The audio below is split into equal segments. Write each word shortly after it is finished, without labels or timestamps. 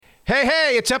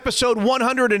Hey, it's episode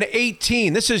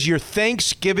 118. This is your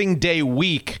Thanksgiving Day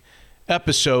week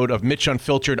episode of Mitch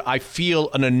Unfiltered. I feel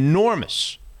an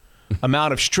enormous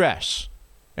amount of stress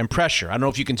and pressure. I don't know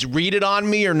if you can read it on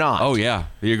me or not. Oh, yeah.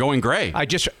 You're going gray. I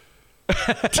just...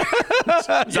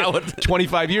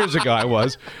 25 years ago I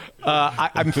was.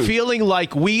 I'm feeling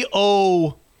like we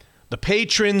owe the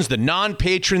patrons, the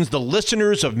non-patrons, the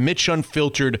listeners of Mitch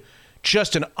Unfiltered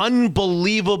just an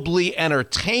unbelievably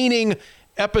entertaining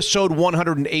episode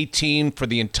 118 for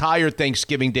the entire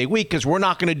Thanksgiving Day week, because we're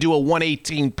not going to do a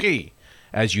 118p,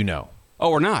 as you know.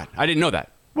 Oh, we're not? I didn't know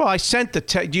that. Well, I sent the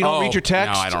text. You don't read your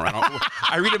text? No, I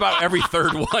don't. I read about every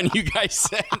third one you guys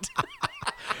sent.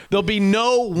 There'll be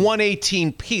no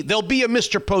 118p. There'll be a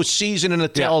Mr. Postseason and a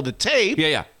Tale of the Tape.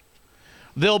 Yeah.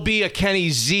 There'll be a Kenny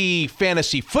Z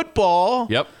fantasy football.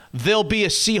 Yep. There'll be a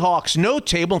Seahawks note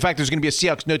table. In fact, there's going to be a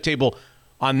Seahawks note table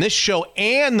on this show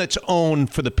and that's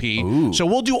owned for the P. Ooh. So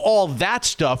we'll do all that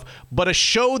stuff, but a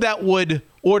show that would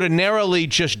ordinarily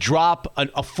just drop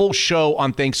a full show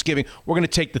on Thanksgiving, we're going to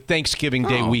take the Thanksgiving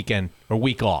Day weekend or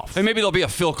week off. And maybe there'll be a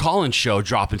Phil Collins show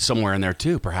dropping somewhere in there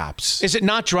too, perhaps. Is it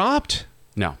not dropped?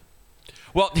 No.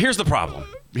 Well, here's the problem.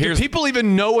 Do people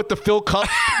even know what the Phil Collins...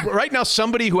 Right now,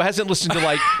 somebody who hasn't listened to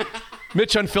like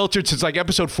Mitch Unfiltered since like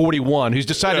episode 41, who's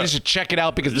decided just to check it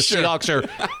out because the Seahawks are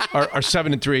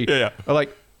 7-3. Yeah. Are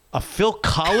like, a Phil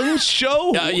Collins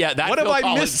show? Yeah, that what Phil have I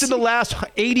Collins. missed in the last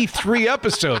 83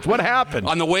 episodes? What happened?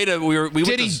 On the way to...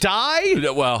 Did he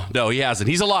die? Well, no, he hasn't.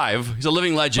 He's alive. He's a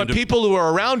living legend. But people who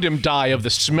are around him die of the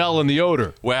smell and the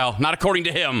odor. Well, not according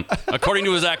to him. According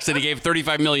to his ex that he gave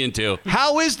 $35 million to.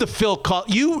 How is the Phil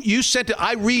Collins? You sent it.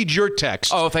 I read your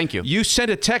text. Oh, thank you. You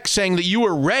sent a text saying that you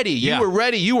were ready. You were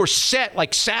ready. You were set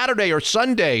like Saturday or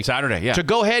Sunday. To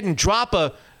go ahead and drop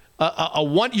a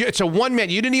one. It's a one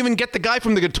man. You didn't even get the guy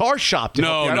from the guitar shop to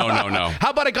help you out. No. How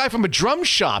about a guy from a drum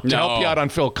shop to help you out on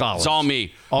Phil Collins? It's all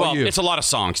me. You. It's a lot of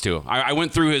songs too. I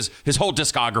went through his whole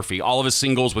discography, all of his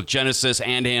singles with Genesis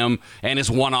and him, and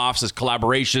his one-offs, his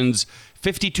collaborations.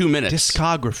 52 minutes.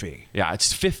 Discography. Yeah,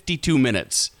 it's 52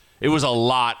 minutes. It was a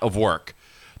lot of work.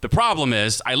 The problem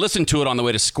is, I listened to it on the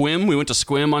way to Squim. We went to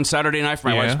Squim on Saturday night for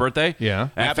my wife's birthday. Yeah.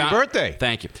 Happy birthday.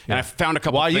 Thank you. And I found a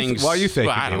couple things. Why are you thinking?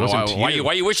 Well, I don't know.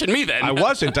 Why are you wishing me then? I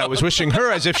wasn't. I was wishing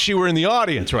her as if she were in the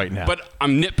audience right now. But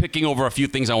I'm nitpicking over a few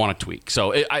things I want to tweak.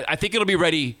 So I think it'll be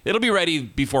ready. It'll be ready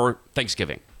before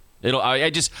Thanksgiving.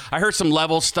 I heard some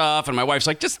level stuff, and my wife's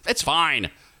like, it's fine.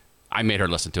 I made her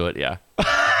listen to it. Yeah.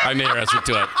 I made her listen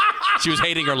to it. She was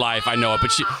hating her life. I know it,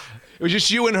 but it was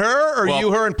just you and her, or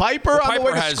you, her, and Piper on the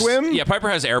way to Squim? Yeah, Piper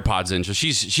has AirPods in, so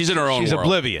she's in her own world. She's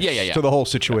oblivious to the whole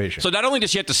situation. So not only does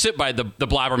she have to sit by the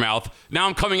blabbermouth, now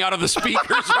I'm coming out of the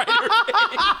speakers right.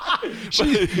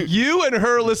 You and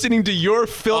her listening to your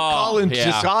Phil Collins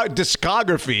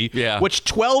discography, which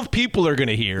 12 people are going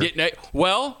to hear.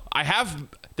 Well,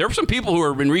 there are some people who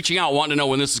have been reaching out wanting to know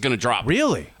when this is going to drop.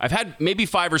 Really? I've had maybe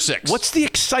 5 or 6. What's the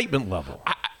excitement level?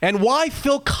 And why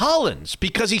Phil Collins?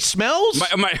 Because he smells?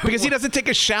 Because he doesn't take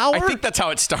a shower? I think that's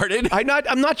how it started.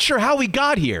 I'm not sure how we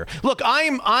got here. Look,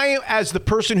 I as the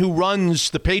person who runs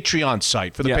the Patreon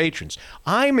site for the patrons,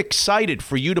 I'm excited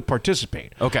for you to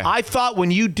participate. Okay. I thought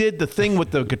when you did the thing with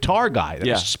the guitar guy, that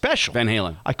was special. Van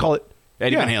Halen. I call it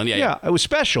Eddie Van Halen, yeah. It was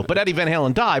special, but Eddie Van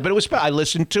Halen died. But it was. I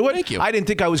listened to it. Thank you. I didn't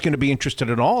think I was going to be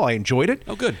interested at all. I enjoyed it.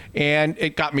 Oh, good. And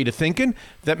it got me to thinking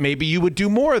that maybe you would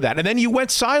do more of that. And then you went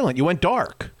silent. You went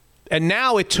dark. And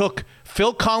now it took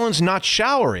Phil Collins not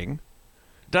showering.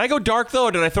 Did I go dark, though,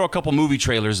 or did I throw a couple movie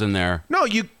trailers in there? No,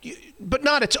 but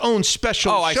not its own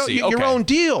special show. I see. Your own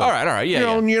deal. All right.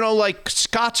 Yeah, you know, like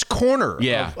Scott's Corner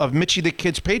of Mitchie the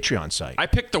Kid's Patreon site. I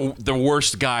picked the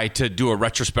worst guy to do a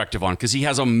retrospective on because he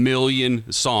has a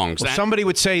million songs. Well, somebody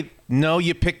would say, no,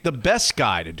 you picked the best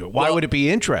guy to do it. Why would it be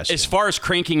interesting? As far as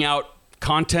cranking out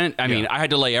content, I mean, I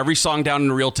had to lay every song down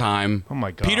in real time. Oh,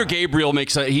 my God. Peter Gabriel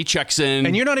he checks in.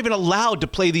 And you're not even allowed to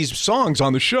play these songs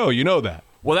on the show. You know that.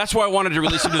 Well, that's why I wanted to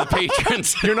release them to the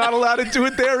patrons. You're not allowed to do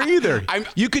it there either.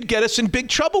 You could get us in big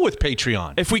trouble with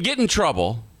Patreon. If we get in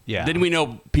trouble, then we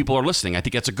know people are listening. I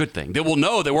think that's a good thing. They will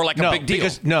know that we're like a big deal.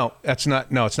 It's not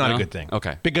a good thing.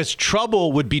 Okay. Because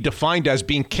trouble would be defined as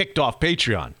being kicked off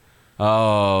Patreon.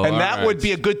 Oh, and that would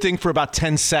be a good thing for about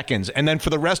 10 seconds. And then for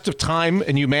the rest of time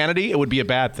and humanity, it would be a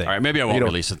bad thing. All right, maybe I won't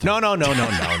release it then. No.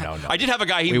 I did have a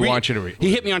guy. We want you to read.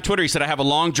 He hit me on Twitter. He said, I have a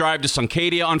long drive to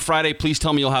Suncadia on Friday. Please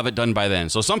tell me you'll have it done by then.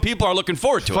 So some people are looking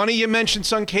forward to it. Funny you mentioned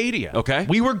Suncadia. Okay.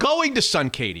 We were going to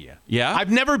Suncadia. Yeah?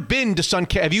 I've never been to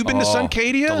Suncadia. Have you been to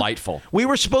Suncadia? Delightful. We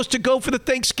were supposed to go for the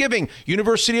Thanksgiving.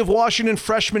 University of Washington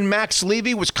freshman Max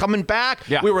Levy was coming back.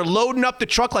 Yeah. We were loading up the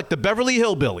truck like the Beverly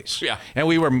Hillbillies. Yeah. And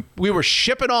we were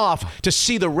shipping off to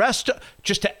see the rest,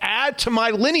 just to add to my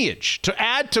lineage,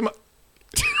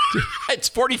 It's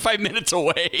 45 minutes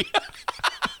away.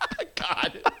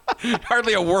 God.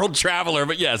 Hardly a world traveler,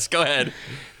 but yes, go ahead.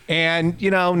 And,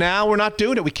 now we're not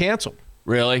doing it. We canceled.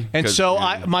 Really? And so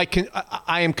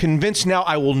I am convinced now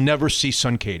I will never see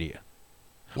Suncadia.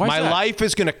 Why is My that? life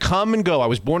is going to come and go. I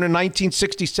was born in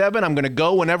 1967. I'm going to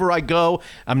go whenever I go.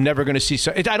 I'm never going to see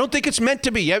I don't think it's meant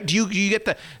to be. Do you get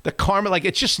the karma? Like,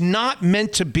 it's just not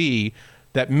meant to be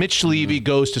that Mitch Levy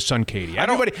goes to Suncadia.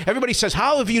 Everybody says,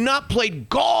 how have you not played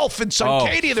golf in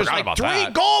Suncadia? There's like 3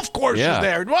 golf courses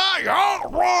there.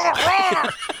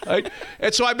 Right?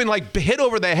 And so I've been like hit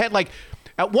over the head. Like,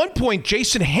 at one point,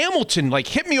 Jason Hamilton like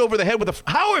hit me over the head with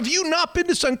how have you not been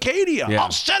to Suncadia? Yeah. I'll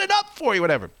set it up for you,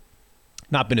 whatever.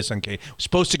 Not been to Suncadia.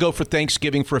 Supposed to go for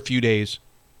Thanksgiving for a few days.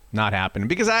 Not happening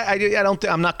because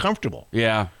I'm not comfortable.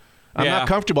 Yeah. I'm not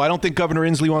comfortable. I don't think Governor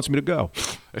Inslee wants me to go.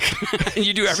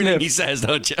 You do everything he says,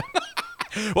 don't you?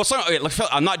 Well,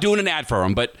 I'm not doing an ad for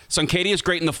them, but Suncadia is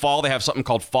great in the fall. They have something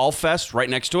called Fall Fest right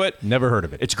next to it. Never heard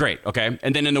of it. It's great, okay?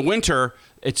 And then in the winter,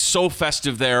 it's so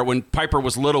festive there. When Piper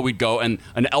was little, we'd go, and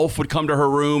an elf would come to her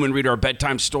room and read her a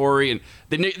bedtime story, and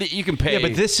then you can pay. Yeah,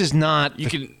 but this is not.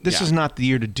 This yeah. is not the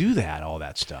year to do that. All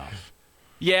that stuff.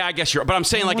 Yeah, I guess you're. But I'm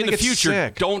saying, like in the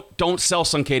future, don't sell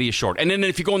Suncadia short. And then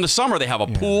if you go in the summer, they have a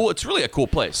pool. It's really a cool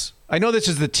place. I know this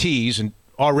is the tease, and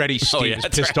already Steve is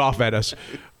pissed off at us.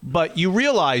 But you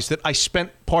realize that I spent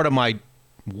part of my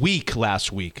week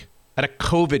last week at a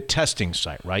COVID testing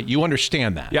site, right? You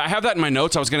understand that? Yeah, I have that in my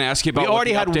notes. I was going to ask you about. We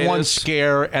already had one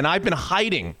scare, and I've been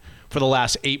hiding for the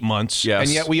last 8 months. Yes.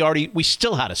 And yet we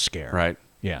still had a scare. Right.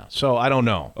 Yeah. So I don't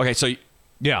know. Okay, so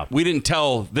we didn't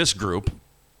tell this group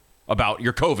about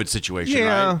your COVID situation,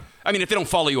 right? I mean, if they don't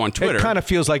follow you on Twitter. It kind of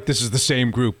feels like this is the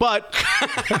same group, but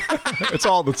it's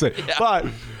all the same. Yeah.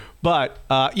 But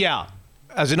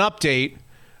as an update,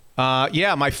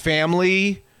 my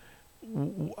family,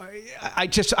 I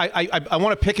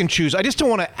want to pick and choose. I just don't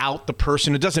want to out the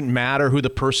person. It doesn't matter who the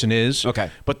person is. Okay.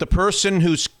 But the person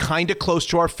who's kind of close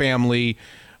to our family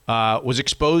was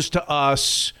exposed to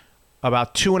us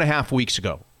about 2.5 weeks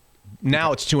ago.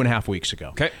 Now it's 2.5 weeks ago.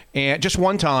 Okay. And just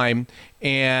one time,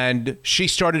 and she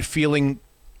started feeling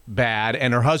bad,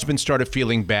 and her husband started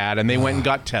feeling bad, and they went and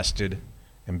got tested,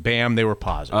 and bam, they were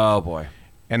positive. Oh, boy.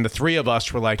 And the three of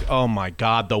us were like, oh, my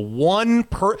God,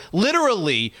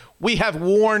 literally, we have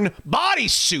worn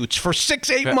bodysuits for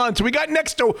 6-8 months. We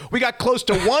got close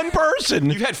to one person.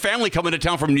 You've had family come into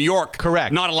town from New York.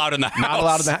 Correct. Not allowed in the house. Not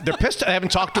allowed in the house. They're pissed. I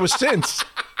haven't talked to us since.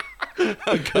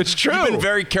 It's true. You've been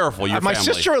very careful, your My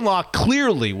family. sister-in-law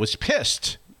clearly was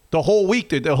pissed the whole week,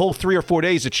 the whole 3 or 4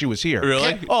 days that she was here.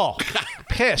 Really?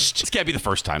 Pissed. This can't be the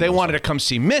first time. They wanted to come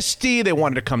see Misty. They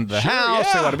wanted to come to the house.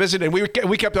 Yeah. They wanted to visit. And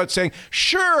we kept on saying,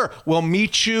 sure, we'll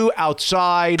meet you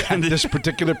outside at this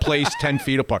particular place 10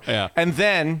 feet apart. Yeah. And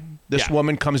then this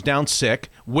woman comes down sick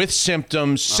with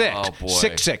symptoms, sick. Oh, boy.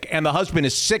 Sick. And the husband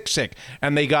is sick.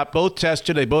 And they got both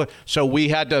tested. So we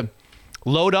had to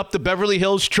load up the Beverly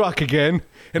Hills truck again.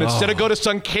 And instead of go to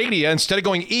Suncadia, instead of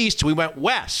going east, we went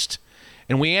west.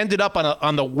 And we ended up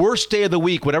on the worst day of the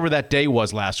week, whatever that day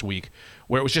was last week,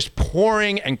 where it was just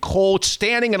pouring and cold,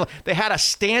 they had us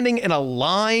standing in a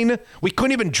line. We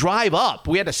couldn't even drive up.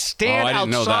 We had to stand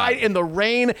outside in the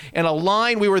rain in a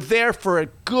line. We were there for a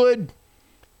good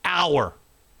hour.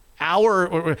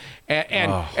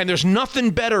 And there's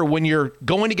nothing better when you're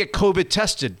going to get COVID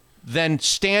tested than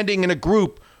standing in a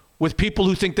group with people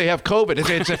who think they have COVID.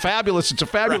 It's a fabulous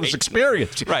Right.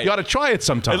 experience. Right. You ought to try it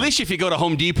sometime. At least if you go to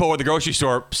Home Depot or the grocery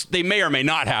store, they may or may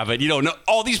not have it. You don't know.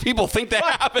 All these people think they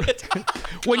have it.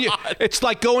 It's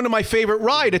like going to my favorite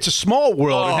ride. It's a small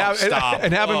world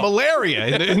and having malaria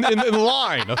in the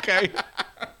line. Okay.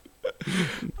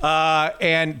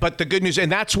 But the good news,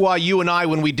 and that's why you and I,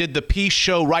 when we did the Peace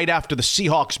show right after the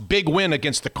Seahawks' big win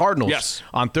against the Cardinals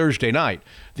on Thursday night,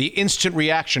 the instant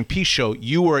reaction Peace show,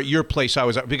 you were at your place, I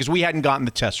was at, because we hadn't gotten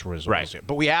the test results yet.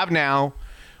 But we have now.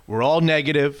 We're all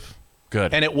negative.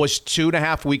 Good. And it was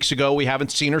 2.5 weeks ago. We haven't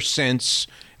seen her since.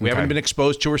 We haven't been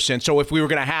exposed to her since. So if we were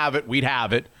going to have it, we'd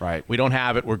have it. Right. We don't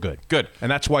have it. We're good. Good. And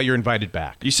that's why you're invited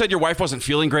back. You said your wife wasn't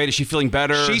feeling great. Is she feeling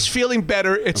better? She's feeling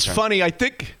better. It's funny. I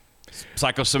think.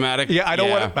 Psychosomatic? Yeah, I don't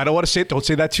want to say it. Don't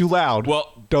say that too loud.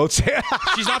 Well, Don't say it.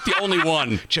 She's not the only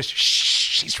one. Just shh.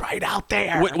 She's right out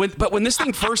there. But when this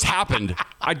thing first happened,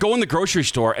 I'd go in the grocery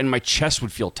store and my chest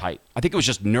would feel tight. I think it was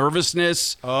just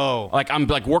nervousness. Oh. Like I'm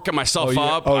like working myself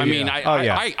up. Oh, I yeah. mean,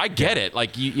 I get it.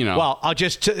 Like, you know. Well,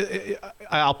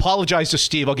 I'll apologize to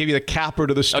Steve. I'll give you the capper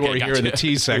to the story here in the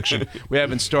T section. We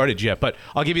haven't started yet, but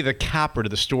I'll give you the capper to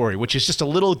the story, which is just a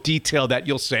little detail that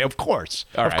you'll say, of course,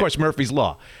 Murphy's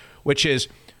Law, which is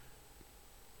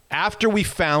after we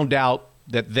found out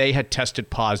that they had tested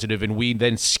positive and we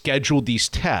then scheduled these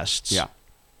tests. Yeah.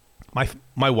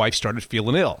 My wife started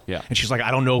feeling ill. Yeah. And she's like,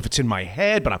 I don't know if it's in my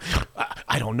head, but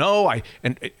I don't know.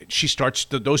 And she starts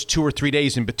those 2 or 3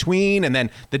 days in between. And then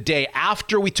the day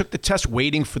after we took the test,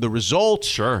 waiting for the results.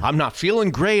 Sure. I'm not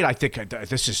feeling great. I think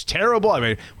this is terrible. I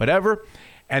mean, whatever.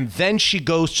 And then she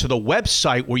goes to the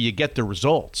website where you get the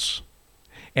results.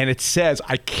 And it says,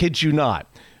 I kid you not,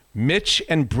 Mitch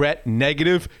and Brett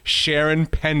negative, Sharon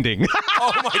pending.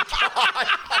 Oh, my God.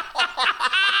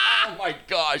 Oh, my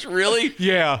gosh. Really?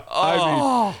 Yeah. Oh.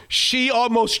 I mean, she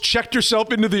almost checked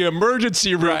herself into the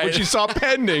emergency room when she saw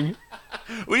pending.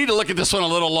 We need to look at this one a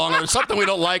little longer. There's something we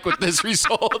don't like with this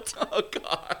result. Oh,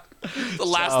 God. The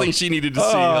last thing she needed to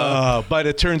see. But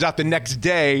it turns out the next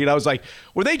day, and I was like,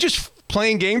 were they just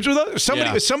playing games with us?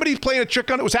 Was somebody playing a trick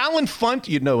on it? Was Alan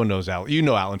Funt? No one knows Alan. You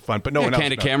know Alan Funt, but no one else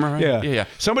Candid knows. Camera, right? Yeah.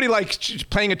 Somebody like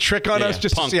playing a trick on us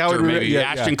just Punked, to see how it or maybe really.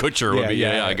 Ashton Kutcher would be.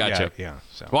 Yeah, I got you. Yeah.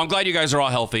 So. Well, I'm glad you guys are all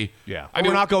healthy. Yeah. I mean,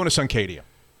 we're not going to Suncadia.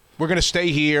 We're going to stay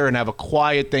here and have a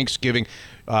quiet Thanksgiving.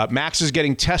 Max is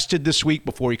getting tested this week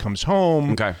before he comes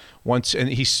home. Okay. And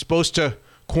he's supposed to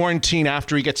quarantine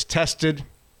after he gets tested.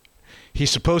 He's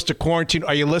supposed to quarantine.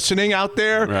 Are you listening out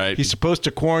there? Right. He's supposed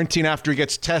to quarantine after he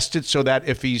gets tested so that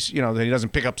if he's, that he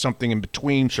doesn't pick up something in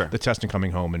between the test and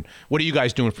coming home. And what are you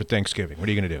guys doing for Thanksgiving? What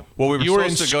are you going to do? Well, you were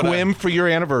in Sequim for your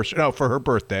anniversary. No, for her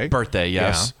birthday. Birthday,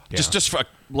 yes. Yeah. Just for a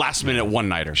last minute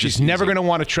one-nighter. She's never going to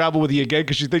want to travel with you again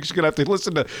because she thinks she's going to have to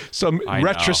listen to some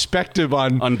retrospective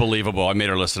on... Unbelievable. I made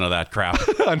her listen to that crap.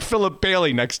 on Philip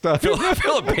Bailey next time.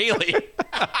 Philip Bailey.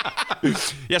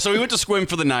 Yeah, so we went to Sequim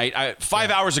for the night. 5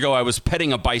 hours ago, I was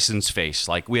petting a bison's face.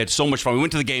 Like, we had so much fun. We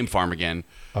went to the game farm again.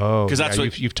 Oh, because that's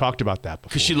what you've talked about that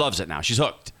before. Because she loves it now. She's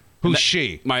hooked. Who's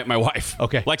she? My wife.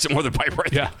 Okay. Likes it more than Piper.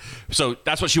 Yeah. So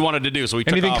that's what she wanted to do. So we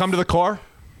took Anything off. come to the car?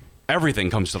 Everything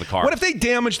comes to the car. What if they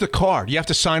damage the car? Do you have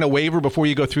to sign a waiver before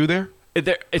you go through there? Is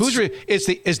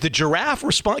the giraffe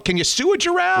respond? Can you sue a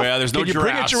giraffe? Well, there's no giraffes. Can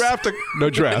you bring a giraffe to... No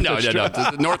giraffe. no.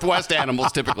 The Northwest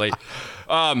animals, typically.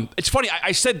 It's funny.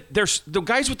 I said there's the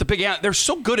guys with the big ant. They're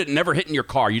so good at never hitting your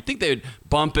car. You'd think they'd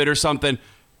bump it or something.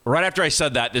 Right after I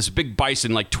said that, this big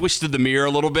bison like twisted the mirror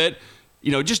a little bit.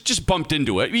 Just bumped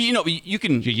into it. You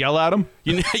can... You yell at him?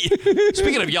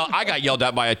 Speaking of yell, I got yelled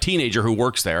at by a teenager who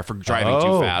works there for driving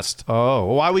too fast. Oh,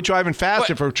 well, why are we driving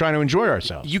fast if we're trying to enjoy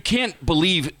ourselves? You can't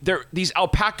believe these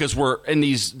alpacas were, and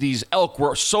these elk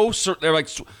were they're like,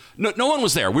 no one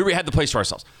was there. We had the place to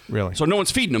ourselves. Really? So no one's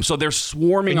feeding them. So they're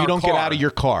swarming our car. And you don't get out of your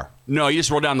car? No, you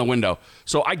just roll down the window.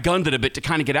 So I gunned it a bit to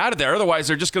kind of get out of there. Otherwise,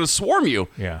 they're just going to swarm you.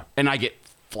 Yeah. And I get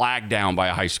flagged down by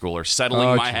a high schooler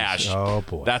settling my hash. Oh,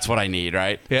 boy. That's what I need,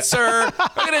 right? Yeah. Sir,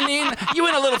 I'm going to need you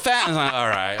in a little fat. And I'm like, all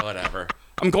right, whatever.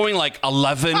 I'm going like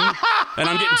 11, and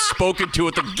I'm getting spoken to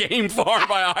at the game farm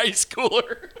by a high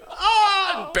schooler.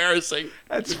 Oh, embarrassing.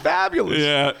 That's fabulous.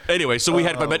 Yeah. Anyway, so we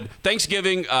had fun. But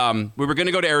Thanksgiving, we were going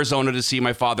to go to Arizona to see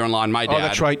my father-in-law and my dad. Oh,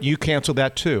 that's right. You canceled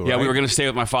that too, Yeah, right? we were going to stay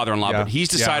with my father-in-law, but he's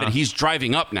decided he's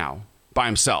driving up now by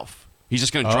himself. He's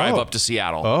just going to drive up to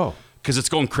Seattle. Oh. Because it's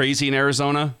going crazy in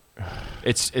Arizona.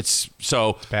 It's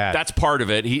so bad. That's part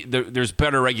of it. There's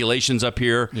better regulations up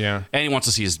here. Yeah. And he wants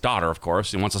to see his daughter, of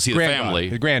course. He wants to see the family.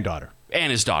 His granddaughter.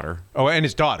 And his daughter. Oh, and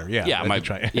his daughter. Yeah.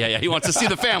 Yeah, He wants to see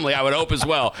the family, I would hope, as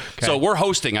well. Okay. So we're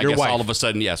hosting, I guess, wife. All of a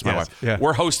sudden. Yes, my wife. Yeah.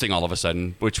 We're hosting all of a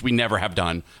sudden, which we never have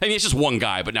done. I mean, it's just one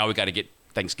guy, but now we got to get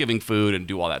Thanksgiving food and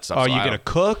do all that stuff. Are you going to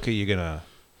cook?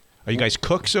 Are you guys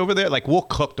cooks over there? Like, we'll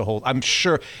cook the whole... I'm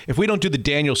sure if we don't do the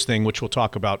Daniels thing, which we'll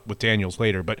talk about with Daniels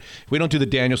later, but if we don't do the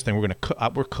Daniels thing, we're going to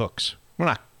cook. We're cooks. We're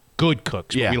not good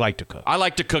cooks, but we like to cook. I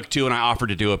like to cook, too, and I offered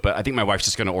to do it, but I think my wife's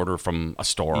just going to order from a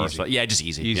store. Easy. Or something. Yeah, just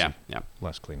easy. Yeah.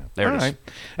 Less cleanup. There it is.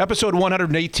 Episode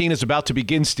 118 is about to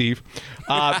begin, Steve.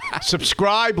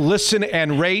 Subscribe, listen,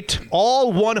 and rate.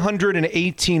 All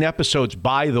 118 episodes,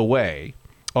 by the way,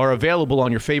 are available on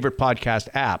your favorite podcast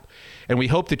app. And we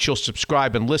hope that you'll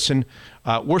subscribe and listen.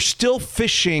 We're still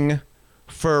fishing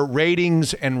for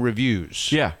ratings and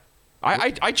reviews. Yeah.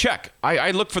 I check.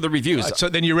 I look for the reviews. So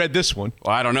then you read this one.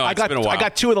 Well, I don't know. It's been a while. I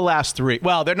got 2 of the last 3.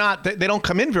 Well, they're not. They don't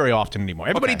come in very often anymore.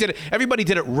 Everybody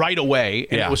did it right away,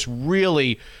 and it was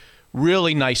really,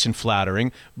 really nice and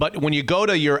flattering. But when you go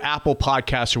to your Apple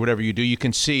Podcasts or whatever you do, you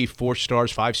can see 4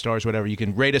 stars, 5 stars, whatever. You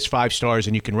can rate us 5 stars,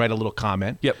 and you can write a little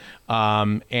comment. Yep.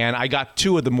 And I got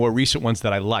 2 of the more recent ones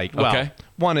that I like. Well, Okay.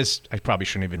 one is I probably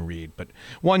shouldn't even read, but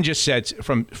one just said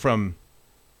from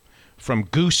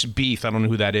Goose Beef. I don't know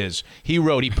who that is. He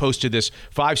posted this,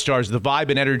 5 stars. The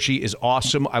vibe and energy is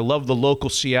awesome. I love the local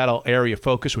Seattle area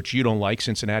focus, which you don't like,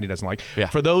 Cincinnati doesn't like. Yeah.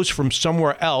 For those from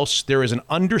somewhere else, there is an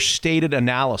understated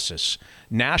analysis,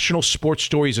 national sports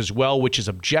stories as well, which is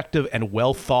objective and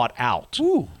well thought out.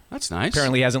 Ooh, that's nice.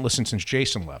 Apparently he hasn't listened since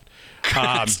Jason left.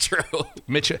 That's true.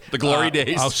 Mitch, The glory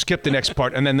days. I'll skip the next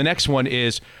part. And then the next one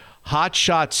is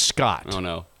Hotshot Scott. Oh,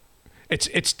 no.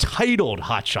 It's titled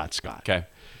Hotshot Scott. Okay.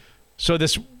 So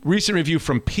this recent review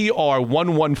from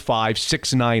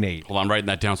PR115698. Hold on, I'm writing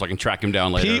that down so I can track him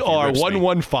down later. if he rips me.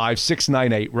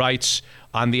 PR115698 writes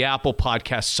on the Apple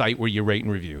Podcast site where you rate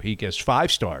and review. He gives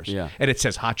 5 stars. Yeah. And it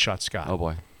says Hotshot Scott. Oh,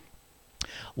 boy.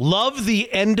 Love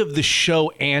the end of the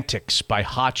show antics by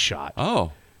Hotshot.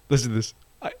 Oh. Listen to this.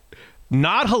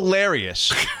 Not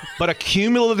hilarious, but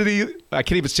accumulatively, I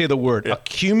can't even say the word. Yeah.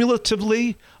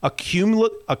 Accumulatively, I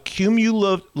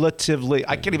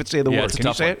can't even say the Yeah, word. it's a Can you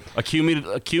tough say one. it?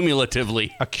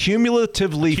 Accumulatively. Accumulatively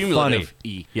funny. Cumulative.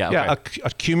 E. Yeah, okay. Yeah,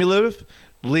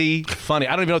 accumulatively funny.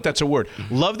 I don't even know if that's a word.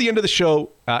 Love the end of the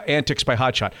show, antics by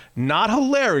Hotshot. Not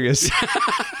hilarious,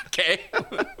 Okay.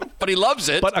 But he loves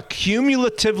it. but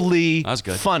accumulatively That's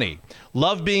good. funny.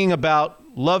 Love being about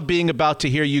to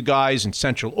hear you guys in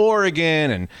Central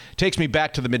Oregon, and takes me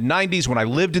back to the mid-'90s when I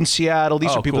lived in Seattle. These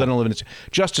are people cool. that don't live in Seattle.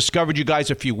 Just discovered you guys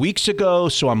a few weeks ago,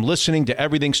 so I'm listening to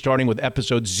everything starting with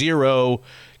episode 0.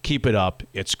 Keep it up.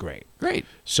 It's great. Great.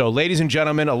 So, ladies and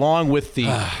gentlemen, along with the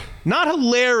not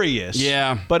hilarious,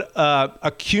 Yeah. but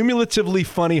accumulatively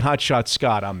funny Hotshot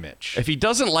Scott, I'm Mitch. If he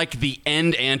doesn't like the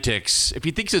end antics, if he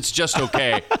thinks it's just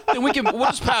okay, then we'll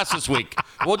just pass this week.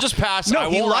 We'll just pass. No,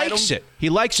 he likes it. He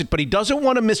likes it, but he doesn't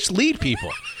want to mislead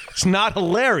people. It's not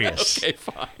hilarious. Okay,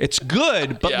 fine. It's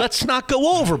good, but Yeah. let's not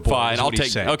go overboard. Fine, is I'll what he's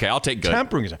take. saying. Okay, I'll take good.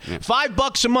 Tempering is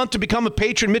 $5 a month to become a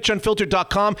patron.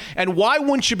 MitchUnfiltered.com. And why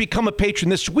wouldn't you become a patron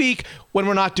this week when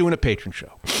we're not doing a patron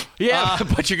show? Yeah,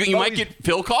 but you might get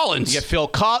Phil Collins.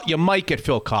 You might get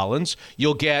Phil Collins.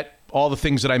 You'll get all the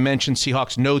things that I mentioned: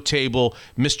 Seahawks No Table,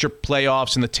 Mr.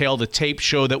 Playoffs, and the Tail the Tape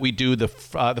show that we do. The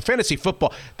fantasy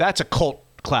football. That's a cult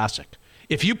classic.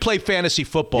 If you play fantasy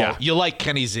football, Yeah. you like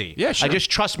Kenny Z. Yeah, sure. I just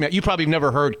trust me. You probably have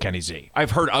never heard Kenny Z.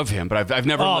 I've heard of him, but I've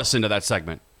never listened to that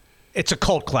segment. It's a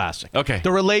cult classic. Okay.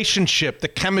 The relationship, the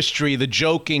chemistry, the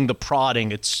joking, the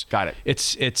prodding. It's Got it.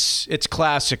 It's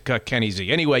classic Kenny Z.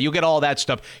 Anyway, you'll get all that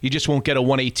stuff. You just won't get a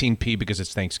 118p because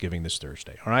it's Thanksgiving this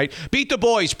Thursday. All right. Beat the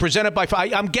Boys, presented by.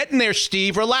 I'm getting there,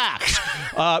 Steve. Relax.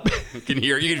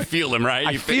 You can feel him, right?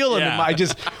 I feel him.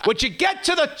 Would you get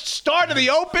to the start of the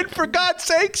Open, for God's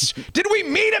sakes? Did we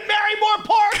meet at Marymore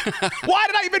Park? Why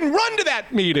did I even run to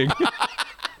that meeting?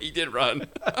 He did run.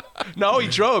 No, he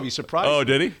drove. He surprised me. Oh,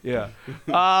 did he? Yeah.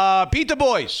 Beat the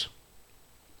Boys,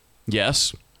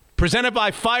 Yes. presented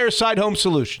by Fireside Home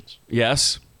Solutions.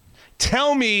 Yes.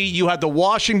 Tell me you had the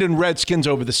Washington Redskins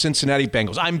over the Cincinnati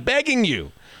Bengals. I'm begging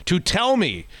you to tell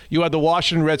me you had the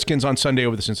Washington Redskins on Sunday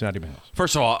over the Cincinnati Bengals.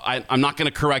 First of all, I'm not going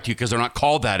to correct you because they're not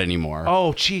called that anymore.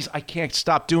 Oh, geez, I can't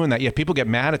stop doing that. Yeah, people get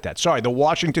mad at that. Sorry, the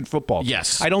Washington football team.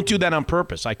 Yes. I don't do that on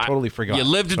purpose. I totally forgot. You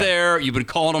lived Sorry. there. You've been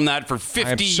calling them that for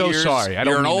 50 I'm so years. sorry. I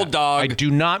don't You're an mean old that. dog. I do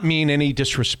not mean any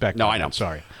disrespect. No, I know. I'm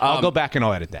sorry. I'll go back and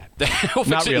I'll edit that. We'll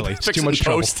Not fix it- really. It's fix too it much in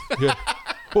trouble. post. Yeah.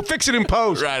 We'll fix it in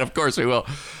post. Right, of course we will.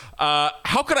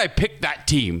 How could I pick that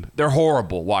team? They're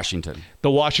horrible, Washington.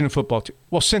 The Washington football team.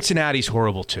 Well, Cincinnati's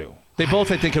horrible too. They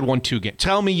both, I think, had won 2 games.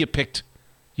 Tell me you picked.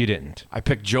 You didn't. I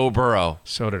picked Joe Burrow.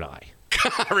 So did I.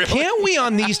 Really? Can't we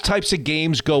on these types of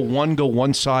games go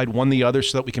one side, one the other,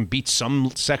 so that we can beat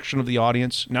some section of the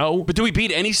audience? No. But do we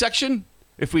beat any section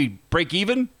if we break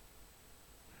even?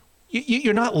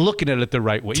 You're not looking at it the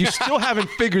right way. You still haven't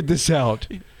figured this out.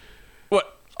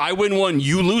 What? I win one,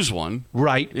 you lose one.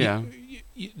 Right. Yeah.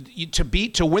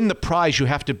 To win the prize, you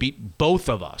have to beat both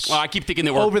of us. Well, I keep thinking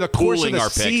that we're over the course of pooling the our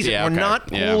picks. season. Yeah, We're okay.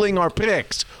 not Yeah. pooling our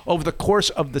picks over the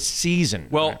course of the season.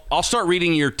 Well, I'll start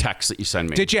reading your text that you send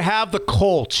me. Did you have the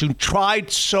Colts who tried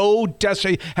so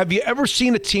desperately? Have you ever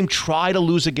seen a team try to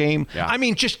lose a game? Yeah. I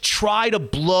mean, just try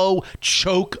to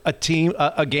choke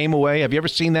a game away. Have you ever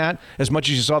seen that as much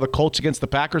as you saw the Colts against the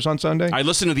Packers on Sunday? I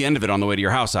listened to the end of it on the way to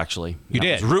your house, actually. You I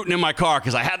did? was rooting in my car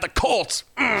because I had the Colts.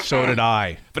 So did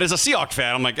I. But as a Seahawks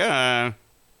fan, I'm like,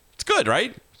 it's good,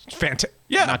 right? It's fantastic.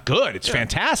 Yeah. Not good. It's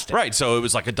fantastic. Right, so it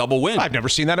was like a double win. I've never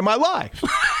seen that in my life.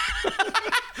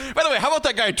 By the way, how about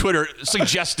that guy on Twitter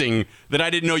suggesting that I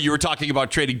didn't know you were talking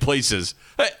about trading places?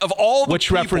 Of all the Which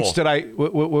people, reference did I?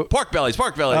 Pork bellies.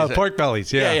 Oh, pork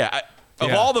bellies. Yeah, yeah.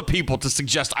 Of all the people to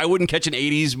suggest I wouldn't catch an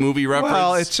 '80s movie reference.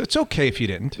 Well, it's okay if you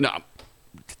didn't. No,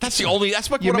 that's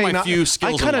like one of my few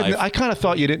skills in life. I kind of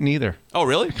thought you didn't either. Oh,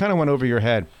 really? It kind of went over your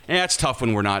head. Yeah, it's tough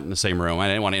when we're not in the same room. I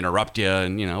didn't want to interrupt you,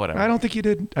 and whatever. I don't think you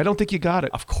did. I don't think you got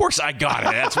it. Of course I got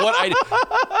it. That's what I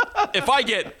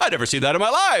never see that in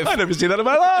my life. I never see that in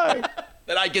my life.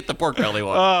 Then I get the pork belly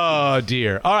one. Oh,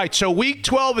 dear. All right, so Week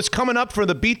 12 is coming up for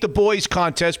the Beat the Boys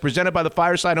contest presented by the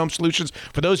Fireside Home Solutions.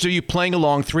 For those of you playing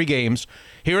along, 3 games.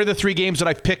 Here are the 3 games that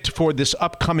I've picked for this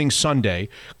upcoming Sunday.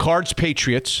 Cards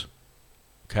Patriots.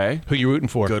 Okay. Who you rooting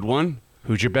for? Good one.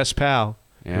 Who's your best pal?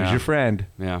 Yeah. Who's your friend?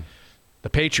 Yeah.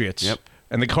 The Patriots. Yep.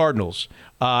 And the Cardinals.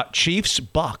 Chiefs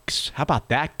Bucks. How about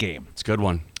that game? It's a good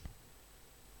one.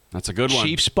 That's a good one.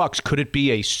 Chiefs Bucks. Could it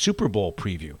be a Super Bowl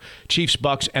preview? Chiefs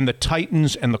Bucks and the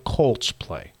Titans and the Colts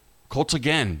play. Colts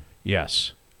again.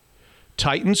 Yes.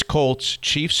 Titans, Colts,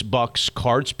 Chiefs, Bucks,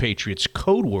 Cards, Patriots.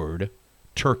 Code word,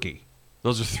 Turkey.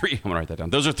 Those are 3. I'm going to write that down.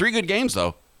 Those are 3 good games,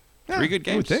 though. 3 good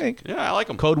games. I would think. Yeah, I like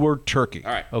them. Code word, Turkey.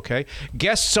 All right. Okay.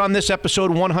 Guests on this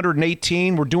episode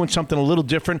 118. We're doing something a little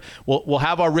different. We'll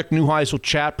have our Rick Neuheisel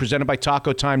chat presented by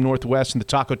Taco Time Northwest and the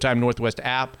Taco Time Northwest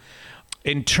app.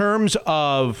 In terms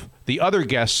of the other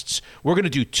guests, we're going to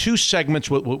do 2 segments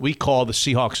with what we call the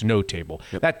Seahawks No Table.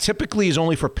 Yep. That typically is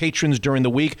only for patrons during the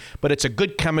week, but it's a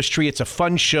good chemistry. It's a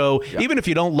fun show. Yep. Even if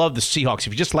you don't love the Seahawks,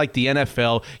 if you just like the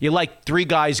NFL, you like 3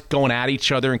 guys going at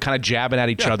each other and kind of jabbing at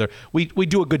each other, we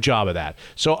do a good job of that.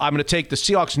 So I'm going to take the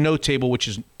Seahawks No Table, which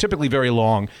is typically very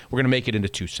long. We're going to make it into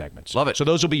 2 segments. Love it. So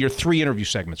those will be your 3 interview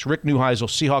segments. Rick Neuheisel,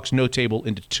 Seahawks No Table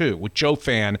into 2 with Joe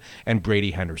Fan and Brady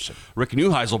Henderson. Rick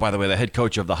Neuheisel, by the way, the head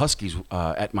coach of the Huskies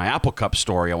at my Apple Cup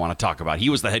story I want to talk about. He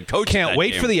was the head coach. Can't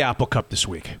wait for the Apple Cup this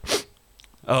week.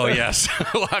 Oh, yes.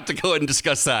 We'll have to go ahead and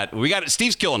discuss that. We got it.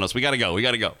 Steve's killing us. We got to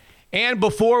go. And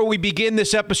before we begin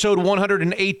this episode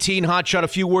 118 Hot Shot, a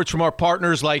few words from our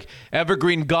partners like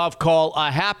Evergreen Golf Call.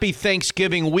 A happy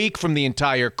Thanksgiving week from the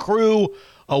entire crew.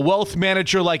 A wealth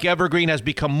manager like Evergreen has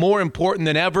become more important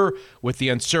than ever with the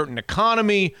uncertain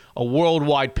economy, a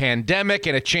worldwide pandemic,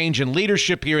 and a change in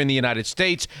leadership here in the United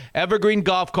States. Evergreen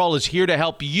Golf Call is here to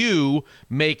help you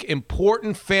make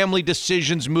important family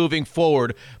decisions moving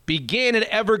forward. Begin at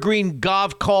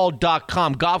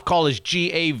evergreengolfcall.com. Golf Call is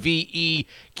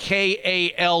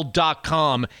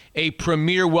GAVEKAL.com, a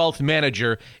premier wealth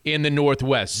manager in the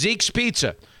Northwest. Zeke's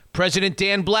Pizza. President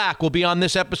Dan Black will be on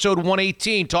this episode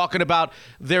 118 talking about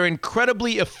their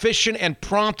incredibly efficient and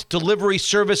prompt delivery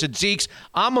service at Zeke's.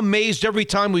 I'm amazed every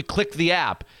time we click the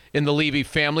app in the Levy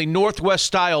family.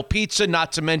 Northwest-style pizza,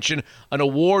 not to mention an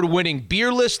award-winning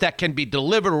beer list that can be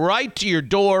delivered right to your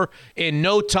door in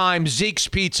no time. Zeke's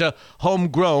Pizza,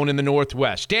 homegrown in the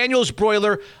Northwest. Daniel's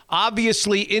Broiler,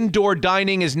 obviously indoor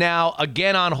dining is now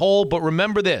again on hold, but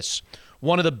remember this.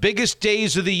 One of the biggest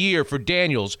days of the year for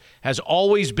Daniels has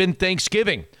always been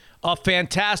Thanksgiving. A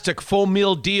fantastic full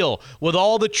meal deal with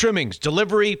all the trimmings,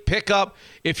 delivery, pickup.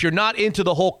 If you're not into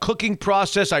the whole cooking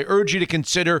process, I urge you to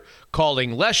consider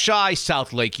calling Les Shy,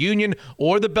 South Lake Union,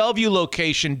 or the Bellevue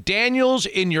location. Daniels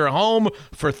in your home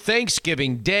for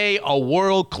Thanksgiving Day, a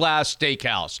world-class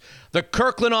steakhouse. The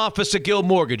Kirkland office of Guild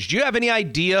Mortgage. Do you have any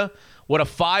idea what a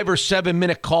 5 or 7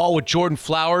 minute call with Jordan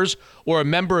Flowers or a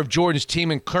member of Jordan's team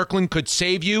in Kirkland could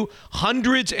save you?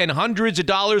 Hundreds and hundreds of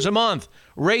dollars a month.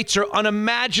 Rates are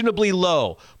unimaginably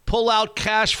low. Pull out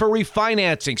cash for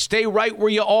refinancing. Stay right where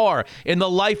you are. In the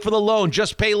life of the loan,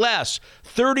 just pay less.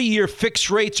 30-year fixed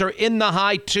rates are in the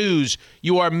high 2s.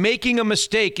 You are making a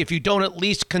mistake if you don't at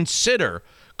least consider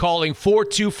calling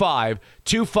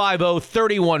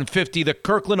 425-250-3150, the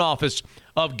Kirkland office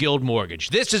of Guild Mortgage.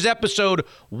 This is episode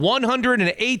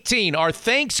 118, our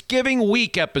Thanksgiving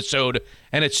week episode,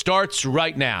 and it starts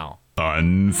right now.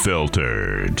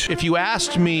 Unfiltered. If you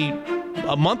asked me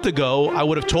a month ago, I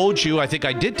would have told you, I think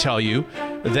I did tell you,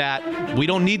 that we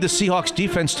don't need the Seahawks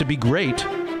defense to be great.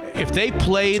 If they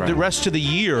played the rest of the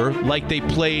year like they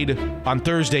played on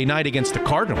Thursday night against the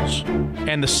Cardinals,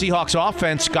 and the Seahawks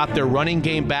offense got their running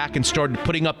game back and started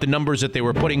putting up the numbers that they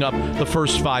were putting up the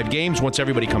first 5 games once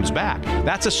everybody comes back,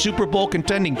 that's a Super Bowl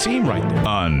contending team right there.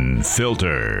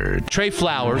 Unfiltered. Trey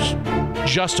Flowers,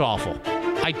 just awful.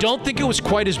 I don't think it was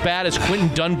quite as bad as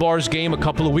Quentin Dunbar's game a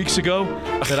couple of weeks ago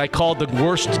that I called the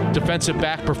worst defensive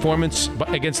back performance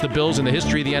against the Bills in the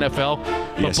history of the NFL.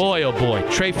 But yes. Boy, oh boy,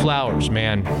 Trey Flowers,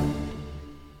 man.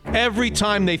 Every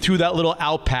time they threw that little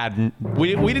out pattern,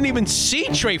 we didn't even see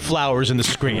Trey Flowers in the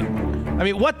screen. I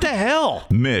mean, what the hell?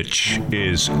 Mitch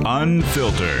is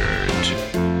unfiltered.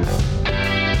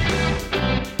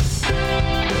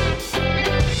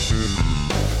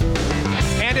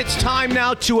 It's time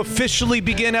now to officially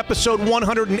begin episode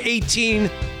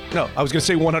 118. No, I was going to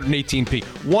say 118p.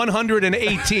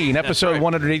 118, episode right.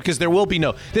 118, because there will be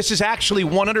no. This is actually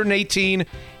 118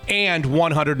 and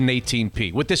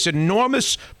 118p. With this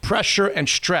enormous pressure and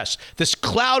stress, this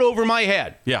cloud over my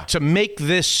head to make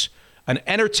this an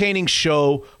entertaining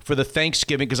show for the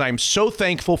Thanksgiving, because I am so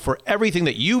thankful for everything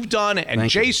that you've done and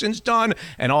Jason's done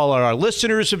and all our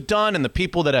listeners have done and the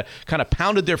people that have kind of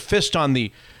pounded their fist on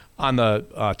the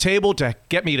table to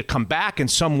get me to come back in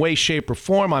some way, shape, or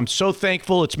form. I'm so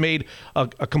thankful. It's made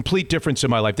a complete difference in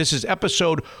my life. This is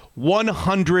episode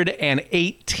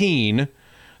 118.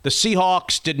 The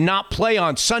Seahawks did not play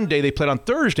on Sunday. They played on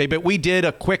Thursday, but we did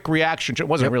a quick reaction. It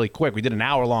wasn't really quick. We did an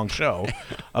hour-long show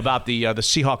about the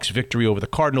Seahawks' victory over the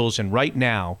Cardinals, and right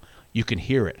now you can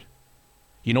hear it.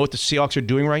 You know what the Seahawks are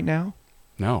doing right now?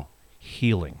 No.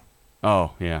 Healing.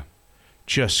 Oh, yeah.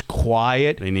 Just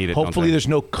quiet. They need it. Hopefully there's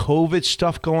no COVID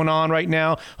stuff going on right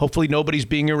now. Hopefully nobody's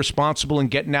being irresponsible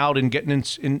and getting out and getting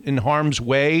in harm's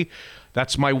way.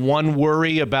 That's my one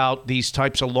worry about these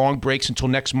types of long breaks until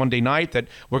next Monday night, that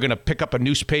we're going to pick up a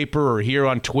newspaper or hear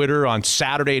on Twitter on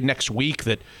Saturday next week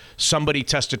that somebody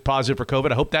tested positive for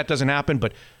COVID. I hope that doesn't happen,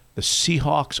 but the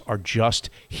Seahawks are just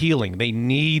healing. They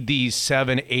need these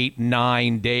 7, 8,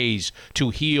 9 days to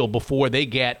heal before they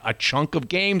get a chunk of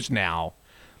games now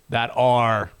that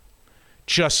are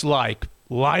just like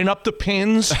line up the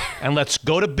pins and let's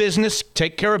go to business,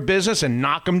 take care of business, and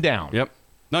knock them down. Yep.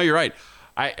 No, you're right.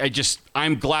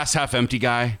 I'm glass half empty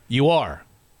guy. You are.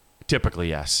 Typically,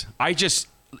 yes.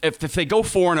 If they go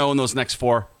 4-0 in those next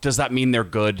 4, does that mean they're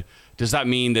good? Does that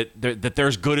mean that they're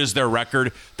as good as their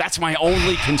record? That's my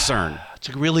only concern. It's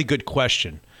a really good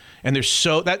question. And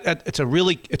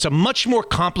it's a much more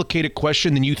complicated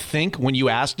question than you think when you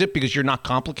asked it, because you're not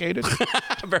complicated.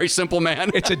 Very simple,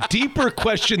 man. It's a deeper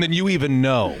question than you even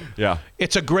know. Yeah.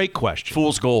 It's a great question.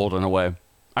 Fool's gold in a way.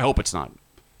 I hope it's not.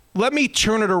 Let me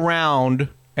turn it around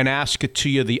and ask it to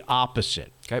you the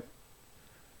opposite. Okay.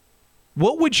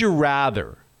 What would you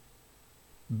rather?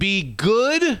 Be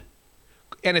good,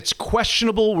 and it's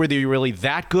questionable whether you're really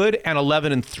that good, and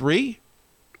 11-3?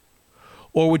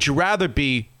 Or would you rather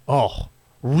be,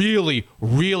 really,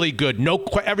 really good?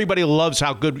 Everybody loves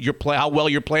how good you're how well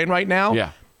you're playing right now.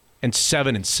 Yeah. And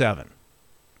 7-7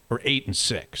 or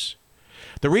 8-6.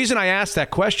 The reason I ask that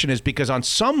question is because on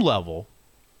some level,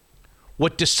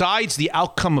 what decides the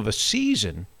outcome of a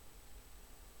season,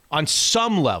 on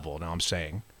some level, now I'm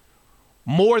saying,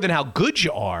 more than how good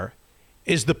you are,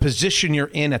 is the position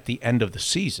you're in at the end of the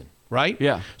season, right?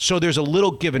 Yeah. So there's a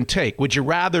little give and take. Would you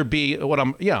rather be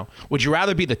would you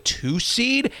rather be the 2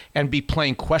 seed and be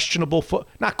playing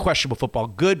not questionable football,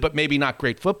 good but maybe not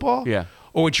great football? Yeah.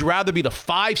 Or would you rather be the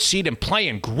 5 seed and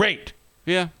playing great?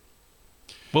 Yeah.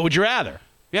 What would you rather?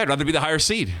 Yeah, I'd rather be the higher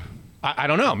seed. I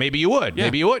don't know. Maybe you would. Yeah.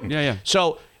 Maybe you wouldn't. Yeah.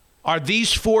 So are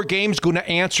these 4 games going to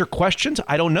answer questions?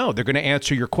 I don't know. They're going to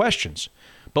answer your questions.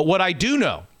 But what I do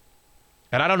know,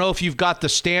 and I don't know if you've got the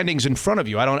standings in front of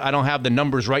you. I don't have the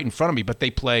numbers right in front of me, but they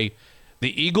play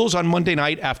the Eagles on Monday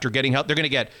night after getting help. They're going to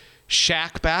get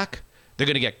Shaq back. They're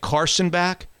going to get Carson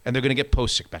back. And they're going to get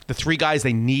Posick back. The 3 guys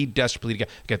they need desperately to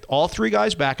get all 3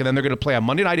 guys back. And then they're going to play on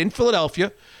Monday night in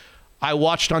Philadelphia. I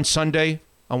watched on Sunday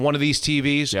on one of these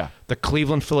TVs, the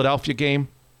Cleveland-Philadelphia game.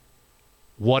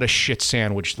 What a shit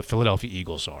sandwich the Philadelphia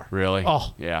Eagles are. Really?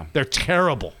 Oh, yeah. They're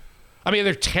terrible. I mean,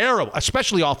 they're terrible,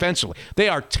 especially offensively. They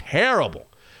are terrible.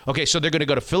 Okay, so they're going to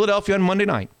go to Philadelphia on Monday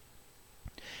night.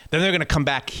 Then they're going to come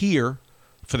back here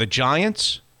for the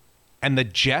Giants and the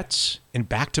Jets in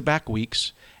back-to-back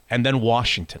weeks, and then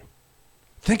Washington.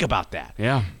 Think about that.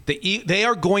 Yeah. They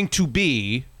are going to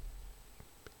be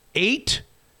 8,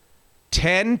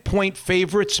 10-point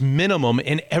favorites minimum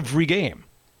in every game.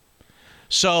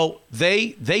 So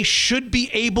they should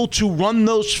be able to run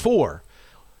those 4.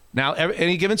 Now,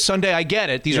 any given Sunday, I get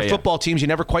it. These are football teams. You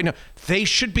never quite know. They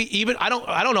should be even. I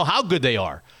don't know how good they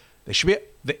are. They should be.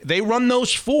 They run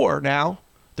those 4 now.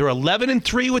 They're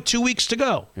 11-3 with 2 weeks to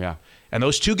go. Yeah. And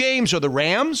those 2 games are the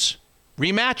Rams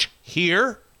rematch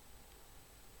here.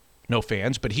 No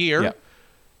fans, but here. Yeah.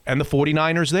 And the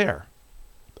 49ers there.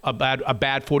 A bad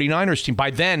 49ers team. By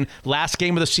then, last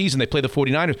game of the season, they play the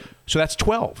 49ers. So that's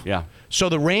 12. Yeah. So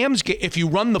the Rams, if you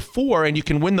run the 4 and you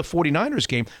can win the 49ers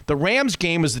game, the Rams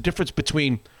game is the difference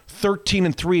between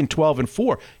 13-3 and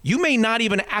 12-4. You may not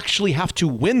even actually have to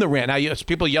win the Rams. Now,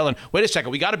 people yelling, wait a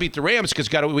second, we got to beat the Rams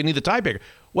because we need the tiebreaker.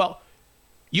 Well,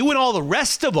 you win all the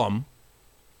rest of them,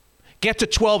 get to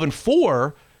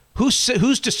 12-4.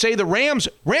 Who's to say the Rams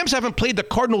haven't played the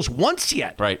Cardinals once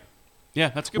yet? Right. Yeah,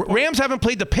 that's a good point. Rams haven't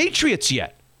played the Patriots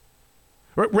yet.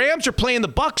 Rams are playing the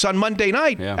Bucks on Monday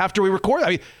night after we record. I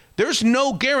mean, there's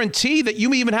no guarantee that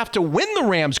you even have to win the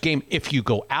Rams game if you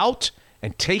go out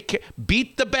and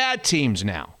beat the bad teams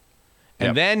now.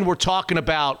 And then we're talking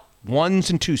about 1s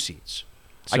and 2 seeds.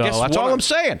 So I guess that's all I'm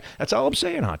saying. That's all I'm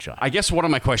saying, Hotshot. I guess one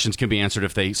of my questions can be answered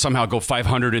if they somehow go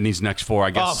 500 in these next 4.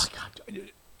 I guess. Oh, my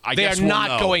God. They are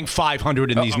not going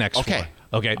 500 in these next 4.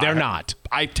 Okay, they're not.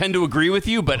 I tend to agree with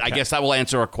you, but I guess that will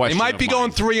answer a question. They might be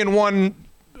going 3-1,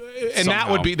 and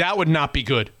that would not be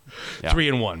good. Yeah.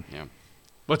 3-1. Yeah.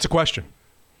 What's the question?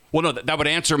 Well, no, that would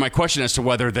answer my question as to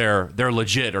whether they're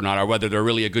legit or not, or whether they're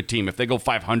really a good team. If they go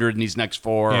 500 in these next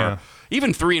 4, or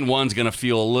even 3-1 is going to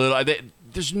feel a little.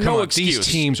 There's no excuse. These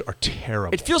teams are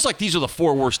terrible. It feels like these are the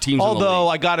 4 worst teams in the league. Although,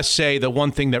 I got to say, the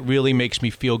one thing that really makes me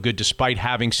feel good, despite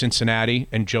having Cincinnati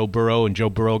and Joe Burrow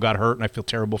got hurt, and I feel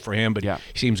terrible for him, but he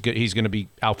seems good. He's going to be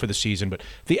out for the season. But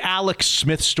the Alex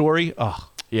Smith story, I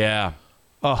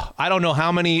don't know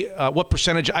how many, what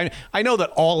percentage. I know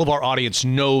that all of our audience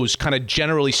knows, kind of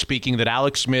generally speaking, that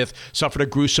Alex Smith suffered a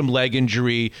gruesome leg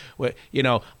injury. You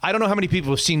know, I don't know how many people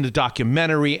have seen the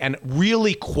documentary and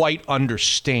really quite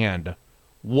understand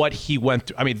what he went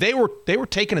through. I mean, they were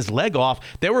taking his leg off.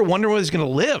 They were wondering whether he's going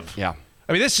to live. Yeah.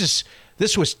 I mean, this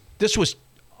was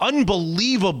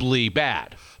unbelievably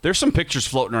bad. There's some pictures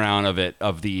floating around of it,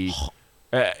 of the.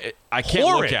 I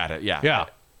can't look at it. Yeah.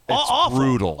 It's awful,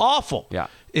 brutal. Awful. Yeah.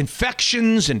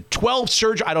 Infections and 12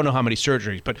 surgeries. I don't know how many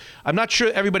surgeries, but I'm not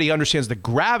sure everybody understands the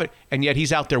gravity. And yet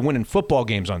he's out there winning football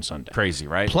games on Sunday. Crazy,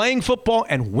 right? Playing football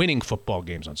and winning football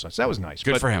games on Sunday. So that was nice.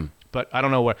 Good for him. But I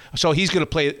don't know what. So he's going to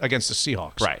play against the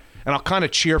Seahawks. Right. And I'll kind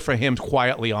of cheer for him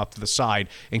quietly off to the side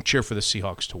and cheer for the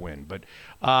Seahawks to win. But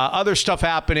other stuff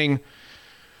happening.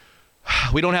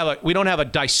 We don't have a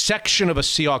dissection of a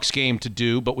Seahawks game to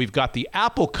do, but we've got the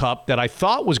Apple Cup that I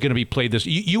thought was going to be played this.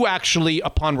 You actually,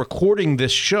 upon recording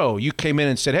this show, you came in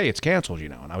and said, "Hey, it's canceled,"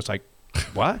 and I was like,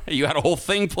 "What?" You had a whole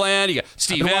thing planned. You got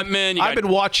Steve Edman. I've been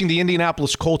watching the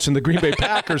Indianapolis Colts and the Green Bay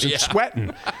Packers and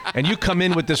sweating, and you come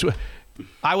in with this.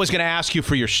 I was going to ask you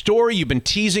for your story. You've been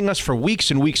teasing us for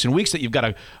weeks and weeks and weeks that you've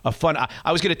got a fun.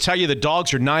 I was going to tell you the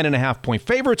Dogs are 9.5-point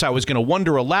favorites. I was going to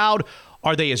wonder aloud,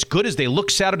 are they as good as they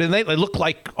look Saturday night? They look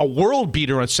like a world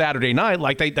beater on Saturday night.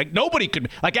 Like nobody could.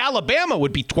 Like Alabama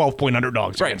would be 12-point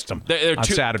underdogs against them on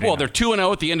Saturday. Well, they're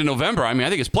 2-0 at the end of November. I mean, I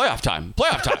think it's playoff time.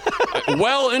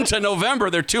 Well into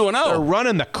November, they're 2-0. They're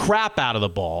running the crap out of the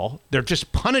ball. They're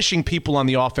just punishing people on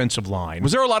the offensive line.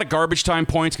 Was there a lot of garbage time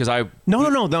points? Because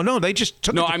No. They just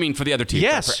took. No, I mean for the other team.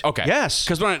 Yes. Okay. Yes.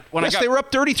 Because they were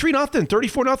up 33-0, 34-0,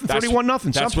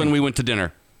 31-0. That's when we went to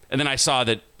dinner, and then I saw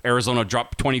that Arizona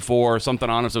dropped 24 or something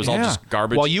on us. It was all just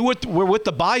garbage. Well, you were with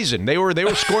the Bison. They were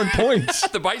scoring points.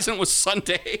 The Bison was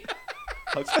Sunday.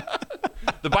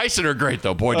 The Bison are great,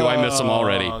 though. Boy, do I miss them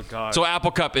already. God. So Apple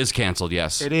Cup is canceled,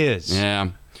 yes. It is. Yeah.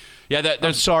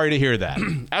 I'm sorry to hear that.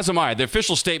 As am I. The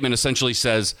official statement essentially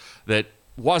says that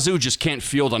Wazoo just can't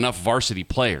field enough varsity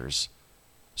players.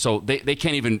 So they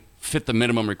can't even fit the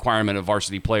minimum requirement of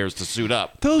varsity players to suit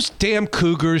up. Those damn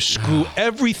Cougars screw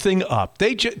everything up.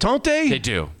 Don't they? They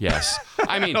do, yes.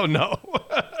 I mean, I don't know.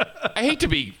 I hate to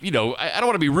be, I don't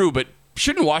want to be rude, but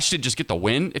shouldn't Washington just get the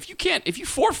win? If you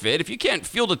forfeit, if you can't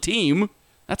field a team,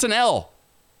 that's an L.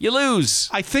 You lose.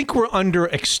 I think we're under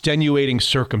extenuating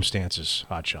circumstances,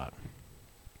 Hotshot.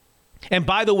 And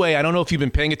by the way, I don't know if you've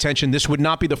been paying attention. This would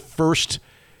not be the first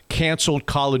canceled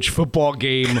college football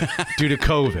game due to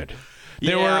COVID.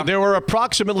 There were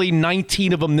approximately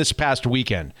 19 of them this past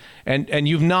weekend, and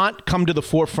you've not come to the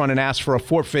forefront and asked for a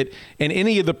forfeit in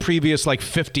any of the previous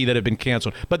 50 that have been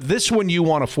canceled. But this one you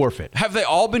want a forfeit. Have they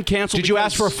all been canceled? Did you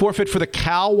ask for a forfeit for the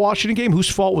Cal Washington game? Whose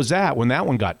fault was that when that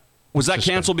one got? Was that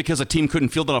canceled because a team couldn't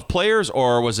field enough players,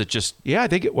 or was it just? Yeah, I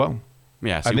think it. Well,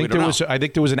 yeah, I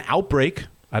think there was an outbreak.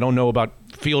 I don't know about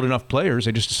field enough players.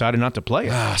 They just decided not to play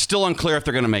it. Still unclear if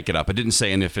they're going to make it up. It didn't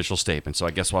say in the official statement, so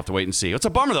I guess we'll have to wait and see. It's a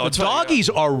bummer, though. The Doggies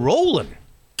are rolling.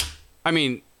 I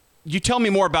mean, you tell me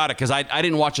more about it, because I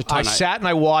didn't watch a ton. I sat and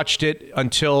I watched it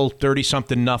until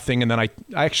 30-something, and then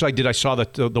I saw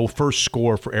the first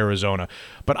score for Arizona.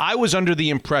 But I was under the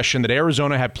impression that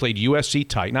Arizona had played USC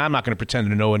tight. Now, I'm not going to pretend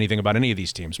to know anything about any of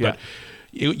these teams, but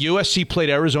USC played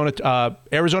Arizona.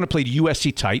 Arizona played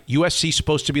USC tight. USC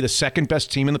supposed to be the second best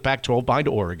team in the Pac-12 behind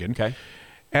Oregon. Okay.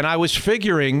 And I was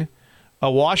figuring a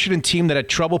Washington team that had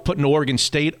trouble putting Oregon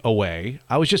State away.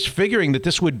 I was just figuring that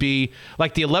this would be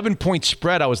like the 11-point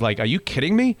spread. I was like, are you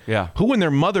kidding me? Yeah. Who and their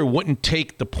mother wouldn't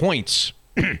take the points?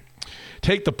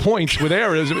 Take the points with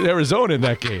Arizona in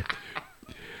that game.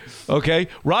 Okay.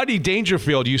 Rodney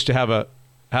Dangerfield used to have a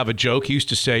joke. He used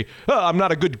to say, I'm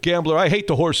not a good gambler. I hate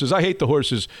the horses.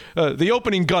 The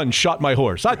opening gun shot my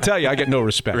horse. I tell you, I get no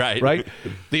respect. Right.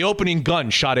 The opening gun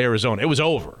shot Arizona. It was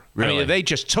over. Really? I mean, they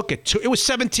just took it. It was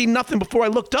 17-0 before I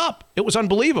looked up. It was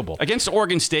unbelievable. Against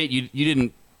Oregon State, you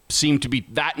didn't seem to be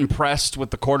that impressed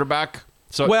with the quarterback.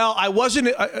 So well, I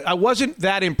wasn't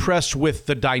that impressed with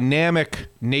the dynamic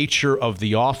nature of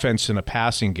the offense in a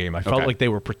passing game. I felt like they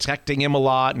were protecting him a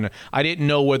lot, and I didn't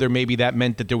know whether maybe that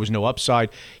meant that there was no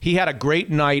upside. He had a great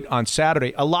night on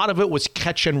Saturday. A lot of it was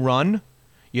catch and run.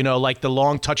 You know, like the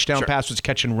long touchdown pass was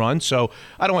catch and run. So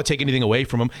I don't want to take anything away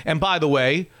from him. And by the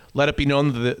way, let it be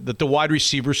known that the wide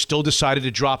receivers still decided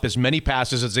to drop as many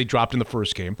passes as they dropped in the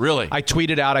first game. Really? I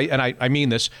tweeted out, and I mean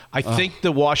this, I think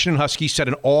the Washington Huskies set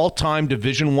an all-time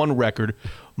Division I record,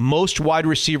 most wide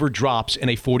receiver drops in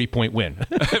a 40-point win.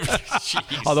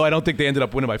 Although I don't think they ended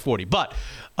up winning by 40. But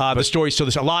the story, so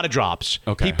there's a lot of drops.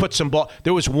 Okay. He put some ball.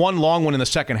 There was one long one in the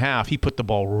second half. He put the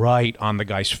ball right on the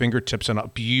guy's fingertips on a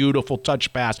beautiful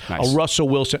touch pass. Nice. A Russell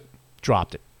Wilson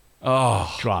dropped it.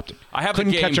 Oh, Dropped it.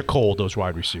 Couldn't catch a cold, those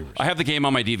wide receivers. I have the game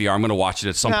on my DVR. I'm going to watch it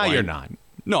at some point. No, you're not.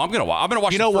 No, I'm going to watch. I'm going to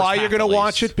watch. You know why you're going to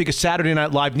watch it? it? Because Saturday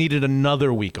Night Live needed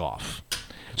another week off.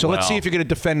 So let's see if you're going to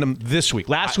defend them this week.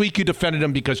 Last week you defended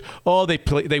them because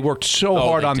they worked so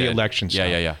hard on the election stuff.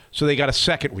 Yeah. So they got a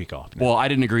second week off. Now. Well, I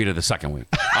didn't agree to the second week.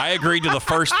 I agreed to the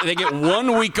first. They get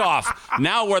 1 week off.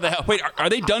 Now where the hell? Wait, are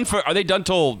they done for? Are they done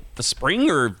till the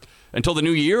spring or until the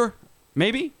new year?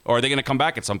 Maybe, or are they going to come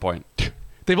back at some point?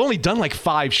 They've only done like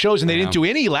 5 shows, and they didn't do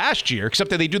any last year, except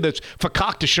that they do those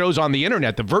fakakta shows on the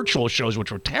internet, the virtual shows,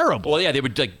 which were terrible. Well, yeah, they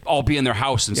would like all be in their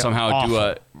house and somehow awful. do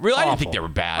a. Really, I didn't think Awful. they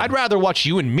were bad. I'd rather watch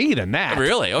you and me than that.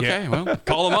 Really? Okay. Yeah. Well,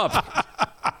 call them up.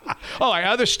 All right,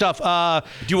 other stuff.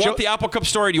 Do you want the Apple Cup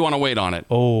story? Or do you want to wait on it?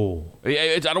 Oh,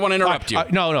 I don't want to interrupt you.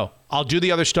 No. I'll do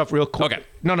the other stuff real quick. Okay.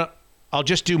 No. I'll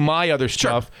just do my other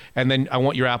stuff, and then I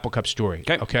want your Apple Cup story.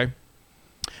 Okay.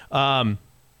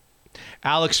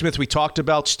 Alex Smith, we talked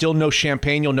about. Still no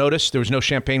champagne. You'll notice there was no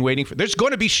champagne waiting for. There's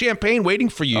going to be champagne waiting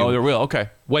for you. Oh, there will. Okay.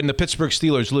 When the Pittsburgh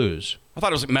Steelers lose. I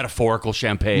thought it was like metaphorical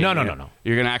champagne. No.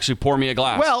 You're going to actually pour me a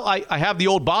glass. Well, I have the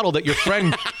old bottle that your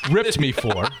friend ripped me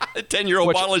for. A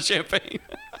 10-year-old bottle of champagne.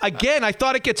 Again, I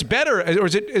thought it gets better. Or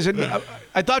is it?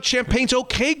 I thought champagne's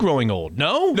okay growing old.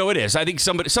 No? No, it is. I think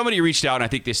somebody reached out, and I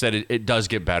think they said it does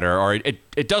get better, or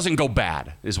it doesn't go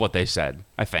bad, is what they said.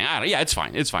 I think. Yeah, it's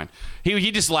fine. It's fine.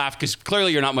 He just laughed because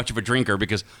clearly you're not much of a drinker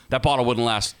because that bottle wouldn't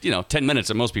last 10 minutes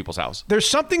at most people's house. There's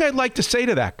something I'd like to say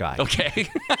to that guy. Okay.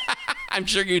 I'm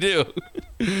sure you do.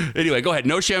 Anyway, go ahead.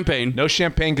 No champagne. No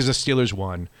champagne because the Steelers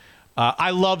won.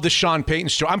 I love the Sean Payton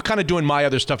story. I'm kind of doing my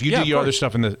other stuff. You do your other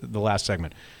stuff in the last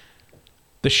segment.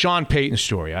 The Sean Payton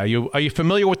story. Are you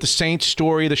familiar with the Saints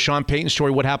story, the Sean Payton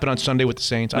story, what happened on Sunday with the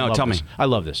Saints? No, tell me. I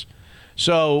love this.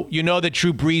 So, you know that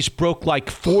Drew Brees broke like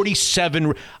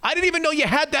 47. I didn't even know you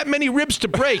had that many ribs to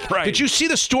break. Right. Did you see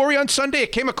the story on Sunday?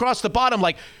 It came across the bottom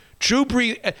like Drew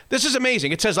Brees. This is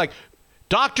amazing. It says like,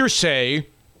 doctors say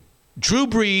Drew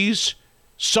Brees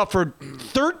suffered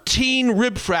 13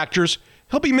 rib fractures.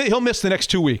 He'll miss the next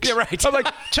 2 weeks. Yeah, right. I'm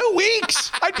like, 2 weeks?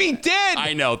 I'd be dead.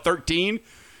 I know, 13.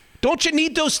 Don't you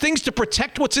need those things to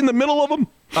protect what's in the middle of them?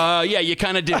 Yeah, you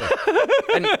kind of do.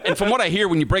 and from what I hear,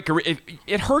 when you break a rib,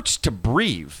 it hurts to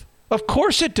breathe. Of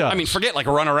course it does. I mean, forget like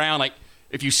a run around. Like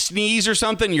if you sneeze or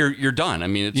something, you're done. I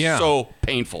mean, it's so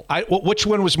painful. Which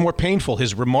one was more painful?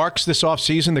 His remarks this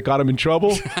offseason that got him in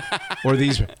trouble, or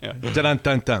these?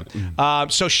 Dun-dun-dun-dun.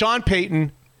 So Sean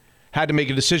Payton had to make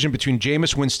a decision between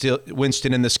Jameis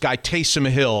Winston and this guy Taysom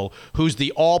Hill, who's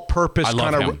the all-purpose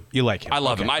kind of. You like him? I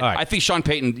love him. Right. I think Sean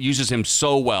Payton uses him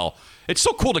so well. It's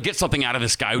so cool to get something out of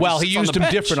this guy. Well, he used him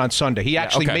different on Sunday. He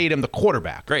actually made him the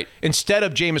quarterback. Great. Instead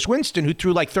of Jameis Winston, who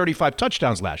threw like 35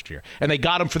 touchdowns last year. And they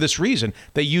got him for this reason.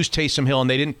 They used Taysom Hill, and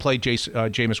they didn't play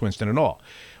Jameis Winston at all.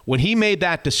 When he made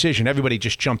that decision, everybody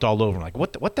just jumped all over him. Like,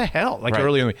 what the hell? Like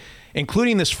earlier,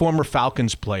 including this former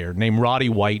Falcons player named Roddy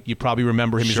White. You probably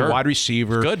remember him. He's a wide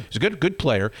receiver. He's a good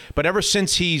player. But ever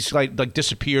since he's like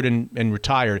disappeared and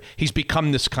retired, he's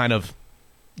become this kind of,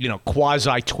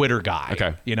 quasi Twitter guy.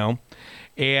 Okay.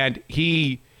 And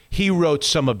he wrote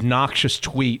some obnoxious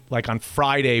tweet like on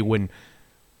Friday when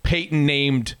Peyton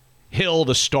named Hill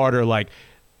the starter. Like,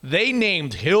 they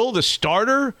named Hill the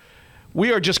starter?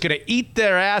 We are just going to eat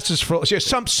their asses for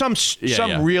some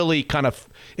really kind of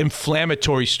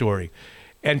inflammatory story.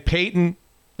 And Peyton,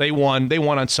 they won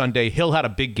on Sunday. Hill had a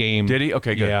big game. Did he?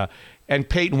 Okay, good. Yeah. And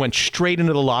Peyton went straight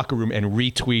into the locker room and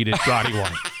retweeted Roddy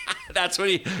White.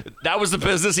 That was the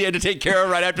business he had to take care of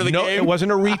right after the game? No, it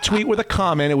wasn't a retweet with a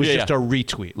comment. It was just a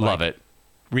retweet. Love it.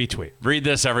 Retweet. Read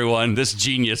this, everyone. This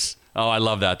genius. Oh, I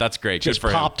love that. That's great. Just Good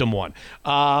for popped him one.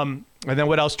 And then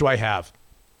what else do I have?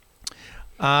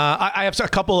 I have a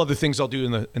couple other things I'll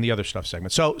do in the other stuff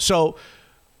segment. So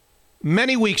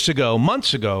Many weeks ago,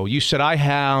 months ago, you said I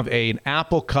have an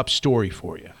Apple Cup story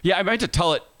for you. Yeah, I meant to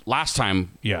tell it last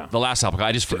time. Yeah. The last Apple Cup.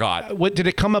 I just forgot. What did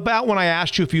it come about when I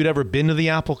asked you if you'd ever been to the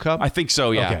Apple Cup? I think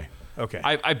so, yeah. Okay.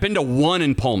 I've been to one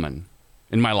in Pullman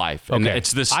in my life, and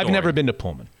it's this story. I've never been to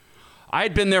Pullman. I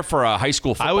had been there for a high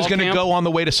school football I was going to camp. go on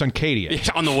the way to Suncadia.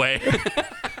 Yeah, on the way.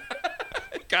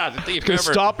 God, if you Going to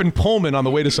ever- stop in Pullman on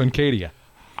the way to Suncadia.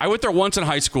 I went there once in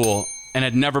high school and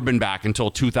had never been back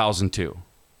until 2002.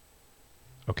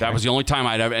 Okay. That was the only time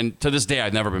I'd ever, and to this day,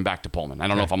 I've never been back to Pullman. I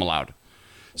don't know if I'm allowed.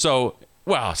 So,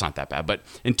 well, it's not that bad. But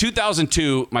in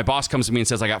 2002, my boss comes to me and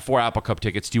says, I got 4 Apple Cup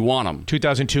tickets. Do you want them?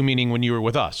 2002 meaning when you were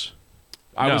with us.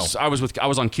 I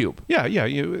was on Cube. Yeah.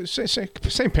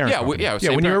 Same parent. Yeah, company.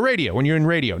 same when you're parent. radio, when you're in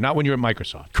radio, not when you're at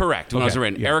Microsoft. Correct. When I was Okay,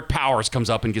 in yeah. Eric Powers comes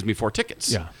up and gives me 4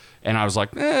 tickets. Yeah. And I was like,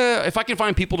 if I can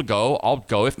find people to go, I'll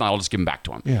go. If not, I'll just give them back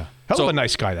to him. Yeah. Hell So- of a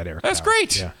nice guy, that Eric. That's Powers.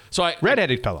 great. Yeah. So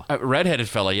Redheaded fella. Redheaded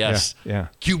fella, yes. Yeah.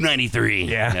 Cube 93.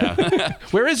 Yeah.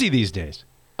 Where is he these days?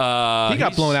 He got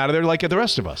he's- blown out of there like the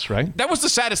rest of us, right? That was the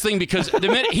saddest thing because the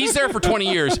minute he's there for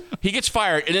 20 years, he gets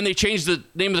fired, and then they change the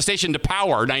name of the station to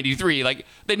Power 93. Like,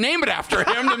 they name it after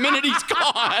him the minute he's gone.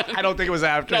 I don't think it was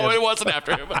after No, him. it wasn't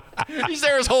after him. He's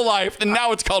there his whole life, and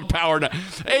now it's called Power.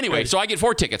 Anyway, so I get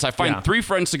 4 tickets. I find 3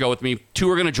 friends to go with me. 2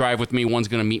 are going to drive with me. 1's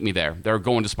going to meet me there. They're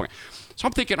going to Spokane. So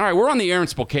I'm thinking, all right, we're on the air in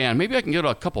Spokane. Maybe I can get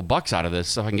a couple bucks out of this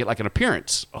so I can get like an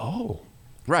appearance. Oh.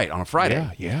 Right, on a Friday.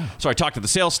 Yeah. So I talked to the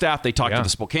sales staff. They talked to the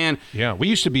Spokane. Yeah, we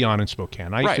used to be on in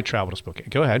Spokane. I used to travel to Spokane.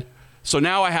 Go ahead. So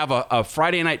now I have a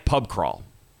Friday night pub crawl,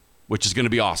 which is going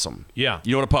to be awesome. Yeah.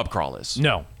 You know what a pub crawl is?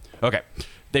 No. Okay.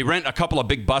 They rent a couple of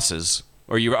big buses,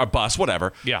 or a bus,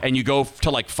 whatever. Yeah. And you go to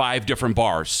like 5 different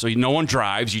bars. So no one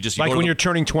drives. You just Like go to when the- you're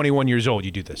turning 21 years old, you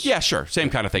do this. Yeah, sure,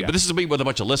 same kind of thing. Yeah. But this is with a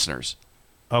bunch of listeners.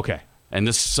 Okay. And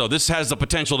this has the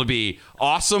potential to be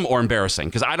awesome or embarrassing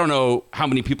because I don't know how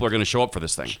many people are going to show up for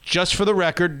this thing. Just for the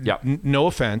record, Yep. No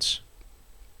offense,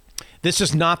 this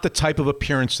is not the type of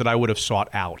appearance that I would have sought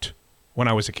out when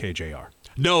I was a KJR.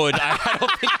 No, I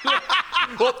don't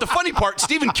think. Well, the funny part,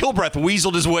 Stephen Kilbreth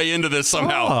weaseled his way into this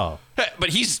somehow. Oh. But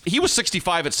he was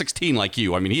 65 at 16 like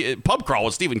you. I mean, pub crawl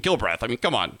with Stephen Kilbreth. I mean,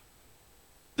 come on.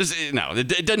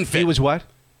 It doesn't fit. He was what?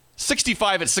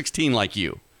 65 at 16 like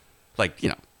you. Like,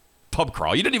 pub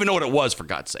crawl. You didn't even know what it was, for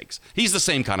God's sakes. He's the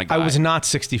same kind of guy. I was not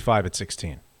 65 at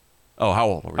 16. Oh, how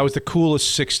old were you? I was the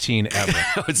coolest 16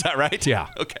 ever. Is that right? Yeah.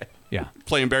 Okay. Yeah.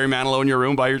 Playing Barry Manilow in your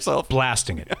room by yourself?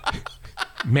 Blasting it.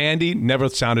 Mandy never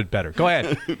sounded better. Go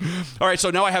ahead. All right, so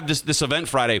now I have this event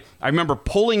Friday. I remember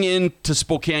pulling into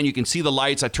Spokane. You can see the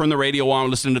lights. I turn the radio on,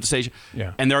 listening to the station.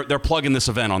 Yeah. And they're plugging this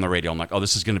event on the radio. I'm like, oh,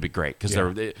 this is going to be great. Because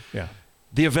Yeah.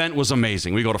 the event was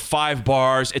amazing. We go to 5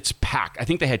 bars. It's packed. I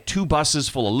think they had 2 buses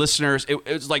full of listeners. It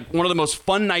was like one of the most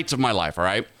fun nights of my life, all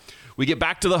right? We get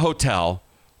back to the hotel.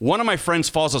 One of my friends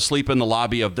falls asleep in the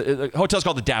lobby of the hotel's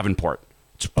called the Davenport.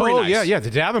 It's pretty nice. Yeah. The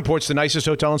Davenport's the nicest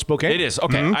hotel in Spokane. It is.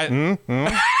 Okay. I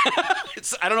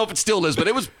don't know if it still is, but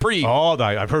it was pretty.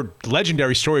 I've heard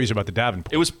legendary stories about the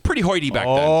Davenport. It was pretty hoity back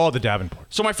then. Oh, the Davenport.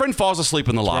 So my friend falls asleep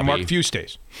in the Where lobby. Mark Few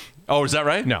stays. Oh, is that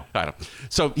right? No. I don't.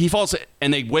 So he falls,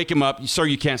 and they wake him up. Sir,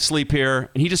 you can't sleep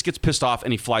here. And he just gets pissed off,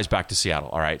 and he flies back to Seattle.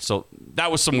 All right. So that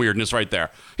was some weirdness right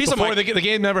there. He's Before the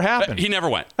game never happened. He never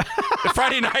went.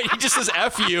 Friday night, he just says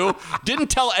F you. Didn't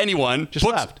tell anyone. Just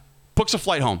left. Books a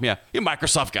flight home. Yeah. He's a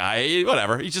Microsoft guy.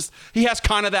 Whatever. He has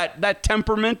kind of that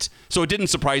temperament. So it didn't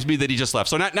surprise me that he just left.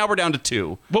 So now we're down to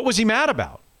 2. What was he mad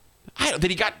about? That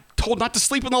he got told not to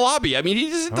sleep in the lobby. I mean,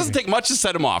 it doesn't take much to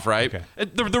set him off, right? Okay.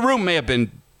 The room may have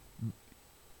been.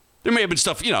 There may have been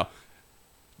stuff,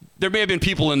 there may have been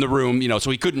people in the room,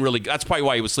 so he couldn't really. That's probably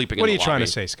why he was sleeping in What the are you lobby. trying to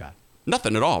say, Scott?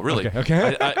 Nothing at all, really.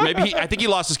 Okay. I think he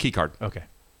lost his key card. Okay.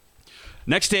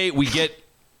 Next day,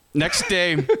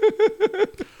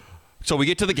 so we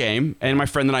get to the game, and my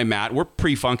friend and I, Matt, we're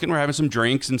pre-funking. We're having some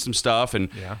drinks and some stuff, and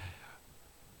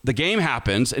the game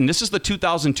happens, and this is the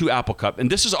 2002 Apple Cup, and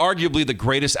this is arguably the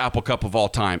greatest Apple Cup of all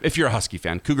time. If you're a Husky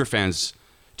fan, Cougar fans,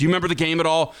 do you remember the game at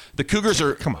all? The Cougars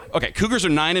are Come on. Okay, Cougars are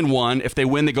 9-1. If they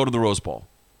win, they go to the Rose Bowl.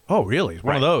 Oh, really?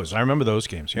 One of those. I remember those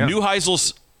games. Yeah.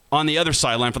 Neuheisel's on the other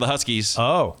sideline for the Huskies.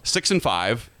 Oh.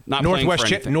 6-5. Not playing for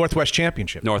anything. Northwest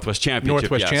Championship. Northwest Championship.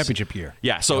 yes. Championship year.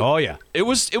 Yeah. So. Oh, yeah. It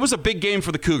was a big game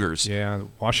for the Cougars. Yeah.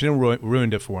 Washington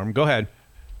ruined it for him. Go ahead.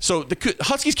 So the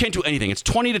Huskies can't do anything. It's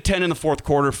 20-10 in the fourth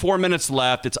quarter. 4 minutes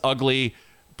left. It's ugly.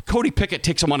 Cody Pickett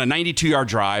takes them on a 92-yard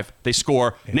drive. They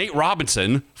score. Yeah. Nate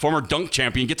Robinson, former dunk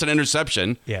champion, gets an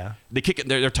interception. Yeah. They kick it.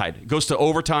 They're tied. It goes to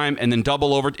overtime and then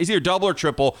double over. It's either double or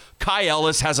triple. Kai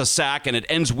Ellis has a sack, and it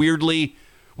ends weirdly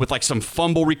with like some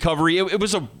fumble recovery. It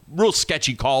was a real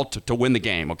sketchy call to win the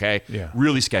game, okay? Yeah.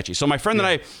 Really sketchy. So my friend and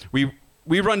I, we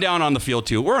we run down on the field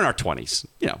too. We're in our 20s.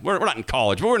 We're not in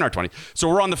college, but we're in our 20s. So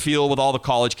we're on the field with all the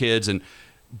college kids, and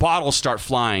bottles start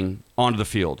flying onto the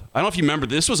field. I don't know if you remember,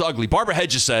 this was ugly. Barbara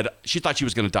Hedges said she thought she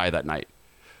was going to die that night.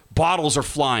 Bottles are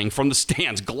flying from the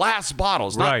stands, glass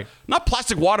bottles, not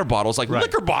plastic water bottles, like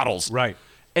liquor bottles. Right.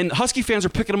 And Husky fans are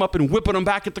picking them up and whipping them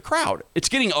back at the crowd. It's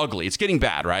getting ugly. It's getting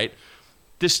bad, right?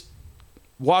 This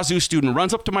Wazoo student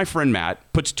runs up to my friend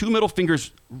Matt, puts 2 middle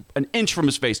fingers an inch from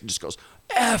his face, and just goes,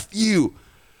 F you.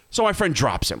 So my friend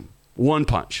drops him. 1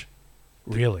 punch.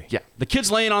 Really? Yeah. The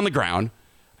kid's laying on the ground.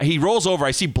 He rolls over.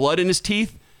 I see blood in his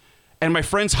teeth. And my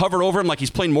friend's hovered over him like he's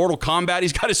playing Mortal Kombat.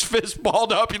 He's got his fist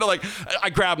balled up. Like,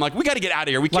 I grab him, like, we got to get out of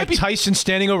here. We can't like Tyson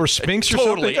standing over Spinks or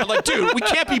totally. something? Like, dude, we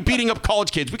can't be beating up college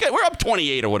kids. We're up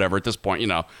 28 or whatever at this point,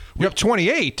 You're up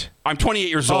 28? I'm 28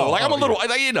 years old. I'm a little,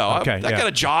 Okay, I got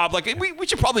a job. Like, we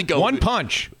should probably go. 1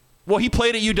 punch. Well, he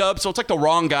played at UW, so it's like the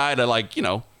wrong guy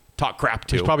to, talk crap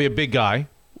to. He's probably a big guy.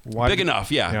 Big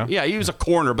enough, yeah. Yeah, he was a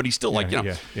corner, but he's still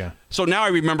Yeah. So now I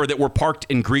remember that we're parked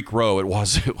in Greek Row at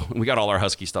Wazoo. We got all our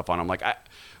Husky stuff on. I'm like,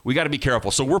 we got to be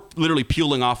careful. So we're literally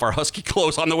peeling off our Husky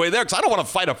clothes on the way there because I don't want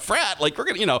to fight a frat. Like, we're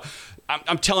going to,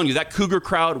 I'm telling you, that Cougar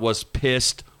crowd was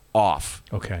pissed off.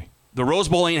 Okay. The Rose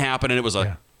Bowl ain't happening. It was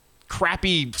a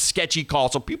crappy, sketchy call,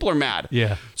 so people are mad.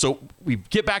 Yeah. So we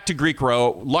get back to Greek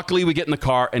Row. Luckily, we get in the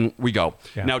car and we go.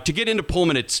 Yeah. Now, to get into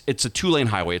Pullman, it's a 2-lane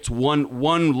highway. It's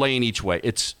one lane each way.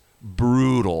 It's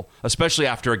brutal, especially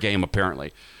after a game,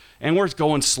 apparently. And we're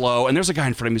going slow, and there's a guy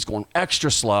in front of me who's going extra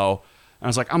slow. And I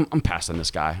was like, I'm passing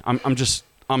this guy.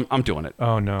 I'm doing it.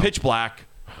 Oh no. Pitch black.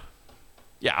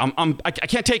 Yeah, I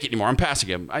can't take it anymore. I'm passing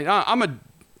him. I'm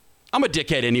a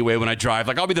dickhead anyway when I drive.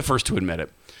 Like, I'll be the first to admit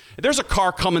it. There's a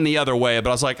car coming the other way, but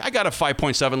I was like, I got a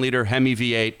 5.7 liter Hemi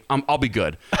V8. I'll be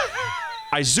good.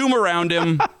 I zoom around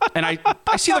him, and I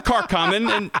see the car coming,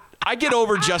 and I get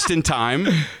over just in time.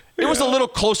 It was a little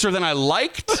closer than I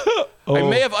liked. Oh. I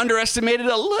may have underestimated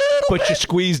a little bit. But you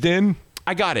squeezed in?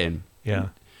 I got in. Yeah.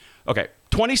 Okay,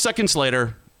 20 seconds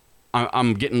later,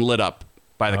 I'm getting lit up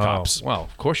by the cops. Well,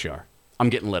 of course you are. I'm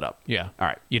getting lit up. Yeah. All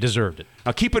right. You deserved it.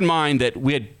 Now, keep in mind that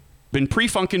we had been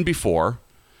pre-funking before,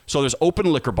 so there's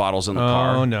open liquor bottles in the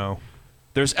car. Oh, no.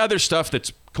 There's other stuff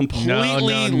that's completely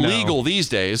No. legal these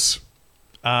days.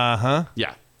 Uh-huh.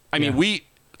 Yeah. I mean, we,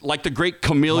 like the great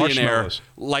chameleonaire,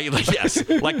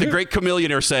 Marshmallows. like the great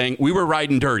chameleonaire saying, we were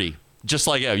riding dirty. Just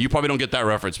like, you probably don't get that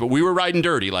reference, but we were riding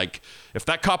dirty. Like, if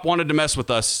that cop wanted to mess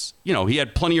with us, he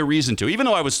had plenty of reason to. Even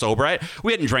though I was sober,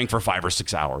 we hadn't drank for 5 or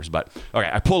 6 hours. But, okay,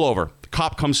 I pull over. The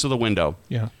cop comes to the window.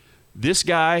 Yeah. This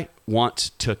guy wants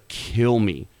to kill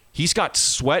me. He's got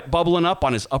sweat bubbling up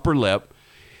on his upper lip.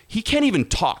 He can't even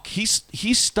talk. He's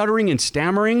stuttering and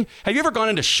stammering. Have you ever gone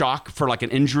into shock for like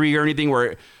an injury or anything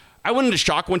where... I went into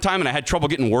shock one time and I had trouble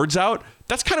getting words out.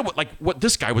 That's kind of what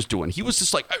this guy was doing. He was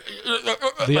just like...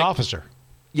 The officer.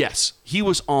 Yes. He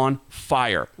was on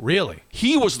fire. Really?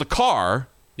 He was the car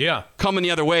coming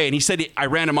the other way, and he said I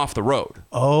ran him off the road.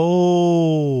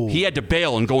 Oh. He had to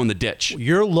bail and go in the ditch.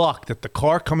 Your luck that the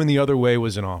car coming the other way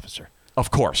was an officer.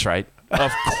 Of course, right?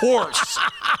 Of course.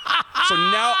 So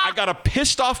now I got a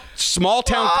pissed off small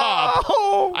town cop.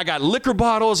 I got liquor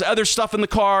bottles, other stuff in the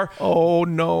car. Oh,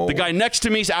 no. The guy next to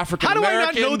me is African How do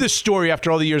American. I not know this story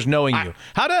after all the years knowing you?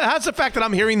 How's the fact that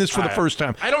I'm hearing this for the first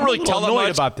time? I don't really tell it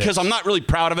much about this because I'm not really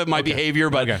proud of my behavior,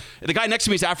 but the guy next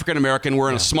to me is African American. We're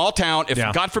in a small town. If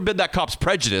God forbid that cop's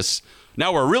prejudice,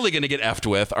 now we're really going to get effed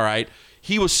with, all right?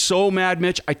 He was so mad,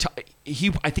 Mitch. I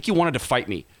think he wanted to fight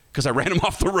me because I ran him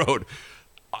off the road.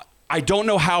 I don't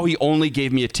know how he only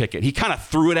gave me a ticket. He kind of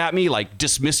threw it at me, like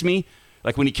dismissed me.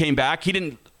 Like when he came back, he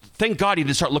didn't. Thank God he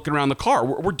didn't start looking around the car.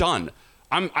 We're done.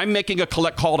 I'm making a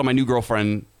collect call to my new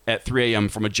girlfriend at 3 a.m.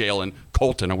 from a jail in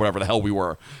Colton or whatever the hell we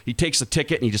were. He takes the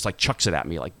ticket and he just like chucks it at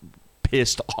me, like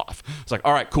pissed off. It's like,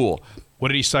 all right, cool. What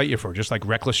did he cite you for? Just like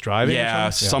reckless driving? Yeah,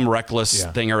 some reckless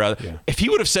thing or other. Yeah. If he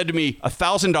would have said to me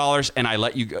 $1,000 and I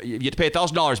let you go, you get to pay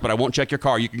 $1,000, but I won't check your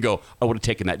car, you can go, I would have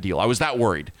taken that deal. I was that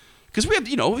worried. Because we have,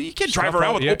 you can't drive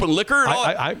around with open liquor. And all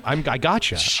I got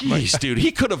you. Jeez, dude.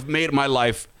 He could have made my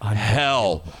life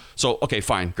hell. So, okay,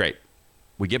 fine. Great.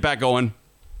 We get back going.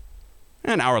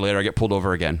 An hour later, I get pulled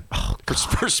over again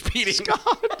for speeding.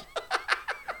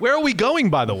 Where are we going,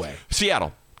 by the way?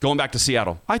 Seattle. Going back to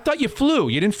Seattle. I thought you flew.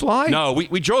 You didn't fly? No,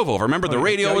 we drove over. Remember, the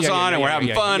radio was on, and we're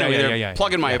having fun, and we're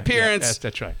plugging my appearance.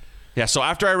 That's right. Yeah, so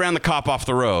after I ran the cop off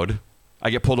the road, I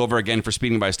get pulled over again for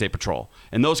speeding by a state patrol.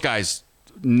 And those guys...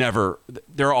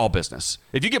 they're all business.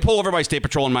 If you get pulled over by state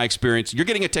patrol, in my experience, you're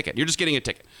getting a ticket. You're just getting a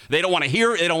ticket. They don't want to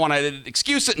hear it. They don't want to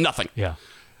excuse it. Nothing. Yeah.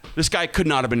 This guy could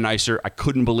not have been nicer. I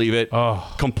couldn't believe it.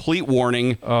 Oh. Complete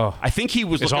warning. Oh. I think he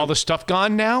was. Is all the stuff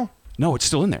gone now? No, it's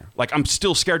still in there. Like, I'm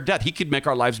still scared to death. He could make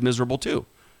our lives miserable, too.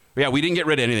 Yeah, we didn't get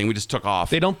rid of anything. We just took off.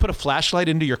 They don't put a flashlight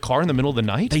into your car in the middle of the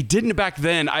night? They didn't back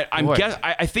then.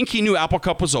 I think he knew Apple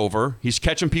Cup was over. He's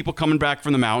catching people coming back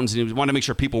from the mountains, and he wanted to make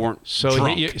sure people weren't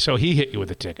drunk. So he hit you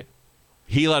with a ticket.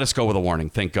 He let us go with a warning,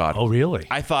 thank God. Oh, really?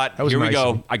 I thought, here we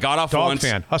go. I got off once.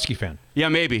 Dog fan, Husky fan. Yeah,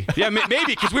 maybe. Yeah, maybe,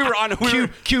 because we were on...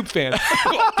 Cube fan.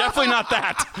 Definitely not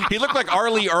that. He looked like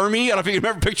Arlie Ermy. I don't know if you can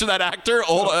remember picture that actor.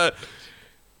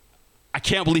 I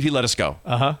can't believe he let us go.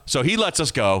 Uh-huh. So he lets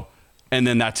us go, and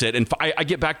then that's it. And I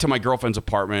get back to my girlfriend's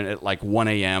apartment at like 1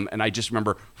 a.m., and I just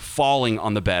remember falling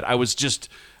on the bed. I was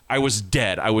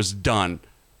dead. I was done.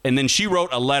 And then she wrote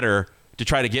a letter to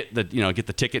try to get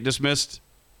the ticket dismissed.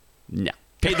 No.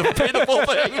 Pay the full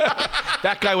thing.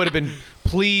 That guy would have been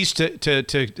pleased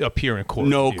to appear in court.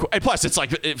 No, and plus it's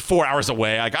like 4 hours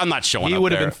away. Like, I'm not showing up. He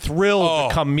would have there. been thrilled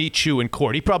to come meet you in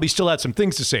court. He probably still had some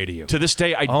things to say to you. To this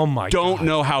day, I don't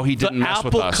know how he didn't mess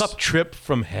with us. The Apple Cup trip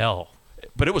from hell.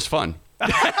 But it was fun.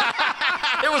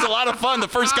 It was a lot of fun the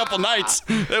first couple nights.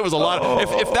 It was a lot.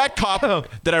 If that cop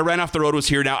that I ran off the road was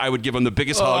here now, I would give him the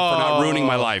biggest hug for not ruining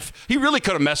my life. He really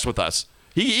could have messed with us.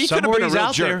 He could have been a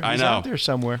real jerk. He's out there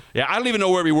somewhere. Yeah, I don't even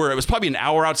know where we were. It was probably an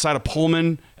hour outside of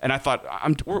Pullman, and I thought,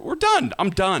 we're done.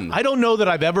 I'm done. I don't know that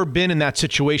I've ever been in that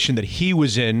situation that he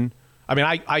was in. I mean,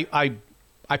 I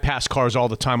pass cars all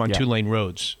the time on 2-lane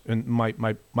roads, and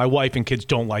my wife and kids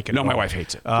don't like it. No, my wife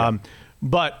hates it.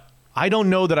 But I don't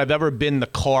know that I've ever been in the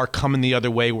car coming the other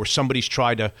way where somebody's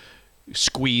tried to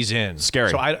squeeze in. Scary.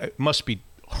 So it must be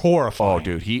horrifying. Oh,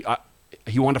 dude, he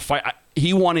wanted to fight.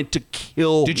 He wanted to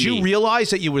kill me. Did you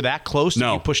realize that you were that close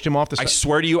that you pushed him off the side? I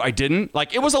swear to you, I didn't.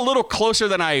 Like, it was a little closer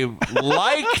than I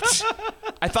liked.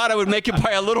 I thought I would make it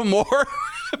by a little more,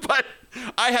 but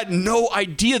I had no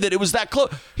idea that it was that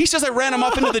close. He says I ran him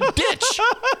off into the ditch.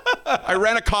 I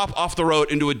ran a cop off the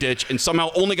road into a ditch and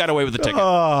somehow only got away with the ticket.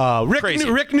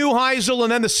 Rick Neuheisel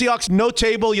and then the Seahawks No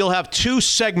Table. You'll have 2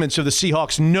 segments of the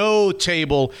Seahawks No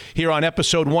Table here on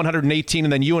episode 118,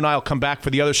 and then you and I will come back for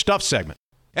the other stuff segment.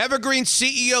 Evergreen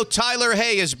CEO Tyler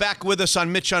Hay is back with us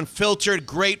on Mitch Unfiltered.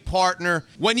 Great partner.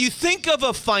 When you think of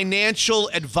a financial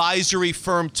advisory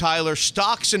firm, Tyler,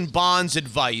 stocks and bonds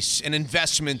advice and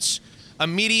investments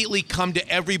immediately come to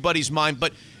everybody's mind.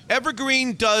 But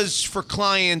Evergreen does for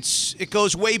clients, it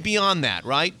goes way beyond that,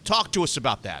 right? Talk to us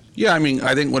about that. Yeah, I mean,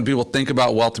 I think when people think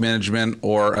about wealth management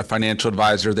or a financial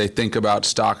advisor, they think about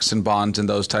stocks and bonds and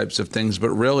those types of things.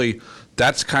 But really,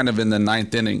 that's kind of in the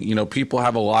 9th inning. You know, people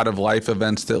have a lot of life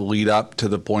events that lead up to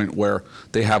the point where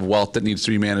they have wealth that needs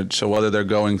to be managed. So whether they're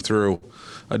going through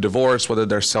a divorce, whether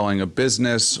they're selling a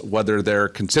business, whether they're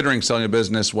considering selling a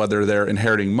business, whether they're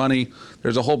inheriting money,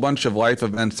 there's a whole bunch of life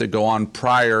events that go on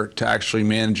prior to actually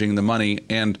managing the money.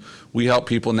 And we help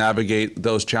people navigate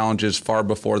those challenges far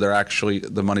before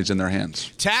the money's in their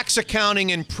hands. Tax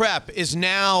accounting and prep is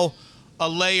now a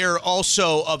layer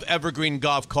also of Evergreen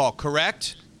Golf Call,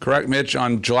 correct? Correct, Mitch.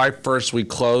 On July 1st, we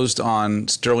closed on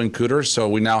Sterling Cooter, so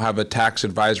we now have a tax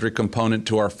advisory component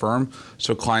to our firm,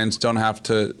 so clients don't have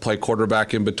to play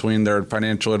quarterback in between their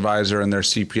financial advisor and their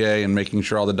CPA and making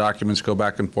sure all the documents go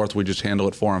back and forth. We just handle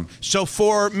it for them. So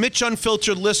for Mitch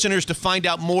Unfiltered listeners to find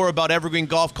out more about Evergreen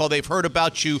Golf Call, they've heard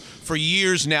about you for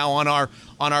years now on our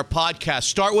podcast.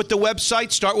 Start with the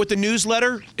website, start with the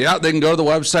newsletter. Yeah, they can go to the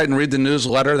website and read the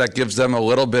newsletter. That gives them a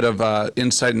little bit of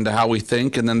insight into how we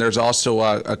think. And then there's also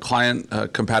a client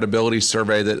compatibility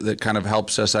survey that kind of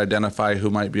helps us identify who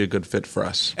might be a good fit for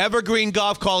us. Evergreen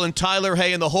Golf Call and Tyler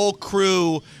Hay and the whole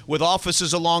crew with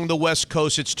offices along the West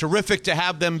Coast. It's terrific to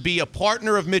have them be a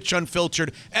partner of Mitch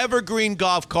Unfiltered. Evergreen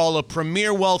Golf Call, a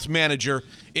premier wealth manager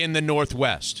in the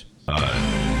Northwest.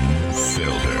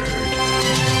 Unfiltered.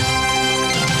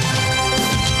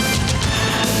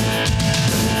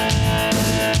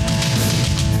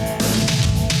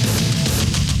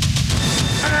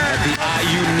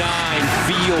 U9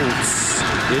 Fields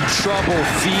in trouble.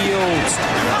 Fields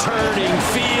turning.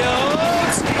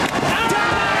 Fields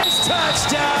dives.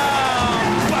 Touchdown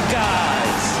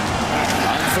Buckeyes.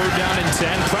 On 3rd down and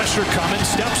 10, pressure coming,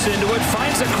 steps into it,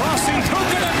 finds a crossing.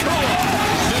 Puka Nacua.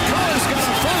 Nacua's got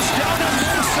a 1st down and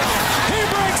then some. He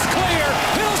breaks clear.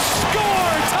 He'll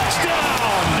score.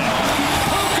 Touchdown.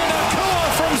 Puka Nacua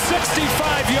from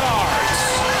 65 yards.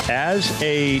 As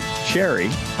a cherry,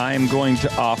 I am going to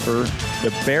offer the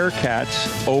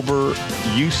Bearcats over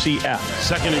UCF.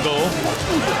 2nd and goal.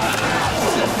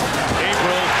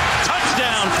 April,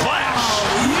 touchdown, Flash.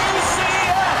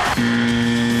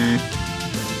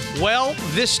 UCF. Well,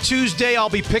 this Tuesday I'll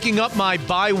be picking up my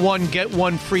buy one, get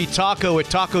one free taco at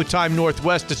Taco Time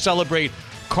Northwest to celebrate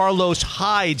Carlos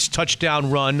Hyde's touchdown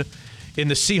run in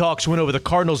the Seahawks win over the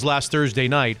Cardinals last Thursday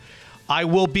night. I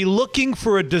will be looking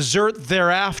for a dessert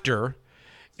thereafter,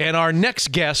 and our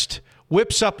next guest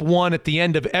whips up one at the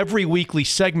end of every weekly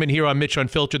segment here on Mitch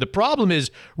Unfiltered. The problem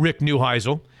is, Rick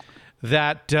Neuheisel,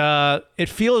 that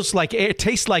it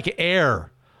tastes like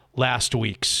air last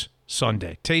week's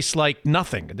Sunday. Tastes like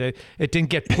nothing. It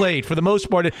didn't get played. For the most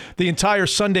part, the entire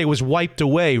Sunday was wiped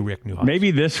away, Rick Neuheisel.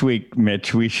 Maybe this week,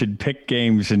 Mitch, we should pick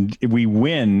games and we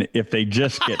win if they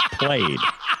just get played.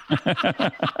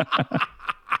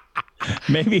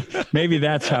 Maybe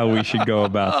that's how we should go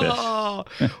about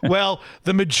this. Well,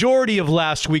 the majority of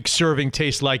last week's serving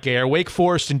tastes like air. Wake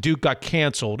Forest and Duke got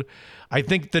canceled. I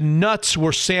think the nuts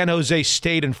were San Jose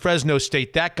State and Fresno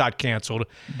State. That got canceled.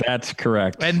 That's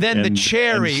correct. And then the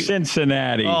cherry. And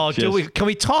Cincinnati. Oh, can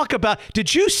we talk about –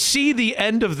 did you see the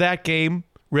end of that game,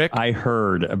 Rick? I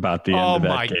heard about the end of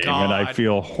that game, and I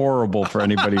feel horrible for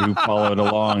anybody who followed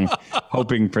along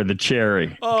hoping for the cherry,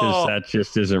 because that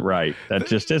just isn't right. That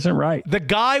just isn't right. The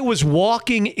guy was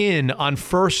walking in on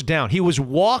first down. He was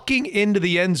walking into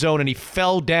the end zone, and he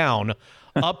fell down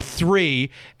up 3,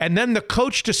 and then the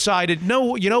coach decided,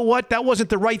 no, you know what? That wasn't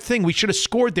the right thing. We should have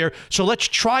scored there, so let's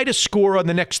try to score on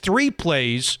the next 3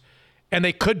 plays. And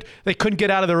they couldn't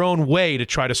get out of their own way to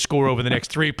try to score over the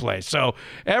next 3 plays. So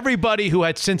everybody who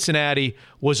had Cincinnati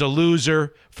was a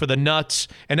loser for the nuts.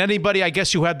 And anybody, I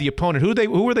guess, who had the opponent,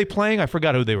 who were they playing? I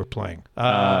forgot who they were playing. It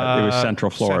was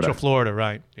Central Florida. Central Florida,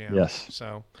 right? Yeah. Yes.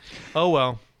 So, oh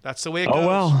well, that's the way it goes. Oh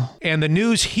well. And the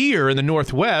news here in the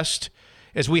Northwest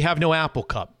is we have no Apple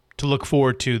Cup to look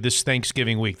forward to this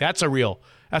Thanksgiving week. That's a real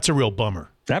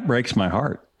bummer. That breaks my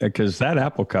heart, because that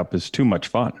Apple Cup is too much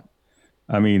fun.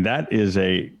 I mean, that is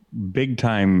a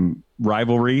big-time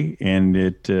rivalry, and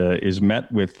it is met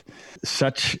with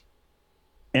such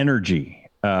energy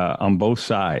on both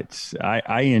sides.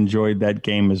 I enjoyed that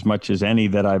game as much as any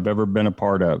that I've ever been a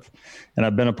part of. And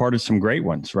I've been a part of some great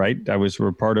ones, right? I was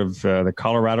a part of the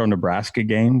Colorado-Nebraska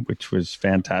game, which was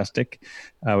fantastic.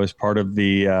 I was part of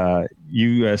the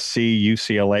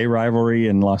USC-UCLA rivalry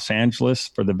in Los Angeles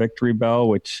for the Victory Bell,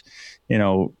 which, you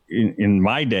know, in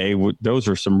my day, those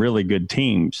are some really good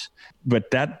teams.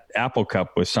 But that Apple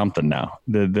Cup was something now.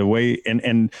 The way,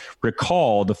 and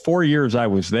recall the 4 years I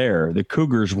was there, the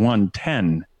Cougars won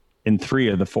 10 in 3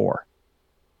 of the 4.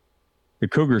 The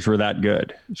Cougars were that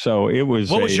good. So it was.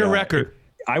 What was your record?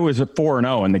 I was a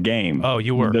 4-0 in the game. Oh,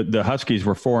 you were. The Huskies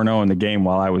were 4-0 in the game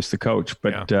while I was the coach.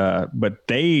 But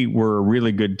they were a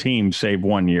really good team, save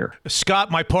 1 year. Scott,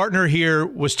 my partner here,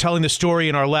 was telling the story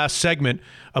in our last segment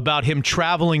about him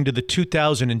traveling to the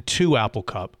 2002 Apple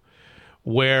Cup,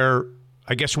 where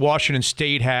I guess Washington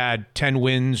State had 10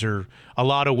 wins or a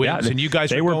lot of wins, and you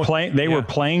guys were playing. They were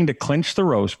playing to clinch the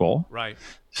Rose Bowl. Right.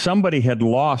 Somebody had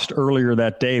lost earlier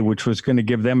that day, which was going to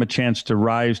give them a chance to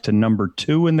rise to number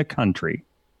 2 in the country.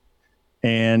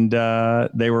 And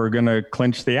they were going to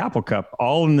clinch the Apple Cup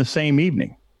all in the same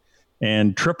evening.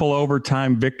 And triple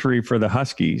overtime victory for the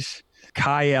Huskies.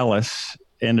 Kai Ellis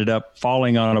ended up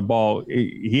falling on a ball.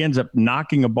 He ends up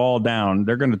knocking a ball down.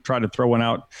 They're going to try to throw one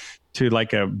out to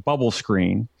like a bubble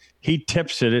screen. He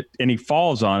tips it and he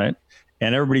falls on it.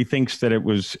 And everybody thinks that it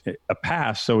was a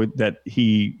pass, so that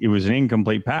it was an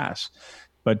incomplete pass.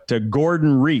 But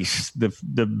Gordon Reese, the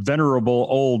venerable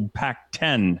old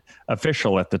Pac-10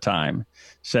 official at the time,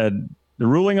 said the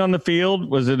ruling on the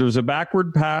field was that it was a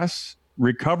backward pass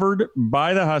recovered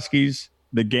by the Huskies.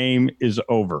 The game is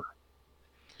over.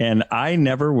 And I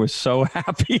never was so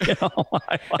happy in all my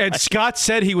life. And Scott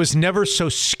said he was never so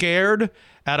scared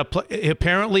at a play.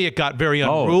 Apparently, it got very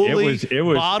unruly.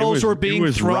 Bottles were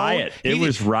being thrown. Riot. It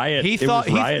was riot. He thought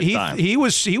he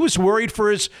was worried for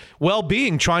his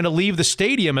well-being trying to leave the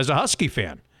stadium as a Husky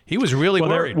fan. He was really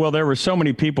worried. There were so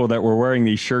many people that were wearing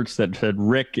these shirts that said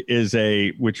Rick is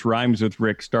which rhymes with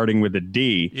Rick starting with a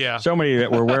D. Yeah. So many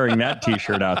that were wearing that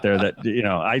T-shirt out there that, you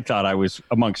know, I thought I was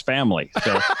amongst family.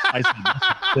 So I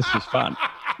said, this was fun.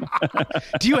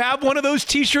 Do you have one of those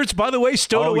T-shirts, by the way,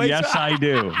 stowed away? Yes, I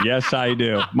do. Yes, I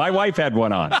do. My wife had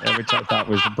one on, which I thought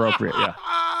was appropriate. Yeah.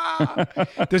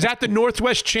 Is that the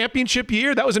Northwest Championship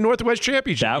year? That was a Northwest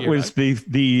Championship year. That was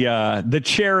the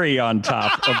cherry on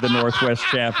top of the Northwest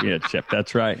Championship.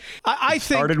 That's right. I think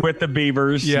started with the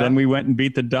Beavers, then we went and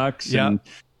beat the Ducks, and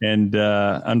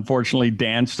unfortunately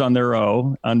danced on their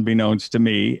O, unbeknownst to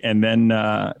me, and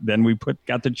then we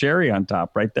got the cherry on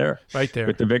top right there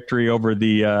with the victory over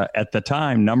the at the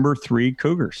time number 3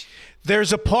 Cougars.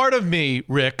 There's a part of me,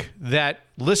 Rick, that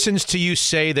listens to you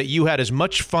say that you had as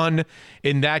much fun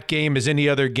in that game as any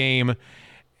other game.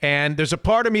 And there's a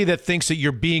part of me that thinks that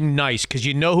you're being nice because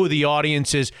you know who the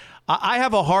audience is. I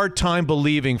have a hard time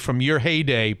believing from your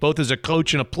heyday, both as a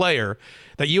coach and a player,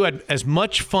 that you had as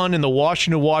much fun in the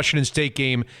Washington State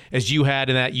game as you had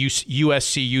in that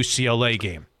USC-UCLA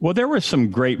game. Well, there were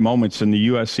some great moments in the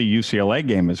USC-UCLA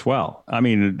game as well. I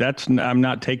mean, I'm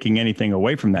not taking anything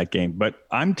away from that game, but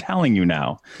I'm telling you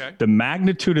now, the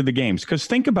magnitude of the games, because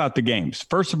think about the games.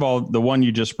 First of all, the one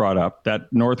you just brought up,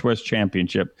 that Northwest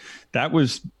Championship, that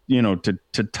was,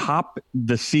 to top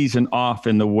the season off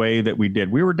in the way that we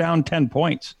did. We were down 10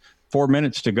 points, 4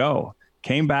 minutes to go,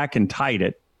 came back and tied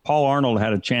it. Paul Arnold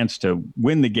had a chance to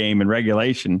win the game in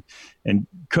regulation and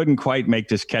couldn't quite make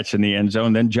this catch in the end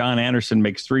zone. Then John Anderson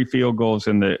makes 3 field goals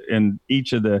in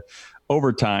each of the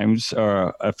overtimes,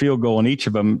 or a field goal in each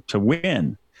of them to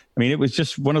win. I mean, it was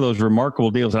just one of those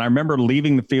remarkable deals. And I remember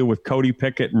leaving the field with Cody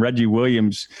Pickett and Reggie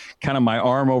Williams, kind of my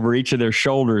arm over each of their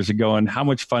shoulders and going, how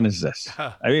much fun is this?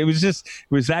 I mean, it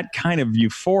was that kind of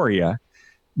euphoria.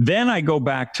 Then I go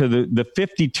back to the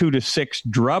 52-6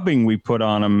 drubbing we put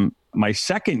on them my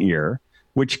second year,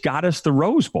 which got us the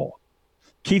Rose Bowl.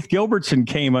 Keith Gilbertson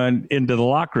came into the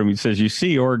locker room. He says, you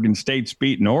see Oregon State's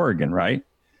beating Oregon, right?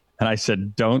 And I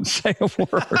said, don't say a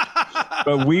word.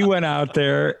 But we went out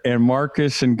there and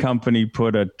Marcus and company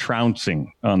put a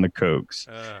trouncing on the Cougs.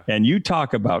 And you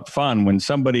talk about fun when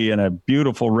somebody in a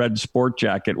beautiful red sport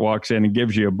jacket walks in and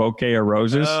gives you a bouquet of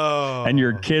roses and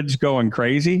your kid's going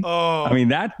crazy. I mean,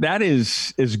 that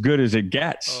is as good as it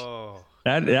gets.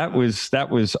 That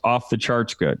was off the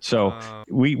charts good. So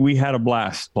we had a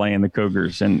blast playing the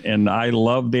Cougars, and I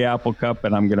love the Apple Cup,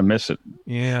 and I'm going to miss it.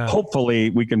 Yeah.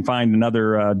 Hopefully we can find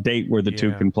another date where the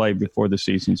two can play before the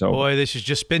season's over. Boy, this has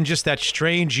just been that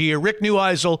strange year. Rick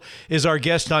Neuheisel is our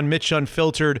guest on Mitch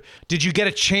Unfiltered. Did you get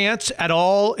a chance at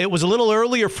all? It was a little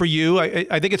earlier for you.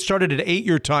 I think it started at 8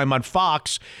 your time on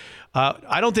Fox.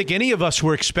 I don't think any of us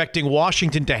were expecting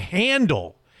Washington to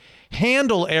handle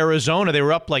Arizona. They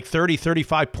were up like 30,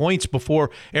 35 points before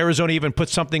Arizona even put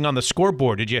something on the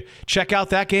scoreboard. Did you check out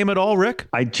that game at all, Rick?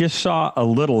 I just saw a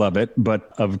little of it,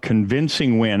 but a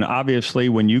convincing win. Obviously,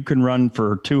 when you can run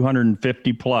for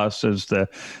 250 plus, as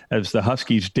the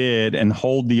Huskies did, and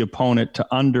hold the opponent to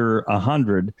under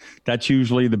 100, that's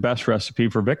usually the best recipe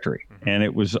for victory. And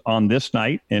it was on this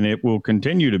night, and it will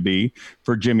continue to be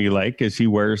for Jimmy Lake as he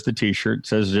wears the T-shirt that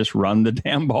says, just run the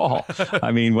damn ball.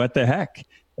 I mean, what the heck?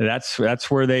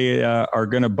 That's where they are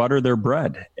going to butter their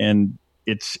bread. And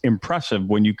it's impressive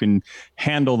when you can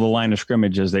handle the line of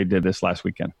scrimmage as they did this last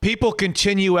weekend. People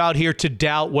continue out here to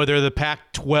doubt whether the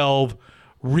Pac-12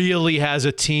 really has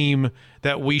a team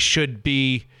that we should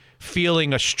be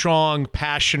feeling a strong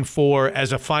passion for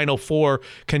as a Final Four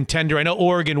contender. I know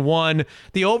Oregon won.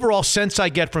 The overall sense I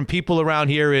get from people around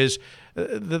here is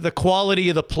the quality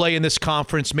of the play in this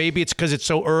conference. Maybe it's because it's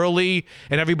so early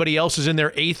and everybody else is in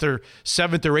their 8th or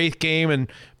 7th or 8th game,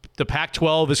 and the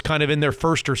Pac-12 is kind of in their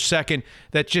 1st or 2nd.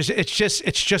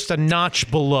 It's just a notch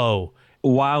below.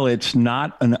 While it's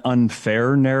not an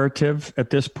unfair narrative at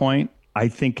this point, I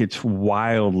think it's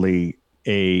wildly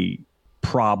a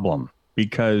problem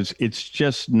because it's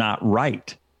just not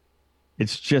right.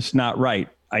 It's just not right.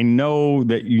 I know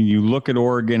that you look at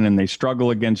Oregon and they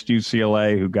struggle against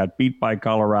UCLA, who got beat by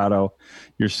Colorado.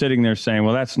 You're sitting there saying,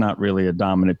 well, that's not really a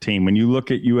dominant team. When you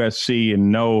look at USC and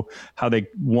know how they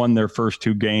won their first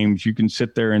 2 games, you can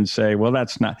sit there and say, well,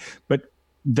 that's not. But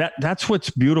that's what's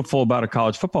beautiful about a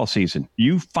college football season.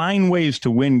 You find ways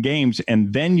to win games,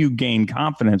 and then you gain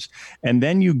confidence, and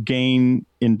then you gain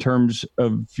in terms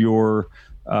of your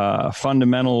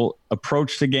fundamental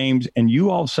approach to games, and you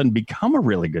all of a sudden become a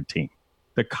really good team.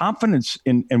 The confidence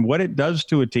in what it does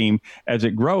to a team as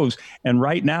it grows. And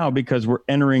right now, because we're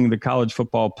entering the college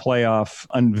football playoff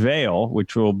unveil,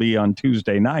 which will be on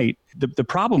Tuesday night, the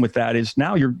problem with that is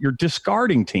now you're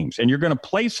discarding teams, and you're going to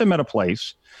place them at a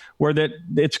place where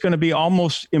it's going to be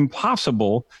almost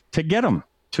impossible to get them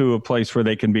to a place where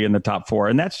they can be in the top 4.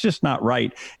 And that's just not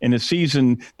right in a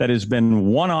season that has been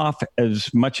one-off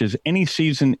as much as any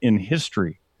season in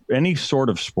history, any sort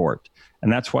of sport.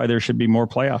 And that's why there should be more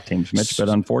playoff teams, Mitch. But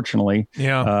unfortunately,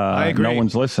 I agree. No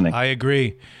one's listening. I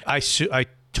agree. I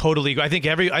totally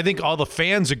agree. I think all the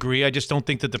fans agree. I just don't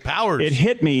think that the powers. It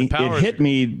hit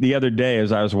me the other day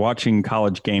as I was watching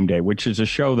College Game Day, which is a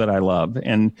show that I love.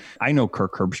 And I know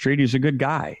Kirk Herbstreit. He's a good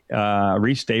guy.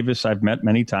 Reese Davis, I've met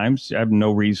many times. I have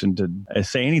no reason to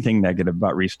say anything negative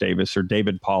about Reese Davis or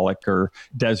David Pollock or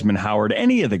Desmond Howard,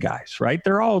 any of the guys, right?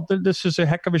 This is a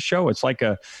heck of a show. It's like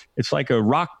a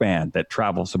rock band that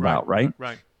travels about, right?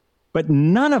 Right. But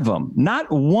none of them, not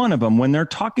one of them, when they're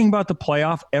talking about the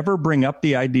playoff, ever bring up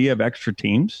the idea of extra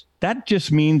teams. That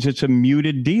just means it's a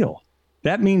muted deal.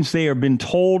 That means they have been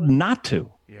told not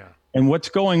to. Yeah. And what's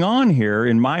going on here,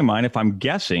 in my mind, if I'm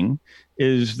guessing,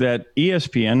 is that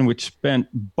ESPN, which spent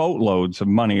boatloads of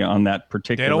money on that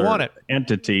particular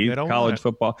entity, college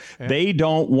football, they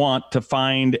don't want to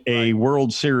find a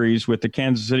World Series with the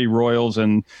Kansas City Royals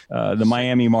and the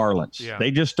Miami Marlins. Yeah.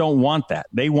 They just don't want that.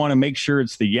 They want to make sure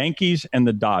it's the Yankees and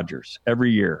the Dodgers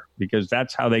every year, because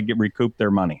that's how they recoup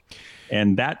their money.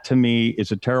 And that, to me,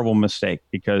 is a terrible mistake,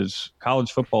 because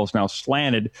college football is now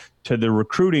slanted to the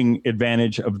recruiting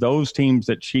advantage of those teams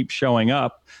that keep showing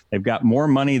up. They've got more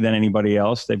money than anybody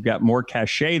else. They've got more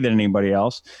cachet than anybody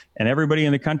else. And everybody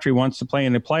in the country wants to play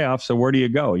in the playoffs. So where do you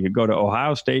go? You go to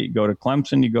Ohio State, you go to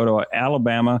Clemson, you go to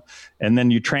Alabama, and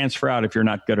then you transfer out if you're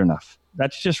not good enough.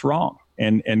 That's just wrong.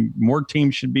 And more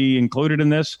teams should be included in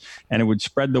this, and it would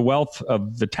spread the wealth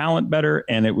of the talent better,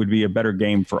 and it would be a better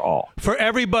game for all. For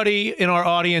everybody in our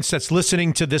audience that's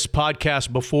listening to this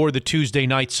podcast before the Tuesday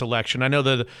night selection, I know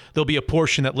that there'll be a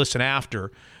portion that listen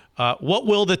after. What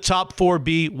will the top four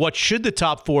be? What should the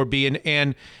top four be?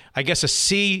 And I guess a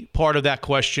C part of that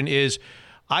question is,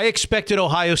 I expected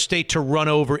Ohio State to run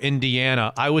over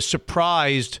Indiana. I was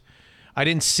surprised. I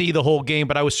didn't see the whole game,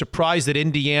 but I was surprised that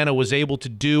Indiana was able to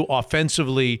do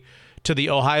offensively to the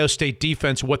Ohio State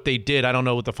defense what they did. I don't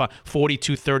know what the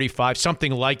 42-35,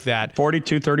 something like that.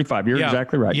 42-35. You're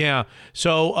exactly right. Yeah.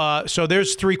 So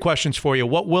there's three questions for you.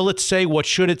 What will it say? What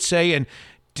should it say? And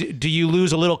do you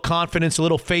lose a little confidence, a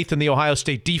little faith in the Ohio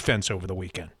State defense over the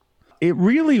weekend? It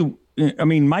really, I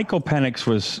mean, Michael Penix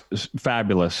was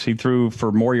fabulous. He threw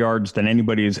for more yards than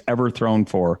anybody has ever thrown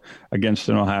for against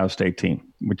an Ohio State team,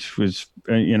 which was,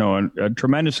 a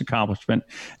tremendous accomplishment.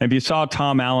 And if you saw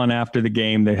Tom Allen after the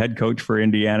game, the head coach for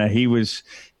Indiana, he was,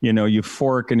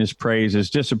 euphoric in his praise, as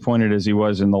disappointed as he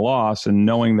was in the loss and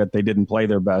knowing that they didn't play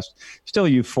their best, still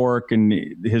euphoric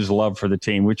in his love for the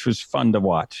team, which was fun to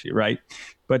watch, right?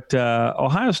 But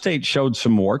Ohio State showed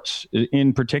some warts.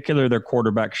 In particular, their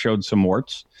quarterback showed some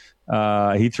warts.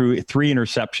 He threw 3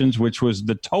 interceptions, which was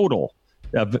the total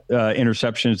of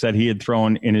interceptions that he had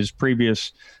thrown in his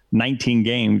previous 19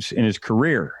 games in his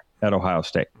career at Ohio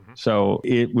State. Mm-hmm. So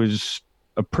it was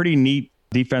a pretty neat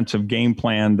defensive game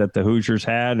plan that the Hoosiers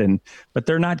had, but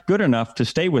they're not good enough to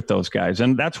stay with those guys.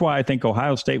 And that's why I think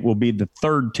Ohio State will be the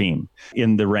 3rd team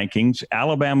in the rankings.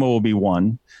 Alabama will be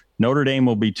 1, Notre Dame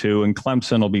will be 2, and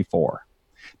Clemson will be 4.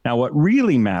 Now, what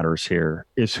really matters here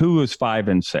is who is 5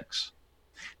 and 6.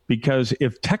 Because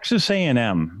if Texas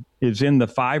A&M is in the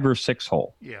 5 or 6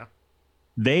 hole,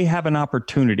 they have an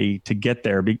opportunity to get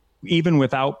there, even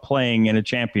without playing in a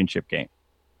championship game.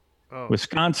 Oh.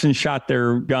 Wisconsin shot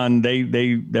their gun;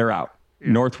 they're out.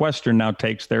 Yeah. Northwestern now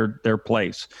takes their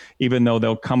place, even though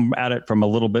they'll come at it from a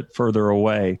little bit further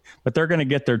away. But they're going to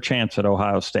get their chance at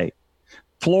Ohio State.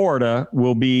 Florida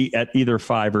will be at either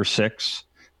 5 or 6,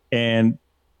 and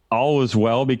all is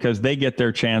well because they get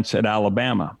their chance at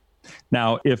Alabama.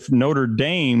 Now, if Notre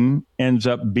Dame ends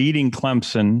up beating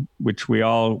Clemson, which we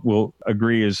all will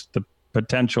agree is the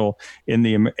potential in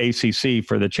the ACC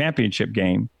for the championship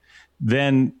game,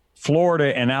 then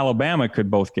Florida and Alabama could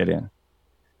both get in.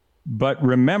 But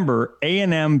remember,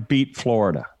 A&M beat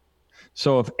Florida.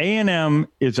 So if A&M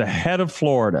is ahead of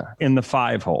Florida in the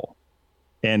 5 hole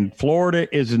and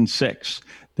Florida is in 6,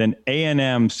 then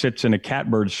A&M sits in a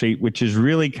catbird seat, which is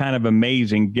really kind of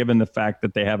amazing given the fact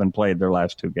that they haven't played their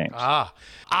last 2 games.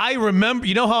 I remember,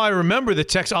 how I remember the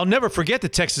Texas. I'll never forget the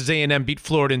Texas A&M beat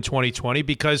Florida in 2020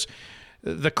 because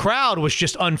the crowd was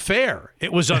just unfair.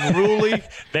 It was unruly.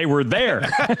 They were there.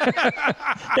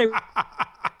 They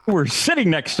were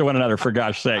sitting next to one another, for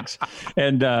gosh sakes.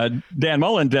 And Dan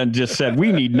Mullen just said,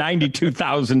 we need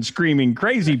 92,000 screaming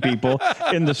crazy people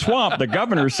in the swamp. The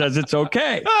governor says it's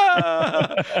okay.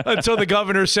 Until the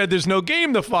governor said there's no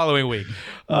game the follling week.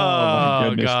 Oh my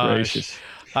goodness gracious.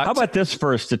 How about this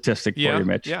for a statistic for you,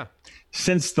 Mitch? Yeah.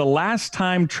 Since the last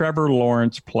time Trevor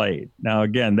Lawrence played, now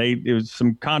again, there was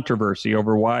some controversy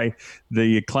over why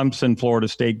the Clemson-Florida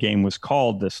State game was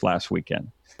called this last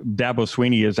weekend. Dabo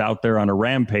Swinney is out there on a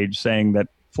rampage saying that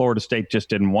Florida State just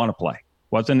didn't want to play.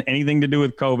 Wasn't anything to do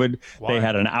with COVID. Why? They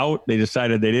had an out. They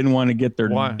decided they didn't want to get their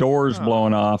doors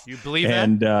blown off. You believe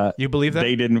that? You believe that?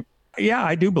 They didn't. Yeah,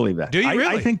 I do believe that. Do you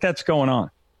really? I think that's going on.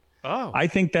 Oh. I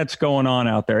think that's going on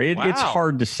out there. It's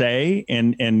hard to say,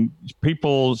 and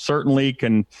people certainly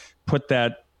can put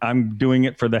that I'm doing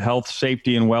it for the health,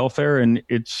 safety, and welfare, and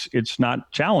it's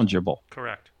not challengeable.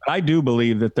 Correct. I do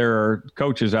believe that there are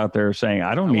coaches out there saying,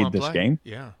 I don't need this game.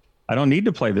 Yeah. I don't need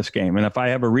to play this game. And if I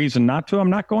have a reason not to, I'm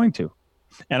not going to.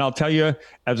 And I'll tell you,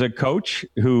 as a coach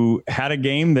who had a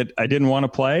game that I didn't want to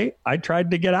play, I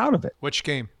tried to get out of it. Which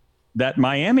game? That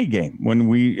Miami game, when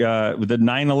the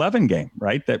 9/11 game,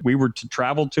 right? That we were to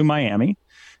travel to Miami,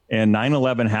 and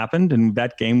 9/11 happened, and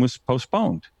that game was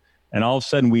postponed. And all of a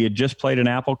sudden, we had just played an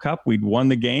Apple Cup. We'd won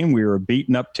the game. We were a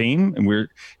beaten up team, and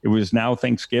it was now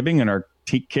Thanksgiving, and our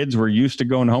kids were used to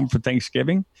going home for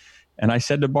Thanksgiving. And I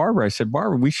said to Barbara,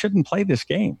 Barbara, we shouldn't play this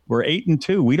game. We're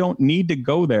 8-2. We don't need to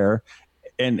go there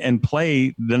and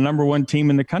play the number one team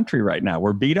in the country right now.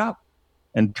 We're beat up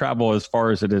and travel as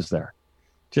far as it is there.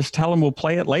 Just tell them we'll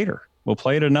play it later. We'll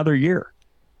play it another year.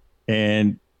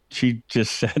 And she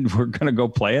just said, we're going to go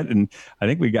play it. And I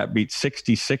think we got beat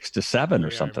 66-7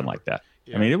 or something like that.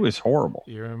 Yeah. I mean, it was horrible.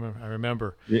 I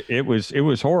remember. It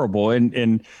was horrible.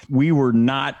 And we were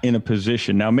not in a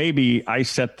position. Now, maybe I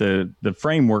set the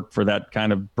framework for that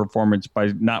kind of performance by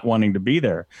not wanting to be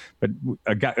there. But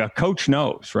a coach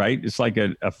knows, right? It's like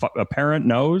a parent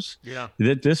knows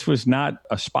that this was not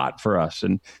a spot for us.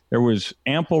 And there was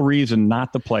ample reason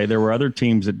not to play. There were other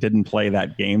teams that didn't play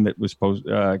that game that was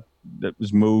that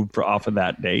was moved off of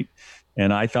that date.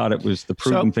 And I thought it was the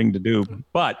prudent thing to do.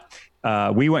 But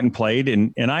we went and played,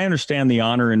 and I understand the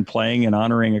honor in playing and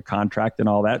honoring a contract and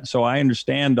all that. So I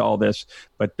understand all this,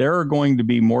 but there are going to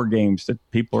be more games that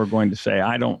people are going to say,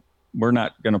 we're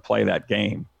not going to play that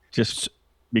game just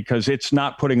because it's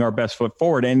not putting our best foot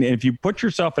forward. And if you put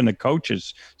yourself in the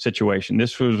coach's situation,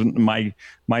 this was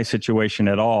my situation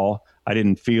at all. I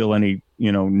didn't feel any,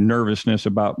 nervousness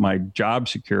about my job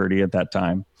security at that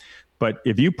time. But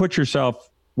if you put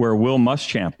yourself where Will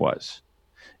Muschamp was,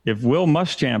 if Will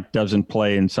Muschamp doesn't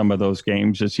play in some of those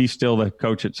games, is he still the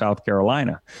coach at South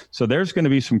Carolina? So there's going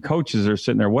to be some coaches that are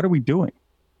sitting there. What are we doing?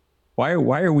 Why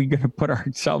are we going to put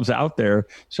ourselves out there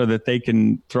so that they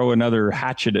can throw another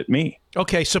hatchet at me?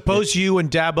 Okay, suppose you and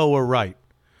Dabo are right.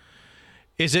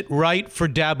 Is it right for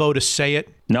Dabo to say it?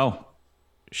 No.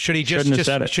 Should he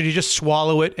just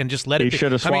swallow it and just let it? He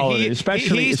should have swallowed it.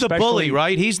 Especially he's the bully,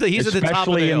 right? He's at the top of the hill,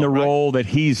 especially in the right? role that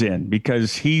he's in,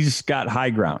 because he's got high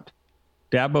ground.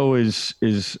 Dabo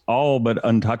is all but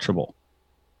untouchable.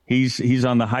 He's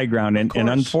on the high ground, and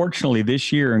unfortunately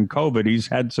this year in COVID, he's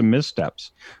had some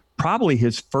missteps. Probably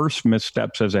his first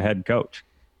missteps as a head coach,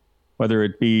 whether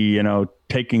it be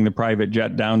taking the private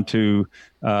jet down to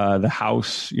the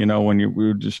house, when we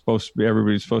were just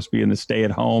everybody's supposed to be in the stay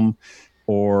at home,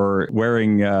 or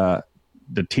wearing the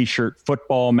T-shirt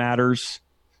 "Football Matters"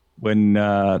 when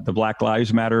the Black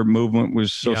Lives Matter movement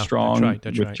was so strong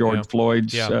with George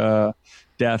Floyd's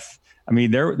death. I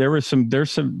mean, there's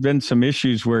been some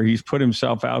issues where he's put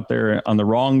himself out there on the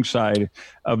wrong side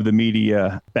of the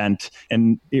media bent,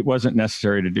 and it wasn't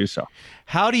necessary to do so.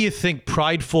 How do you think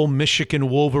prideful Michigan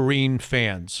Wolverine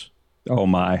fans? Oh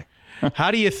my.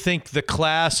 How do you think the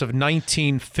class of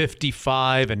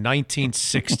 1955 and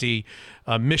 1960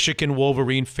 Michigan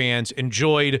Wolverine fans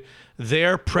enjoyed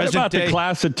their present day? What about the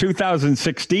class of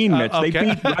 2016, Mitch? They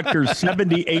beat Rutgers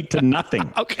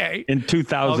 78-0 in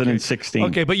 2016.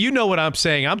 Okay, but you know what I'm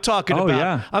saying. I'm talking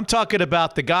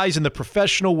about the guys in the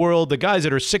professional world, the guys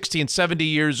that are 60 and 70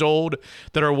 years old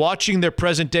that are watching their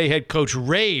present day head coach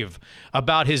rave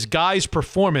about his guys'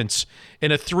 performance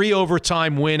in a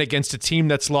 3-overtime win against a team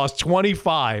that's lost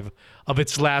 25 of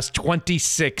its last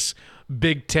 26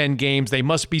 Big Ten games. They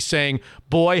must be saying,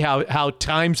 boy, how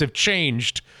times have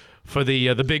changed for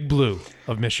the Big Blue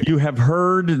of Michigan. You have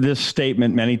heard this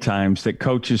statement many times that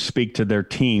coaches speak to their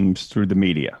teams through the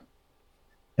media.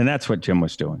 And that's what Jim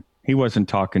was doing. He wasn't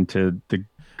talking to the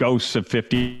ghosts of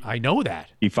 50. I know that.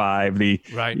 55.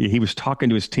 He was talking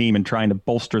to his team and trying to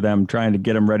bolster them, trying to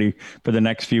get them ready for the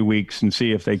next few weeks and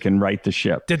see if they can right the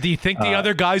ship. Did he think the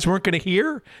other guys weren't going to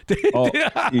hear?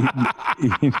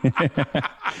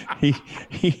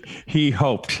 He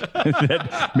hoped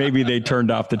that maybe they turned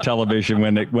off the television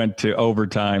when it went to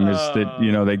overtime,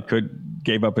 they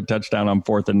gave up a touchdown on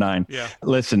 4th and 9. Yeah.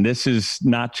 Listen, this is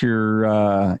not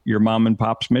your mom and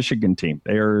pop's Michigan team.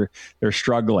 They're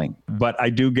struggling, but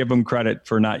I do give them credit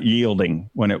for not yielding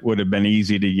when it would have been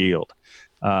easy to yield.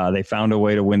 They found a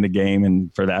way to win the game,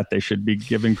 and for that, they should be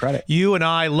given credit. You and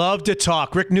I love to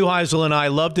talk. Rick Neuheisel and I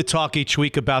love to talk each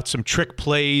week about some trick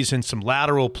plays and some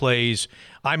lateral plays.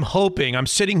 I'm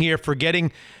sitting here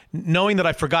knowing that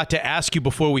I forgot to ask you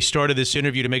before we started this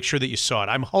interview to make sure that you saw it.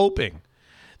 I'm hoping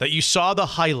that you saw the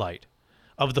highlight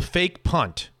of the fake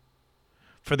punt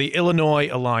for the Illinois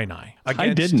Illini. I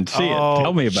didn't see it.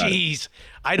 Tell me about it.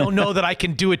 I don't know that I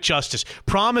can do it justice.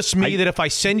 Promise me that if I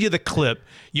send you the clip,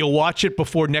 you'll watch it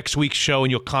before next week's show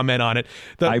and you'll comment on it.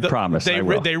 I promise I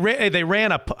will. They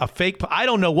ran a fake I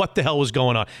don't know what the hell was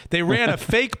going on. They ran a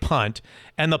fake punt,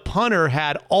 and the punter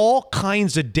had all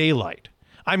kinds of daylight.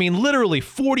 I mean, literally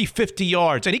 40, 50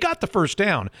 yards, and he got the first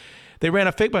down. They ran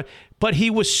a fake punt, but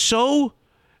he was so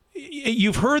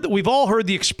we've all heard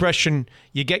the expression,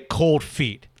 you get cold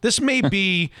feet. This may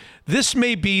be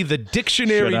the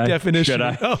dictionary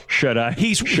definition. Should I?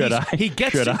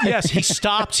 Yes, he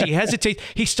stops, he hesitates,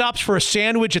 he stops for a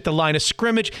sandwich at the line of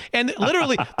scrimmage, and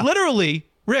literally,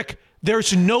 Rick,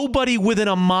 there's nobody within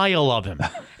a mile of him.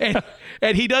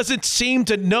 And he doesn't seem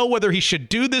to know whether he should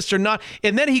do this or not.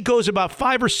 And then he goes about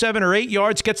 5 or 7 or 8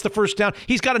 yards, gets the first down.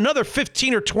 He's got another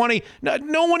 15 or 20.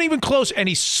 No one even close. And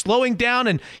he's slowing down,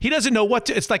 and he doesn't know what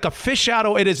to. It's like a fish out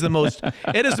of. It is the most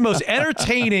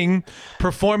entertaining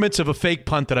performance of a fake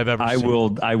punt that I've ever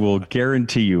seen. I will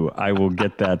guarantee you I will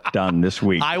get that done this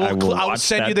week. I will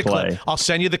send you the clip. I'll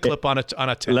send you the clip on a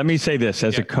tape. Let me say this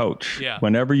as a coach.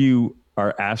 Whenever you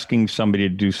are asking somebody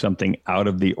to do something out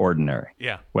of the ordinary.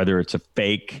 Whether it's a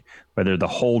fake, whether the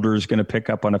holder is going to pick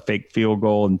up on a fake field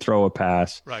goal and throw a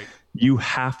pass. Right. You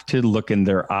have to look in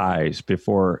their eyes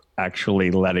before actually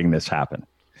letting this happen.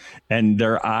 And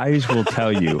their eyes will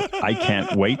tell you, I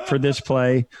can't wait for this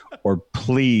play, or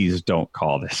please don't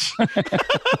call this.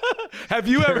 Have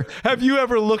you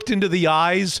ever looked into the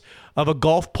eyes of a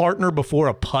golf partner before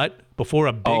a putt, before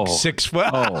a big 6 foot?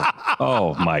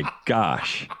 Oh my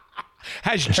gosh.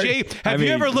 Have you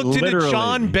ever looked into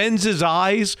John Benz's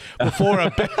eyes before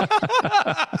a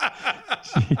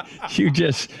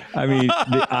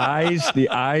the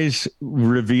eyes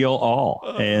reveal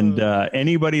all. And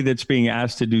anybody that's being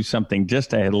asked to do something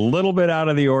just a little bit out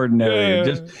of the ordinary,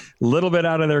 just a little bit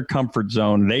out of their comfort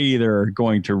zone, they either are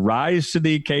going to rise to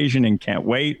the occasion and can't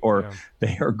wait, or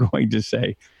they are going to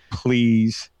say,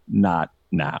 please not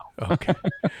now. Okay.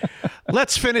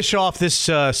 Let's finish off this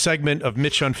segment of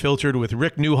Mitch Unfiltered with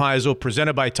Rick Neuheisel,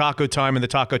 presented by Taco Time and the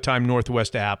Taco Time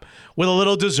Northwest app, with a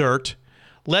little dessert.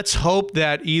 Let's hope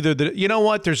that either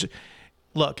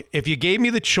look, if you gave me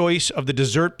the choice of the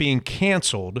dessert being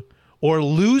canceled or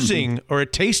losing, or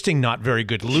tasting not very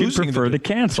good, you prefer the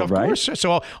cancel, right? Of course.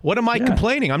 So what am I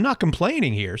complaining? I'm not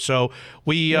complaining here. So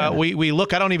we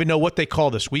look, I don't even know what they call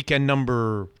this. Weekend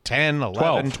number 10,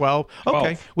 11, 12.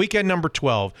 Okay. Weekend number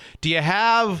 12. Do you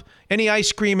have any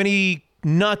ice cream, any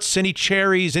nuts, any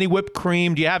cherries, any whipped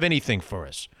cream? Do you have anything for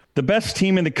us? The best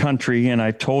team in the country, and I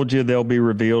told you they'll be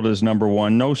revealed as number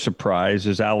one, no surprise,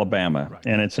 is Alabama. Right.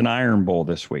 And it's an Iron Bowl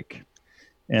this week.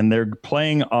 And they're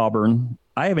playing Auburn.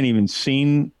 I haven't even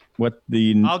seen what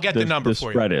the I'll get the number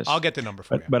for spread you. is. I'll get the number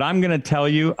for you. But I'm going to tell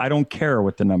you, I don't care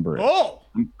what the number is.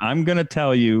 I'm going to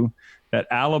tell you that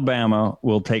Alabama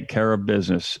will take care of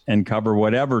business and cover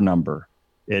whatever number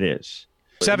it is.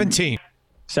 17.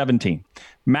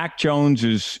 Mac Jones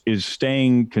is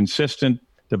staying consistent.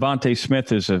 Devontae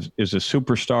Smith is a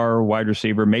superstar wide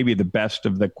receiver, maybe the best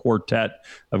of the quartet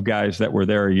of guys that were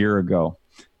there a year ago.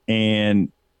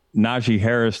 And Najee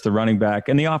Harris, the running back,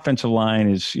 and the offensive line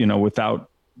is, without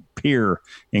peer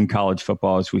in college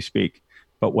football as we speak.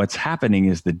 But what's happening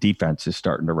is the defense is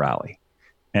starting to rally.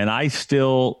 And I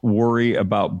still worry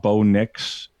about Bo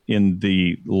Nix in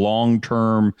the long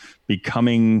term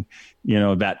becoming,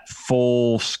 that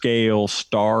full scale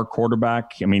star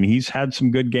quarterback. I mean, he's had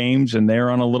some good games and they're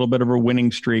on a little bit of a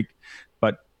winning streak.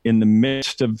 But in the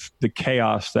midst of the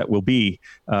chaos that will be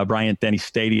Bryant-Denny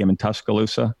Stadium in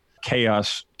Tuscaloosa,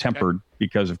 chaos tempered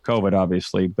because of COVID,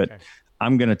 obviously, but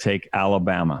I'm going to take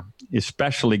Alabama,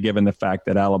 especially given the fact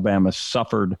that Alabama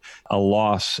suffered a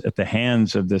loss at the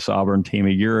hands of this Auburn team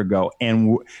a year ago.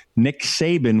 And Nick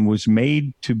Saban was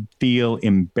made to feel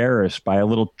embarrassed by a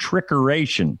little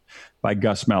trickeration by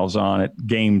Gus Malzahn at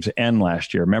game's end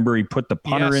last year. Remember, he put the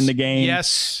punter in the game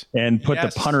and put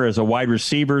the punter as a wide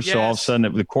receiver. So all of a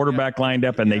sudden the quarterback lined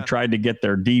up and they tried to get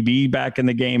their DB back in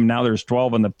the game. Now there's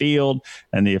 12 on the field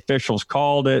and the officials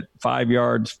called it 5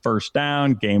 yards, first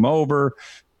down, game over.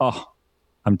 Oh,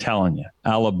 I'm telling you,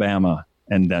 Alabama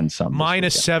and then some.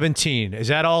 Minus 17. Is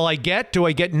that all I get? Do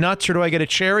I get nuts or do I get a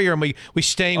cherry, or am we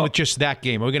staying with just that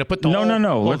game? Are we going to put the whole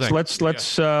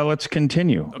thing? Let's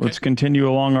continue. Okay. Let's continue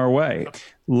along our way. Okay.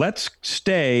 Let's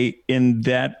stay in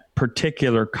that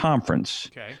particular conference.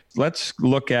 Okay. Let's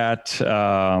look at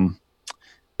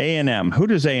A&M. Who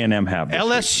does A&M have?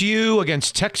 LSU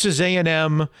against Texas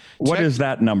A&M. What is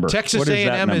that number? Texas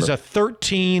A&M is a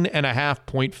 13.5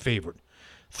 point favorite.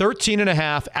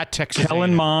 13.5 at Texas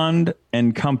Kellen A&M. Mond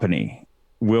and company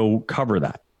will cover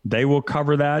that. They will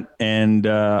cover that, and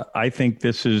I think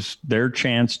this is their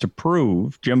chance to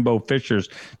prove, Jimbo Fisher's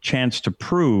chance to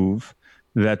prove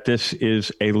that this is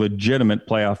a legitimate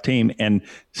playoff team. And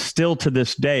still to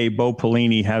this day, Bo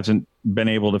Pelini hasn't been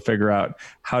able to figure out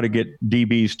how to get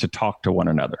DBs to talk to one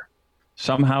another.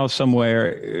 Somehow,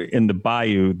 somewhere in the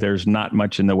bayou, there's not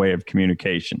much in the way of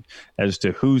communication as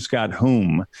to who's got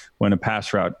whom when a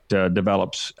pass route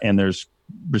develops. And there's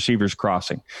receivers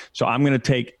crossing. So I'm going to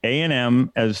take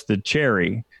A&M as the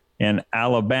cherry and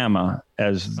Alabama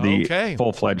as the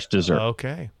full-fledged dessert.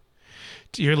 Okay.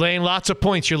 You're laying lots of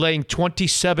points. You're laying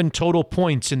 27 total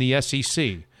points in the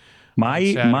SEC. My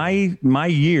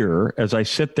year, as I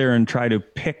sit there and try to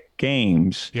pick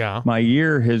games, my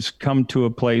year has come to a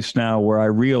place now where I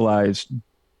realize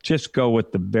just go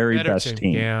with the very best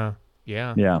team.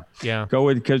 Yeah. Go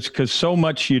with because so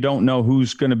much you don't know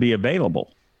who's going to be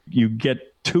available. You get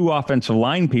 2 offensive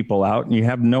line people out, and you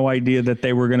have no idea that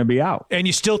they were going to be out. And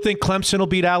you still think Clemson will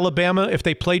beat Alabama if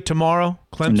they played tomorrow?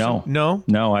 Clemson?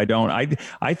 No, I don't.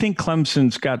 I think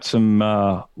Clemson's got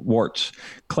some warts.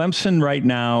 Clemson right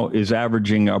now is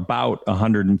averaging about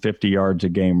 150 yards a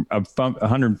game,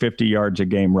 150 yards a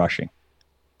game rushing.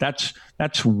 That's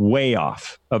way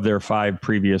off of their 5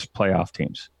 previous playoff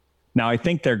teams. Now, I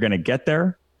think they're going to get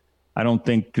there. I don't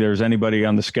think there's anybody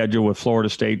on the schedule with Florida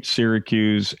State,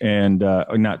 Syracuse, and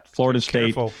not Florida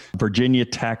State, Virginia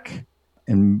Tech,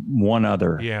 and one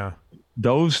other. Yeah.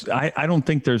 Those, I don't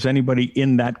think there's anybody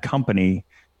in that company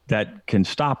that can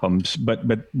stop them. But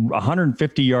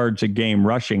 150 yards a game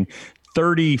rushing,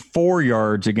 34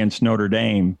 yards against Notre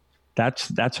Dame,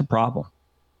 that's a problem.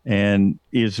 And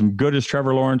as good as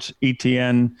Trevor Lawrence,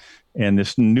 Etienne, and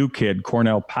this new kid,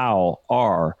 Cornell Powell,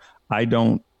 are, I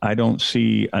don't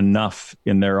see enough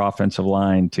in their offensive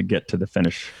line to get to the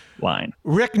finish line.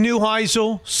 Rick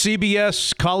Neuheisel,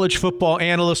 CBS college football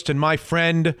analyst and my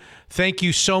friend, thank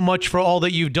you so much for all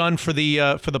that you've done for the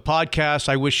podcast.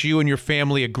 I wish you and your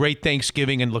family a great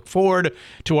Thanksgiving and look forward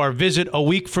to our visit a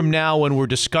week from now when we're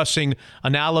discussing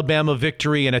an Alabama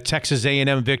victory and a Texas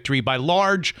A&M victory by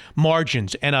large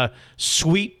margins and a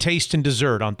sweet taste and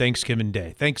dessert on Thanksgiving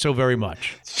Day. Thanks so very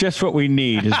much. It's just what we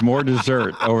need is more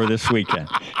dessert over this weekend.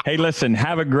 Hey, listen,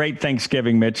 have a great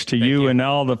Thanksgiving, Mitch, to you and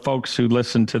all the folks who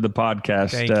listen to the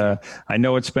podcast. I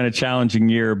know it's been a challenging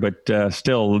year, but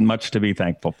still much to be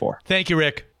thankful for. Thank you,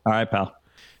 Rick. All right, pal.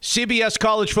 CBS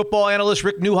college football analyst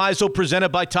Rick Neuheisel, presented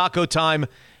by Taco Time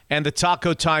and the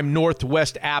Taco Time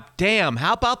Northwest app. Damn,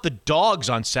 how about the dogs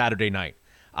on Saturday night?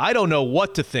 I don't know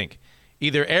what to think.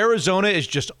 Either Arizona is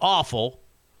just awful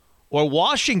or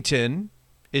Washington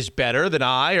is better than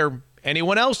I or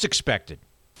anyone else expected.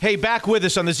 Hey, back with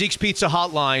us on the Zeke's Pizza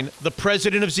hotline, the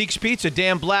president of Zeke's Pizza,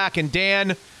 Dan Black. And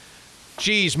Dan,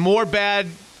 geez, more bad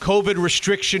COVID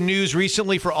restriction news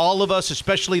recently for all of us,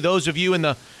 especially those of you in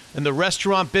the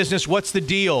restaurant business. What's the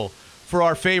deal for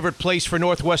our favorite place for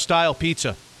Northwest-style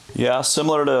pizza? Yeah,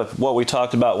 similar to what we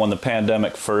talked about when the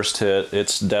pandemic first hit,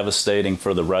 it's devastating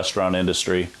for the restaurant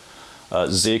industry.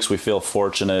 Zeke's, we feel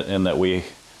fortunate in that we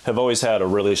have always had a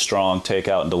really strong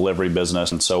takeout and delivery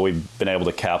business, and so we've been able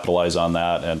to capitalize on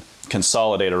that and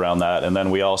consolidate around that. And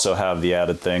then we also have the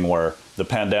added thing where the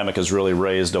pandemic has really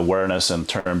raised awareness in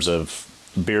terms of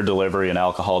beer delivery and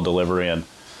alcohol delivery, and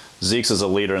Zeke's is a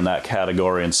leader in that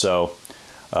category. And so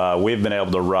we've been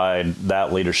able to ride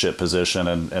that leadership position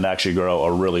and actually grow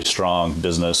a really strong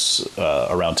business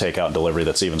around takeout and delivery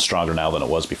that's even stronger now than it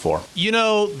was before. You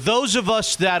know, those of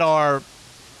us that are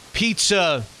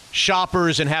pizza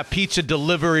shoppers and have pizza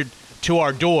delivered to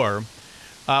our door,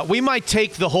 we might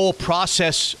take the whole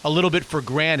process a little bit for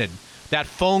granted. That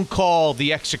phone call,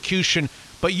 the execution.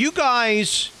 But you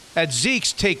guys at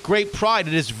Zeke's take great pride.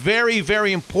 It is very,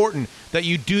 very important that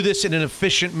you do this in an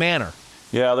efficient manner.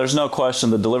 Yeah, there's no question.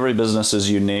 The delivery business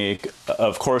is unique.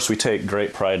 Of course, we take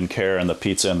great pride and care in the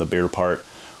pizza and the beer part.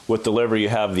 With delivery, you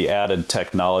have the added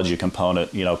technology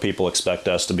component. You know, people expect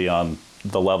us to be on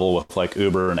the level with like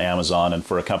Uber and Amazon, and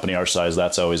for a company our size,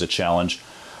 that's always a challenge.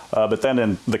 But then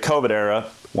in the COVID era,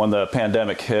 when the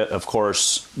pandemic hit, of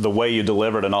course, the way you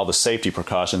delivered and all the safety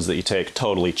precautions that you take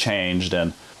totally changed.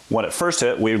 And when it first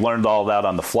hit, we learned all that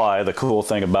on the fly. The cool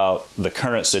thing about the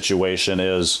current situation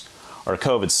is our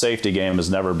COVID safety game has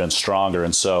never been stronger.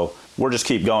 And so we're just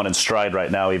keep going in stride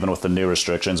right now, even with the new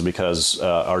restrictions, because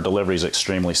our delivery is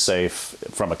extremely safe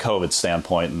from a COVID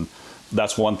standpoint. And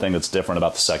that's one thing that's different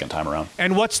about the second time around.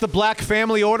 And what's the Black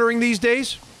family ordering these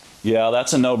days? Yeah,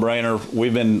 that's a no-brainer.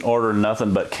 We've been ordering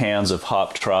nothing but cans of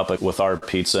Hop Tropic with our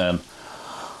pizza. And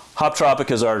Hop Tropic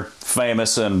is our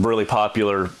famous and really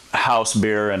popular house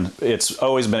beer, and it's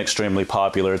always been extremely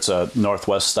popular. It's a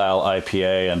Northwest-style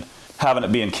IPA, and having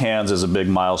it be in cans is a big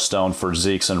milestone for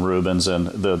Zeke's and Reuben's. And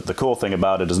the cool thing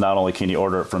about it is not only can you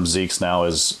order it from Zeke's now,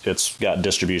 is it's got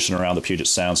distribution around the Puget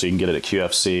Sound, so you can get it at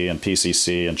QFC and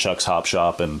PCC and Chuck's Hop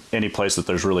Shop, and any place that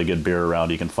there's really good beer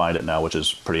around, you can find it now, which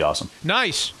is pretty awesome.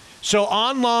 Nice. So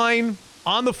online,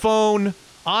 on the phone,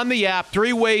 on the app,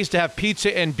 3 ways to have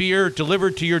pizza and beer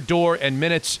delivered to your door in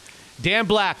minutes. Dan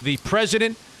Black, the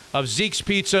president of Zeke's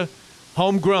Pizza,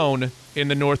 homegrown in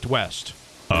the Northwest.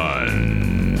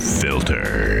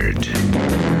 Unfiltered.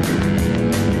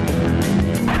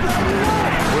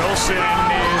 Wilson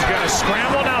is going to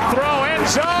scramble, now throw, end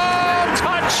zone,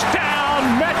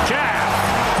 touchdown, Metcalf.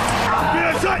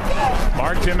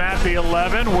 Marked him at the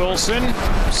 11. Wilson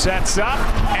sets up,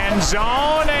 end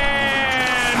zone,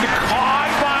 and caught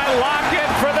by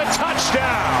Lockett for the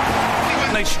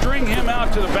touchdown. They string him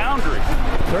out to the boundary.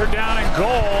 Third down and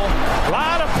goal. A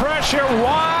lot of pressure,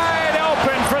 wide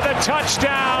open for the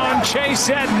touchdown, Chase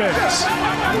Edmonds.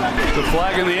 The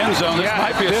flag in the end zone. This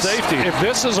might be a safety. If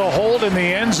this is a hold in the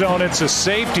end zone, it's a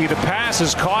safety. The pass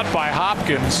is caught by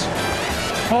Hopkins.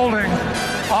 Holding.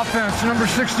 Offense, number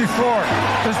 64.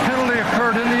 This penalty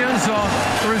occurred in the end zone.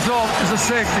 The result is a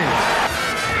safety.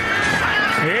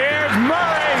 Here's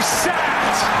Murray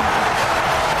sacked.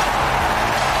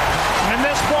 And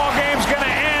this ball game's going to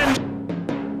end.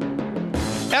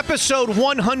 Episode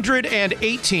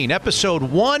 118. Episode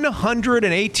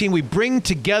 118. We bring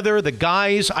together the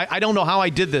guys. I don't know how I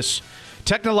did this.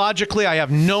 Technologically, I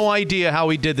have no idea how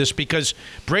he did this because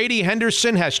Brady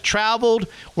Henderson has traveled.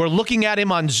 We're looking at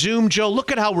him on Zoom, Joe.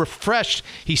 Look at how refreshed.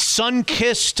 He's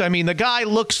sun-kissed. I mean, the guy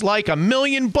looks like $1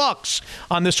 million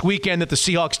on this weekend that the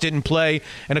Seahawks didn't play.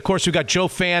 And, of course, we've got Joe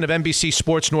Fan of NBC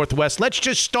Sports Northwest. Let's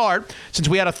just start, since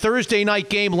we had a Thursday night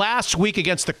game last week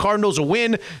against the Cardinals, a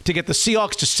win to get the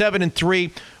Seahawks to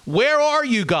 7-3. Where are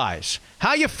you guys?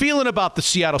 How you feeling about the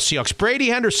Seattle Seahawks? Brady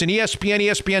Henderson, ESPN,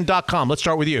 ESPN.com. Let's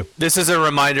start with you. This is a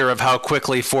reminder of how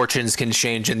quickly fortunes can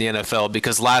change in the NFL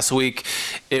because last week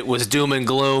it was doom and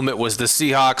gloom. It was the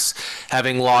Seahawks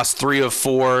having lost 3 of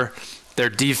 4. Their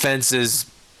defense is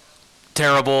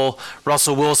terrible.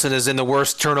 Russell Wilson is in the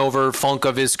worst turnover funk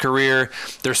of his career.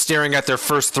 They're staring at their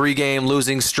first 3-game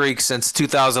losing streak since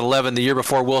 2011, the year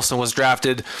before Wilson was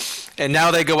drafted. And now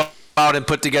they go out and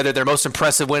put together their most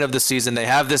impressive win of the season. They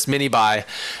have this mini bye.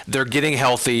 They're getting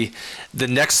healthy. The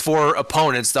next 4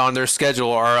 opponents on their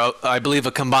schedule are, I believe,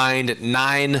 a combined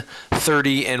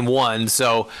 9-30-1.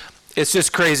 So it's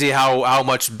just crazy how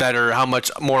much better, how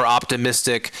much more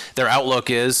optimistic their outlook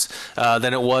is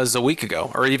than it was a week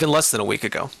ago, or even less than a week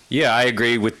ago. Yeah, I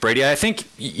agree with Brady. I think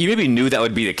you maybe knew that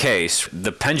would be the case.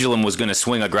 The pendulum was going to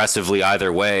swing aggressively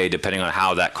either way, depending on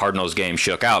how that Cardinals game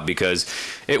shook out, because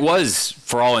it was,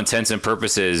 for all intents and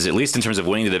purposes, at least in terms of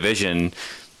winning the division,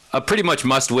 a pretty much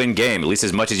must-win game, at least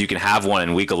as much as you can have one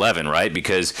in Week 11, right?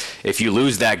 Because if you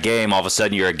lose that game, all of a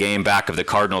sudden you're a game back of the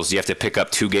Cardinals. You have to pick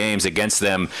up 2 games against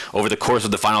them over the course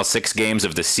of the final 6 games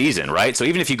of the season, right? So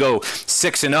even if you go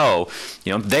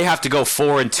 6-0, they have to go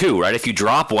 4-2, right? If you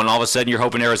drop one, all of a sudden you're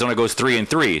hoping Arizona goes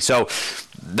 3-3. So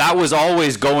that was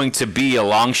always going to be a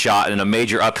long shot and a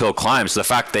major uphill climb. So the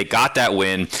fact they got that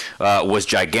win was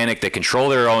gigantic. They control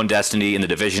their own destiny in the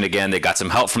division again. They got some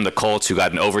help from the Colts, who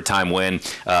got an overtime win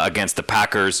against the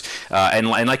Packers. And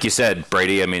like you said,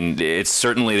 Brady, I mean, it's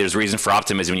certainly there's reason for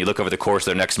optimism when you look over the course of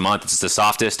their next month. It's the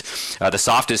softest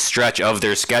stretch of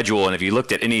their schedule. And if you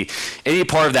looked at any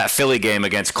part of that Philly game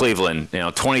against Cleveland,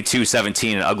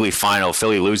 22-17, an ugly final.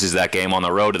 Philly loses that game on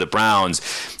the road to the Browns.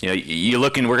 We're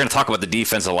going to talk about the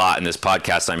defense a lot in this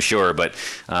podcast, I'm sure, but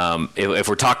if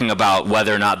we're talking about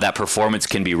whether or not that performance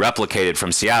can be replicated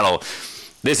from Seattle,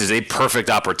 this is a perfect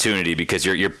opportunity because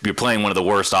you're playing one of the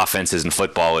worst offenses in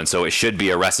football, and so it should be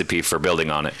a recipe for building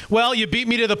on it. Well, you beat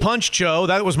me to the punch, Joe.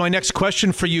 That was my next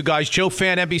question for you guys. Joe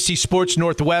Fan, NBC Sports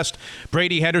Northwest,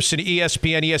 Brady Henderson,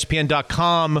 ESPN,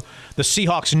 ESPN.com, the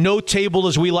Seahawks note table,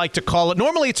 as we like to call it.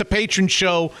 Normally it's a patron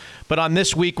show, but on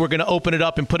this week we're going to open it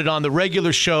up and put it on the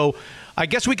regular show. I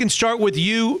guess we can start with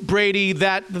you, Brady.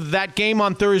 That game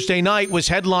on Thursday night was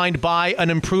headlined by an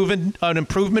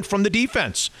improvement from the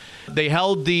defense. They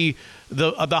held the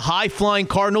high-flying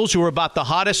Cardinals, who were about the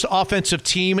hottest offensive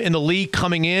team in the league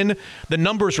coming in. The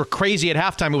numbers were crazy at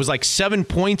halftime. It was like 7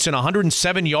 points and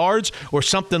 107 yards or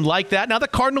something like that. Now, the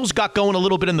Cardinals got going a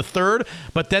little bit in the third,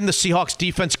 but then the Seahawks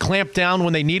defense clamped down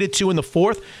when they needed to in the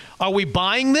fourth. Are we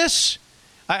buying this?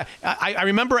 I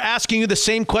remember asking you the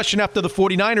same question after the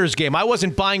 49ers game. I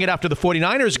wasn't buying it after the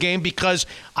 49ers game because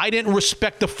I didn't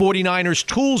respect the 49ers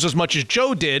tools as much as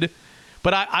Joe did.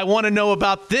 But I want to know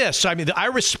about this. I mean, I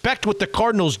respect what the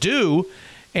Cardinals do,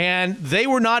 and they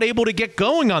were not able to get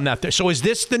going on that. So is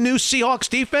this the new Seahawks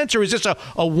defense, or is this a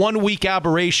 1-week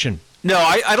aberration? No,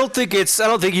 I don't think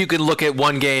you can look at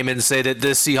one game and say that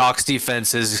this Seahawks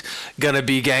defense is going to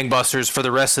be gangbusters for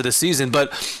the rest of the season.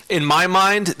 But in my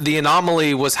mind, the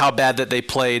anomaly was how bad that they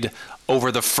played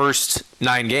over the first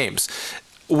 9 games.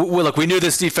 look, we knew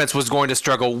this defense was going to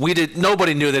struggle.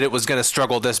 Nobody knew that it was going to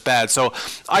struggle this bad. So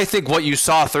I think what you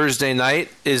saw Thursday night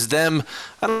is them,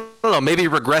 I don't know, maybe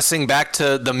regressing back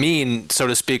to the mean, so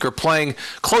to speak, or playing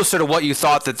closer to what you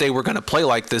thought that they were going to play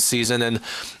like this season. And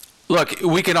look,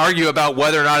 we can argue about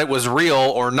whether or not it was real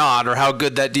or not, or how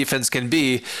good that defense can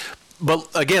be. But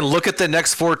again, look at the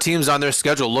next 4 teams on their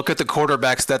schedule. Look at the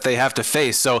quarterbacks that they have to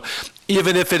face. So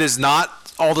even if it is not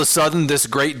all of a sudden this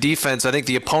great defense, I think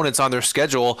the opponents on their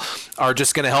schedule are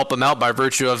just going to help them out by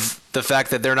virtue of the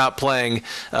fact that they're not playing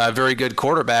very good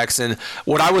quarterbacks. And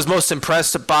what I was most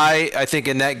impressed by, I think,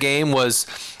 in that game was,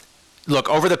 look,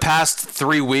 over the past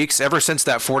 3 weeks, ever since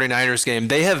that 49ers game,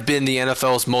 they have been the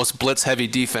NFL's most blitz-heavy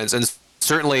defense. And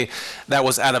certainly that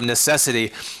was out of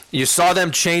necessity. You saw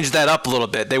them change that up a little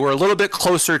bit. They were a little bit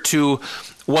closer to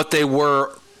what they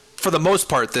were for the most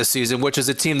part this season, which is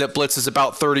a team that blitzes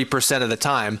about 30% of the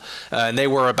time, and they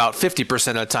were about 50%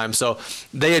 of the time. So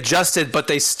they adjusted, but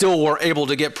they still were able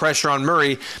to get pressure on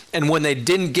Murray. And when they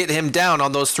didn't get him down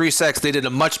on those 3 sacks, they did a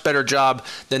much better job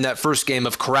than that first game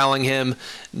of corralling him,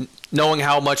 knowing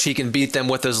how much he can beat them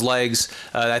with his legs.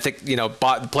 I think,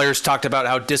 players talked about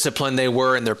how disciplined they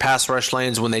were in their pass rush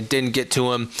lanes when they didn't get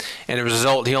to him. And as a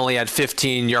result, he only had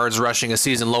 15 yards rushing, a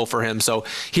season low for him. So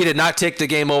he did not take the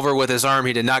game over with his arm.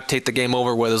 He did not take the game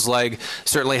over with his leg.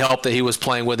 Certainly helped that he was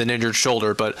playing with an injured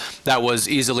shoulder, but that was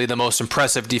easily the most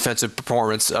impressive defensive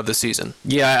performance of the season.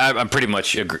 Yeah, I'm pretty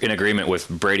much in agreement with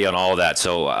Brady on all of that.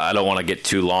 So I don't want to get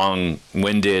too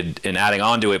long-winded in adding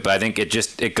on to it, but I think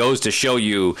it goes to show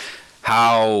you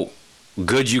how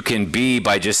good you can be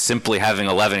by just simply having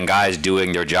 11 guys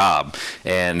doing their job.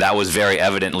 And that was very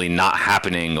evidently not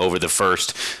happening over the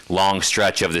first long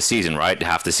stretch of the season, right?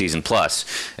 Half the season plus.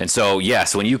 And so,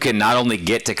 yes, when you can not only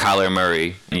get to Kyler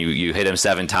Murray, you hit him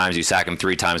 7 times, you sack him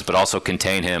 3 times, but also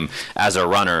contain him as a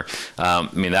runner,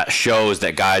 that shows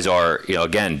that guys are,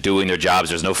 again, doing their jobs.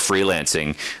 There's no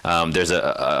freelancing. There's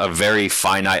a very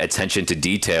finite attention to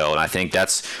detail, and I think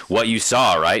that's what you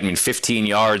saw, right? 15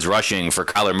 yards rushing for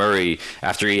Kyler Murray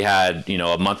after he had,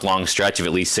 a month-long stretch of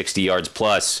at least 60 yards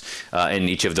plus in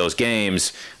each of those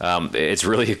games. It's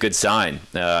really a good sign.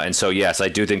 And so, yes, I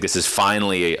do think this is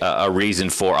finally a reason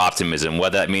for optimism.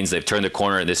 Whether that means they've turned the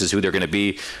corner and this is who they're going to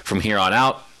be from here on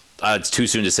out, it's too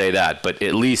soon to say that, but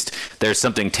at least there's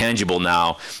something tangible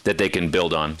now that they can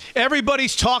build on.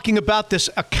 Everybody's talking about this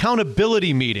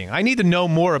accountability meeting. I need to know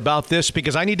more about this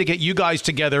because I need to get you guys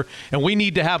together, and we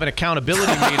need to have an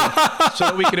accountability meeting so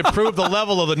that we can improve the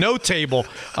level of the note table.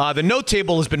 The note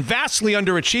table has been vastly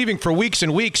underachieving for weeks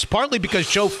and weeks, partly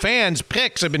because Joe fans'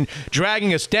 picks have been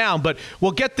dragging us down, but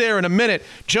we'll get there in a minute.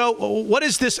 Joe, what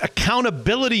is this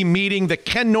accountability meeting that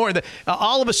Ken Norton,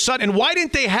 all of a sudden, and why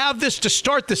didn't they have this to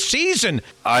start the season?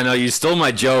 I know, you stole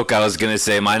my joke. I was going to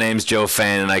say, my name's Joe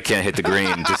Fan, and I can't hit the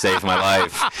green to save my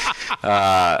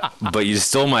life. But you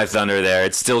stole my thunder there.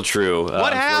 It's still true.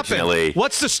 What happened?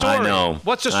 What's the story? I know.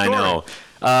 What's the story? I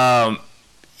know.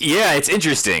 Yeah, it's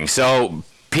interesting. So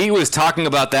Pete was talking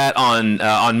about that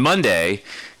on Monday,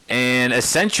 and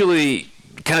essentially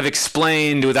kind of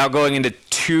explained, without going into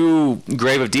too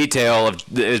grave of detail,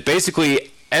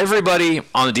 basically everybody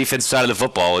on the defensive side of the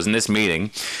football was in this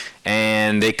meeting.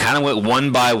 And they kind of went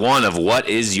one by one of what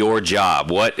is your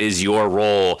job, what is your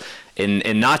role,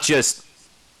 in not just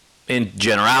in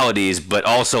generalities, but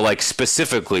also like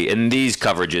specifically in these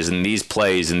coverages and these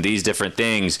plays and these different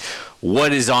things.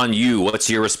 What is on you? What's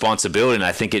your responsibility? And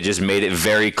I think it just made it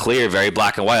very clear, very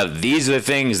black and white. These are the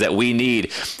things that we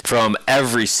need from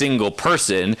every single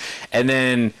person. And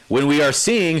then when we are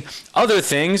seeing other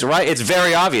things, right, it's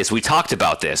very obvious. We talked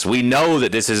about this. We know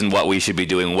that this isn't what we should be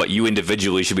doing, what you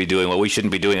individually should be doing, what we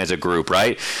shouldn't be doing as a group,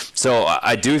 right? So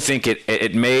I do think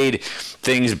it made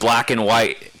things black and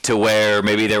white to where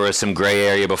maybe there was some gray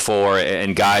area before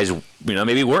and guys,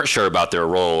 maybe weren't sure about their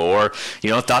role or,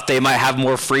 thought they might have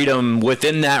more freedom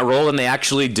within that role than they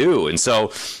actually do. And so,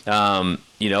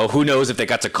 who knows if they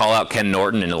got to call out Ken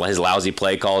Norton and his lousy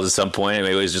play calls at some point.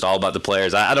 Maybe it was just all about the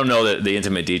players. I don't know the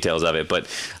intimate details of it, but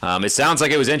it sounds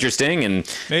like it was interesting.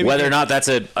 And maybe whether or not that's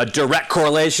a direct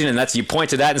correlation and you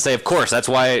point to that and say, of course, that's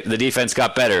why the defense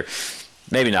got better.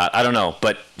 Maybe not. I don't know,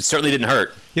 but it certainly didn't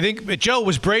hurt. You think, Joe,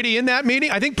 was Brady in that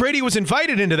meeting? I think Brady was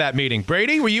invited into that meeting.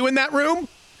 Brady, were you in that room?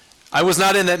 I was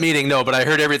not in that meeting, no, but I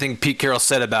heard everything Pete Carroll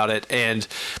said about it. And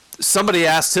somebody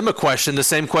asked him a question, the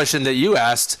same question that you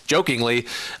asked, jokingly,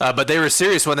 but they were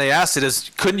serious when they asked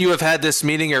it, couldn't you have had this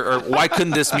meeting, or why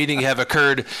couldn't this meeting have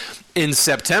occurred in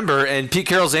September? And Pete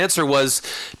Carroll's answer was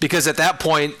because at that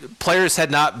point, players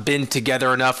had not been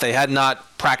together enough. They had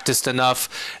not practiced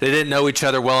enough. They didn't know each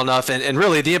other well enough. And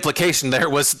really the implication there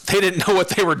was they didn't know what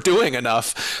they were doing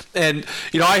enough. And,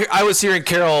 I was hearing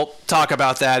Carroll talk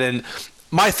about that, and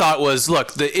my thought was,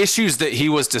 look, the issues that he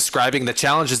was describing, the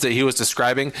challenges that he was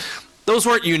describing, those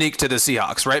weren't unique to the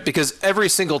Seahawks, right? Because every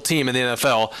single team in the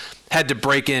NFL had to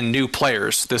break in new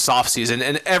players this offseason,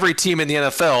 and every team in the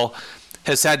NFL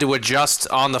has had to adjust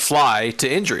on the fly to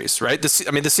injuries, right? The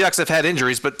Seahawks have had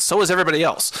injuries, but so has everybody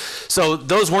else. So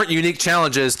those weren't unique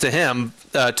challenges to him,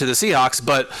 to the Seahawks.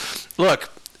 But look,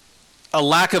 a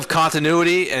lack of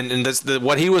continuity and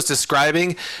what he was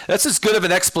describing, that's as good of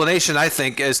an explanation, I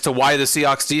think, as to why the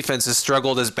Seahawks defense has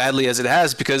struggled as badly as it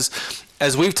has, because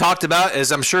as we've talked about,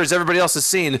 as I'm sure as everybody else has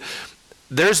seen,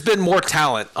 there's been more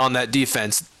talent on that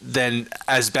defense than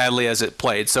as badly as it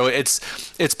played. So it's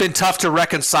been tough to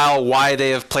reconcile why they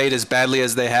have played as badly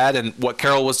as they had, and what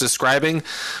Carroll was describing,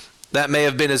 that may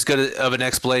have been as good of an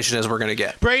explanation as we're going to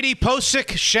get. Brady, Posick,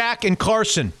 Shaq, and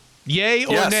Carson. Yay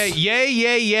or nay?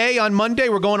 Yay on Monday?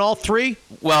 We're going all three?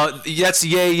 Well, that's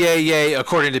yay,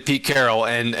 according to Pete Carroll.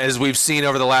 And as we've seen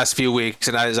over the last few weeks,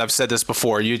 and as I've said this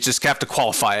before, you just have to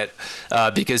qualify it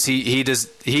because he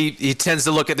tends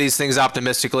to look at these things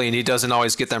optimistically, and he doesn't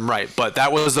always get them right. But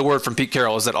that was the word from Pete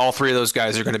Carroll, is that all three of those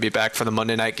guys are going to be back for the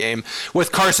Monday night game.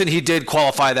 With Carson, he did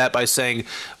qualify that by saying,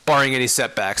 barring any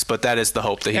setbacks, but that is the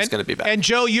hope that he's going to be back. And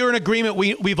Joe, you're in agreement.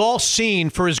 We've all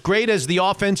seen, for as great as the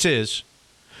offense is,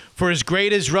 for as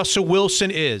great as Russell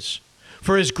Wilson is,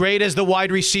 for as great as the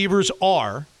wide receivers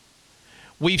are,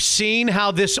 we've seen how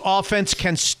this offense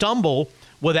can stumble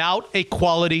without a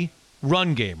quality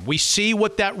run game. We see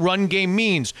what that run game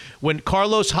means. When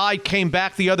Carlos Hyde came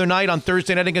back the other night on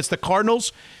Thursday night against the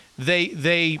Cardinals,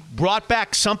 they brought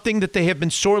back something that they have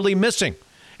been sorely missing.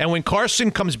 And when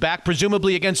Carson comes back,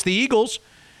 presumably against the Eagles,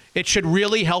 it should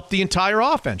really help the entire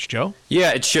offense, Joe.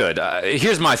 Yeah, it should.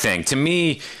 Here's my thing. To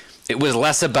me, it was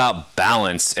less about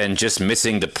balance and just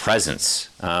missing the presence,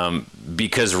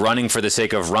 because running for the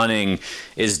sake of running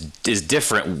is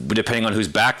different depending on who's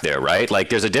back there, right? Like,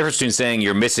 there's a difference between saying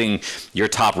you're missing your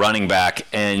top running back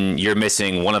and you're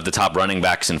missing one of the top running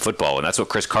backs in football, and that's what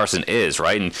Chris Carson is,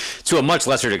 right? And to a much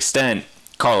lesser extent,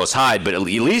 Carlos Hyde, but at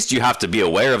least you have to be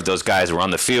aware of those guys who are on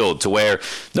the field, to where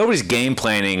nobody's game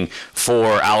planning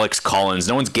for Alex Collins.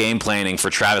 No one's game planning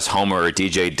for Travis Homer or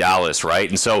DJ Dallas, right?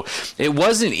 And so it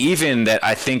wasn't even that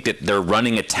I think that their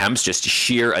running attempts, just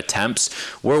sheer attempts,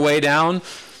 were way down.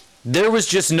 There was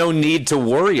just no need to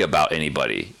worry about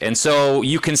anybody. And so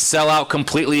you can sell out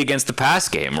completely against the pass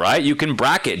game, right? You can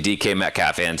bracket DK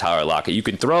Metcalf and Tyler Lockett. You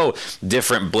can throw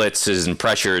different blitzes and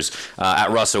pressures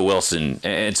at Russell Wilson.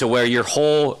 And so where your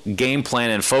whole game plan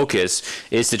and focus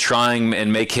is to try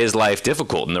and make his life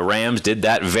difficult. And the Rams did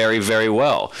that very, very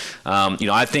well.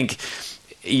 I think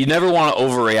you never want to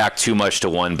overreact too much to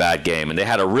one bad game, and they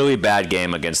had a really bad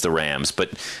game against the Rams. But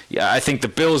yeah, I think the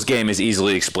Bills game is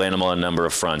easily explainable on a number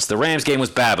of fronts. The Rams game was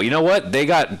bad, but you know what? They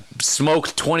got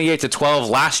smoked 28-12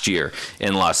 last year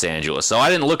in Los Angeles. So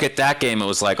I didn't look at that game. It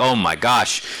was like, oh my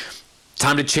gosh,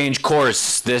 time to change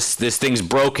course. This thing's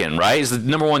broken, right? It's the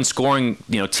number one scoring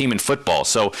team in football.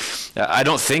 So I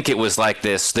don't think it was like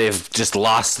this. They've just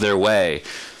lost their way.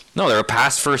 No, they're a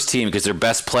pass-first team because their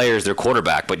best player is their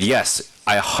quarterback. But yes,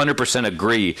 I 100%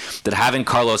 agree that having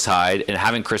Carlos Hyde and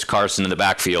having Chris Carson in the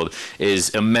backfield is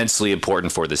immensely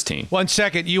important for this team. 1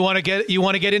 second, you want to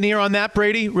get in here on that,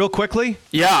 Brady, real quickly?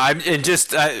 Yeah,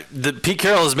 Pete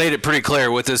Carroll has made it pretty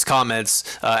clear with his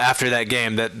comments after that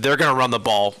game that they're going to run the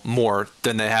ball more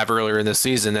than they have earlier in the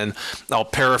season. And I'll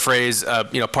paraphrase,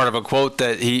 part of a quote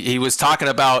that he was talking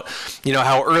about,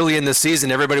 how early in the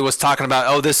season everybody was talking about,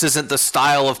 oh, this isn't the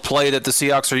style of play that the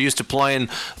Seahawks are used to playing,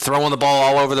 throwing the ball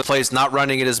all over the place, not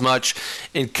running it as much.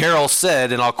 And Carroll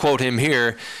said, and I'll quote him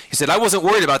here, he said, I wasn't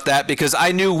worried about that because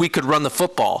I knew we could run the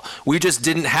football. We just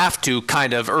didn't have to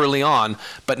kind of early on,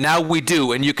 but now we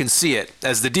do, and you can see it.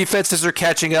 As the defenses are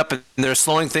catching up and they're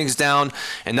slowing things down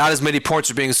and not as many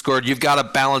points are being scored, you've got to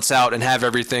balance out and have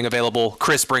everything available.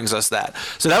 Chris brings us that.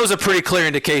 So that was a pretty clear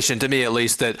indication, to me at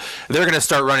least, that they're going to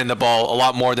start running the ball a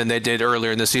lot more than they did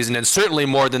earlier in the season, and certainly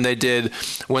more than they did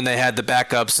when they had the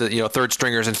backups, third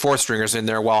stringers and fourth stringers in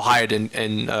there while Hyde and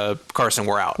Carson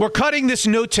were out. We're cutting this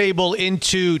note table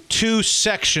into two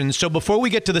sections. So before we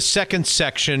get to the second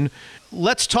section,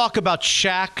 let's talk about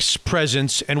Shaq's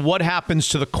presence and what happens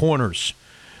to the corners.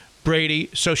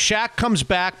 Brady, so Shaq comes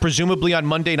back presumably on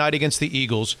Monday night against the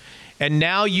Eagles, and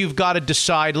now you've got to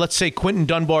decide, let's say Quentin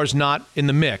Dunbar's not in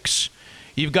the mix.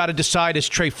 You've got to decide, does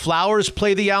Trey Flowers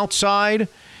play the outside?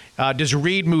 Does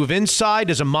Reed move inside?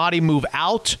 Does Amadi move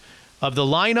out? of the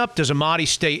lineup? Does Amadi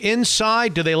stay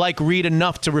inside? Do they like Reed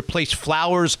enough to replace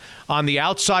Flowers on the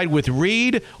outside with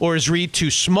Reed? Or is Reed too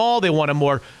small? They want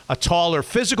a taller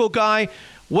physical guy.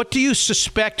 What do you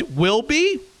suspect will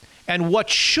be and what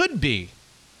should be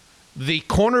the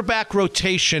cornerback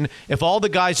rotation if all the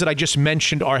guys that I just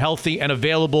mentioned are healthy and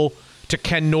available to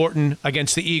Ken Norton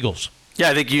against the Eagles? Yeah,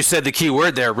 I think you said the key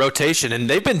word there, rotation. And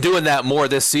they've been doing that more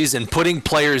this season, putting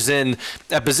players in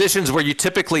at positions where you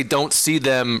typically don't see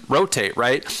them rotate,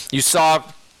 right? You saw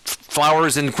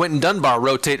Flowers and Quentin Dunbar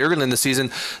rotate early in the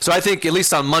season. So I think at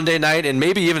least on Monday night and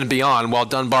maybe even beyond while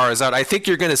Dunbar is out, I think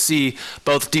you're going to see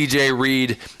both DJ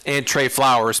Reed and Trey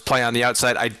Flowers play on the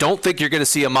outside. I don't think you're going to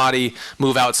see Amadi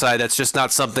move outside. That's just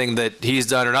not something that he's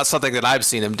done or not something that I've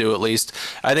seen him do at least.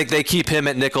 I think they keep him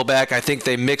at nickelback. I think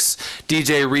they mix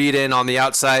DJ Reed in on the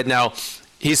outside. Now,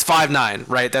 he's 5'9",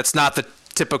 right? That's not the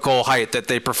typical height that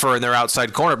they prefer in their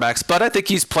outside cornerbacks, but I think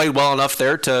he's played well enough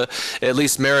there to at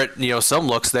least merit some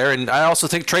looks there. And I also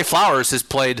think Trey Flowers has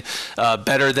played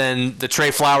better than the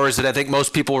Trey Flowers that I think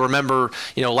most people remember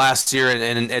last year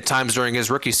and at times during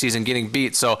his rookie season getting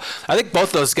beat. So I think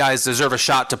both those guys deserve a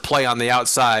shot to play on the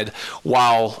outside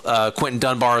while Quentin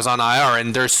Dunbar is on IR.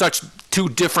 And there's such two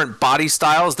different body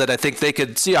styles that I think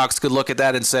Seahawks could look at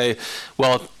that and say,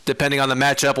 well, depending on the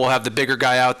matchup, we'll have the bigger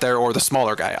guy out there or the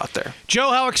smaller guy out there. Joe,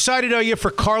 how excited are you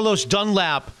for Carlos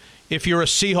Dunlap if you're a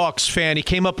Seahawks fan? He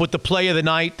came up with the play of the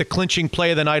night, the clinching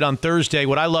play of the night on Thursday.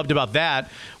 What I loved about that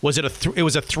was it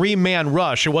was a three-man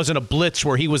rush. It wasn't a blitz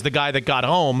where he was the guy that got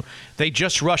home. They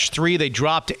just rushed three. They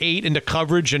dropped 8 into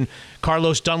coverage, and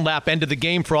Carlos Dunlap ended the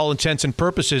game for all intents and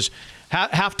purposes.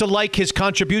 Have to like his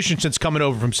contribution since coming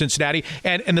over from Cincinnati.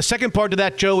 And the second part to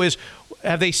that, Joe, is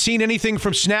have they seen anything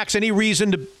from Snacks? Any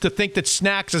reason to think that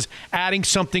Snacks is adding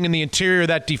something in the interior of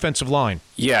that defensive line?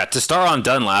 Yeah, to start on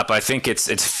Dunlap, I think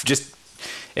it's just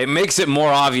it makes it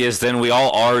more obvious than we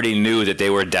all already knew that they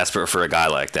were desperate for a guy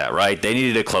like that, right? They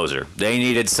needed a closer. They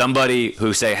needed somebody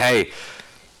who say, hey,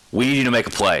 we need you to make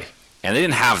a play. And they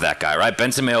didn't have that guy, right?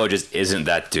 Benson Mayo just isn't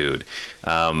that dude.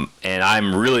 And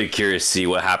I'm really curious to see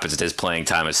what happens at his playing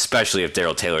time, especially if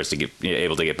Darrell Taylor's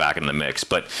able to get back in the mix.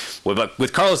 But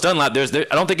with Carlos Dunlap, I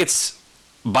don't think it's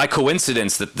by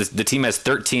coincidence that the team has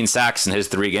 13 sacks in his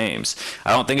 3 games.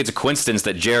 I don't think it's a coincidence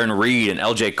that Jaron Reed and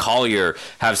LJ Collier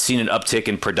have seen an uptick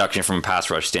in production from a pass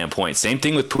rush standpoint. Same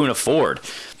thing with Poona Ford.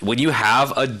 When you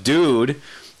have a dude,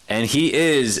 and he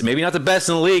is maybe not the best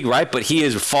in the league, right? But he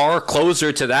is far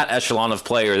closer to that echelon of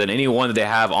player than anyone that they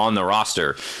have on the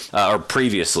roster or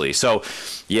previously. So,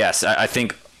 yes, I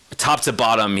think top to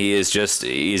bottom, he's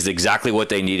exactly what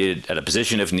they needed at a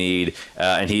position of need,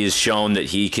 and he has shown that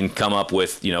he can come up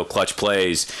with clutch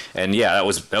plays. And yeah, that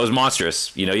was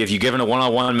monstrous. If you're given a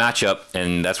one-on-one matchup,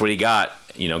 and that's what he got,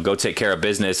 go take care of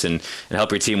business and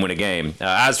help your team win a game.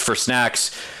 As for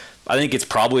Snacks, I think it's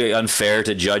probably unfair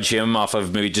to judge him off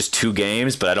of maybe just 2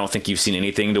 games, but I don't think you've seen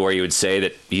anything to where you would say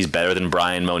that he's better than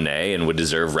Brian Monet and would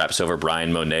deserve reps over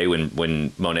Brian Monet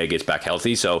when Monet gets back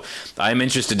healthy. So I'm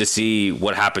interested to see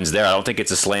what happens there. I don't think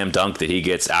it's a slam dunk that he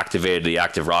gets activated to the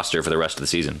active roster for the rest of the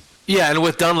season. Yeah, and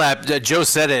with Dunlap, Joe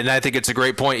said it, and I think it's a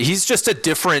great point. He's just a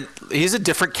different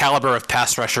caliber of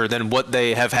pass rusher than what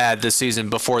they have had this season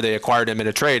before they acquired him in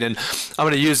a trade. And I'm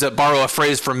going to borrow a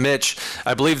phrase from Mitch.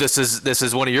 I believe this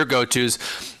is one of your go-tos.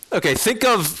 Okay, think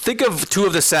of 2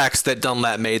 of the sacks that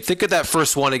Dunlap made. Think of that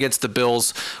first one against the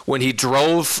Bills when he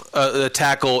drove the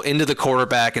tackle into the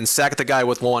quarterback and sacked the guy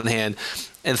with one hand.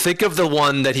 And think of the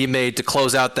one that he made to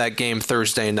close out that game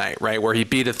Thursday night, right, where he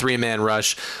beat a 3-man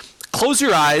rush. Close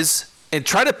your eyes and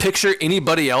try to picture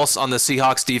anybody else on the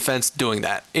Seahawks defense doing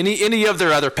that. Any of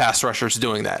their other pass rushers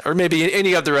doing that, or maybe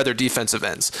any of their other defensive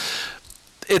ends.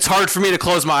 It's hard for me to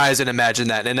close my eyes and imagine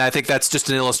that, and I think that's just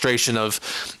an illustration of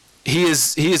he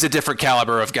is a different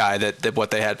caliber of guy than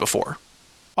what they had before.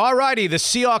 All righty, the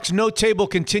Seahawks note table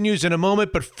continues in a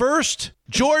moment, but first,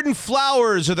 Jordan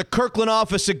Flowers of the Kirkland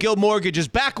office at Gill Mortgage is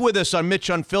back with us on Mitch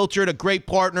Unfiltered, a great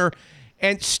partner.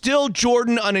 And still,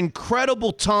 Jordan, an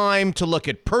incredible time to look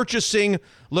at purchasing,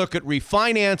 look at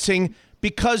refinancing,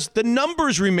 because the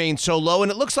numbers remain so low,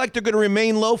 and it looks like they're going to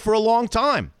remain low for a long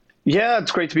time. Yeah,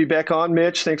 it's great to be back on,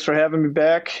 Mitch. Thanks for having me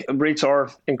back. Rates are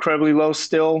incredibly low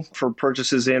still for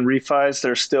purchases and refis.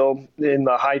 They're still in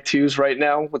the high 2s right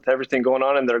now with everything going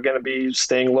on, and they're going to be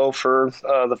staying low for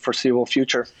the foreseeable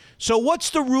future. So what's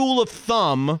the rule of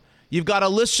thumb? You've got a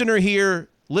listener here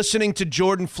listening to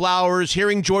Jordan Flowers,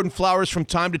 hearing Jordan Flowers from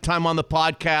time to time on the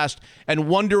podcast, and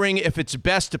wondering if it's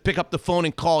best to pick up the phone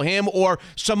and call him or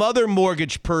some other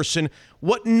mortgage person.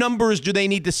 What numbers do they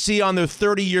need to see on their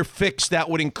 30-year fix that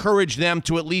would encourage them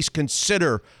to at least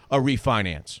consider a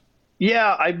refinance?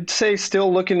 Yeah, I'd say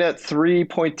still looking at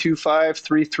 3.25,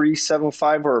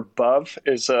 3.375 or above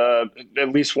is at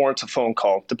least warrants a phone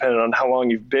call, depending on how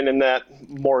long you've been in that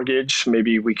mortgage.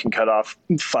 Maybe we can cut off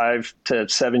 5 to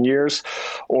 7 years,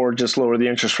 or just lower the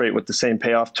interest rate with the same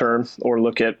payoff term, or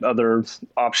look at other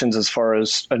options as far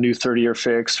as a new 30-year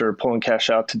fix, or pulling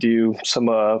cash out to do some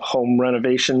home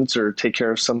renovations or take care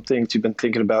of some things you've been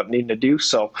thinking about needing to do.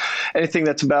 So anything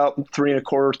that's about 3.25,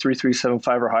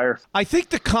 3.375 or higher. I think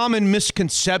the common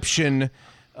misconception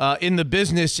in the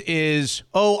business is,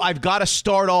 I've got to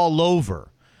start all over.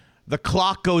 The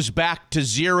clock goes back to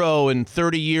zero and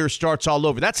 30 years starts all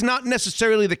over. That's not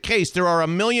necessarily the case. There are a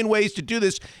million ways to do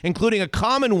this, including a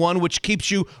common one, which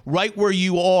keeps you right where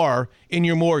you are in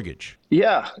your mortgage.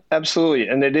 Yeah, absolutely.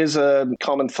 And it is a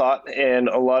common thought. And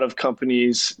a lot of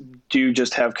companies do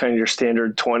just have kind of your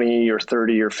standard 20 or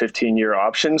 30 or 15-year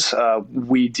options.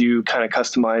 We do kind of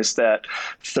customize that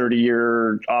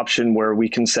 30-year option where we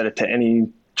can set it to any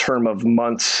term of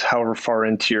months, however far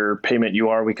into your payment you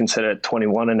are. We can set it at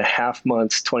 21 and a half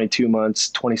months, 22 months,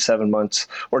 27 months,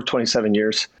 or 27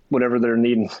 years. Whatever they're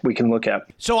needing, we can look at.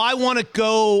 So I want to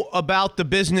go about the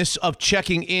business of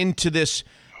checking into this.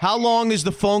 How long is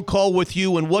the phone call with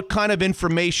you, and what kind of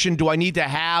information do I need to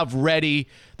have ready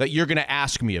that you're going to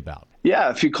ask me about?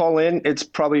 Yeah, if you call in, it's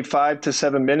probably 5 to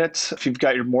 7 minutes. If you've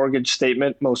got your mortgage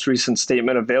statement, most recent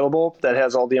statement available, that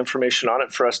has all the information on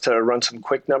it for us to run some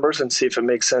quick numbers and see if it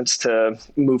makes sense to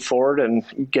move forward and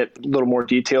get a little more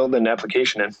detailed in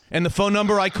application in. And the phone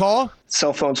number I call?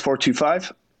 Cell phone's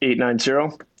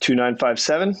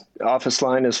 425-890-2957. Office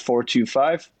line is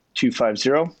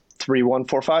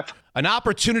 425-250-3145. An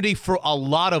opportunity for a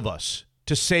lot of us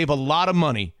to save a lot of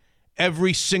money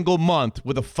every single month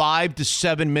with a 5 to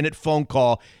 7 minute phone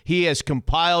call. He has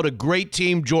compiled a great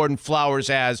team, Jordan Flowers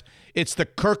has. It's the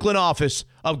Kirkland office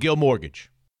of Gill Mortgage.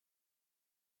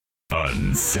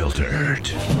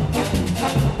 Unfiltered.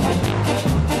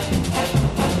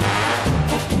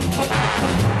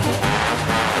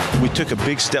 We took a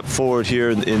big step forward here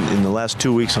in the last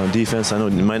 2 weeks on defense. I know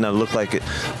it might not look like it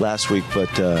last week, but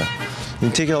you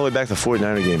can take it all the way back to the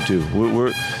 49er game, too.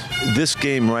 This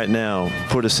game right now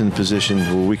put us in a position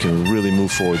where we can really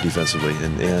move forward defensively.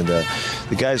 And the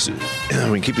guys,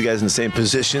 we keep the guys in the same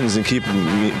positions and keep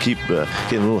getting a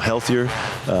little healthier.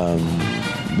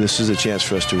 This is a chance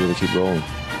for us to really keep rolling.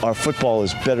 Our football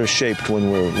is better shaped when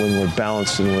we're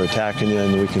balanced and we're attacking,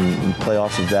 and we can play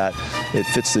off of that. It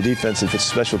fits the defense, it fits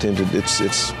special teams.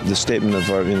 It's the statement of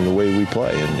the way we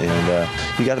play, and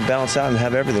you got to balance out and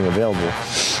have everything available.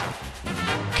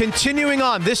 Continuing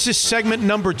on, this is segment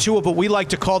number 2 of what we like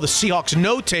to call the Seahawks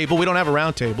No Table. We don't have a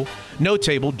round table. No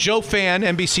Table. Joe Fan,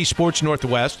 NBC Sports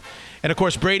Northwest. And, of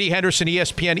course, Brady Henderson,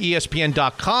 ESPN,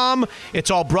 ESPN.com. It's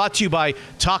all brought to you by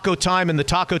Taco Time and the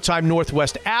Taco Time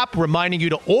Northwest app, reminding you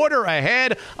to order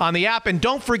ahead on the app. And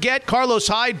don't forget, Carlos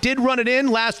Hyde did run it in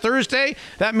last Thursday.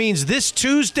 That means this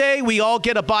Tuesday we all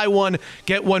get a buy one,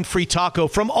 get one free taco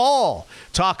from all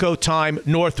Taco Time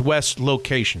Northwest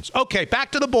locations. Okay,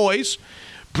 back to the boys.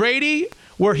 Brady,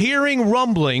 we're hearing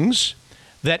rumblings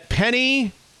that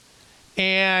Penny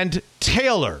and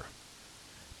Taylor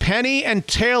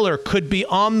could be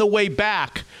on the way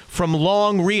back from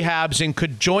long rehabs and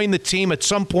could join the team at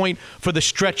some point for the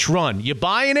stretch run. You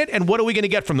buying it? And what are we going to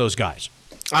get from those guys?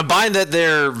 I'm buying that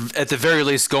they're, at the very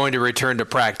least, going to return to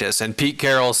practice. And Pete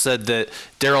Carroll said that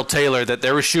Darrell Taylor, that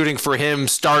they were shooting for him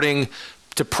starting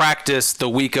to practice the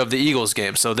week of the Eagles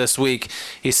game. So this week,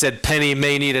 he said Penny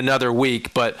may need another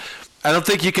week, but I don't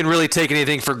think you can really take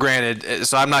anything for granted.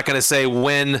 So I'm not going to say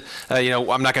when,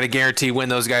 I'm not going to guarantee when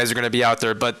those guys are going to be out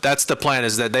there, but that's the plan,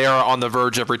 is that they are on the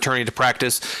verge of returning to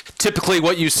practice. Typically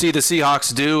what you see the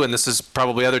Seahawks do, and this is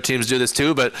probably other teams do this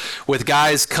too, but with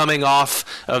guys coming off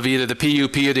of either the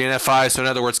PUP or the NFI, so in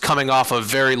other words, coming off of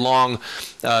very long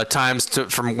times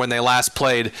from when they last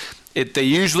played, they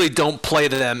usually don't play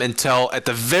them until at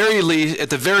the very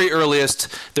earliest,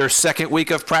 their second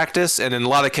week of practice, and in a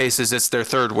lot of cases, it's their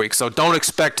third week. So don't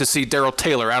expect to see Darrell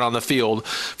Taylor out on the field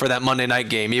for that Monday night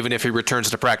game, even if he returns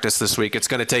to practice this week. It's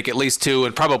going to take at least 2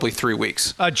 and probably 3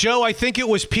 weeks. Joe, I think it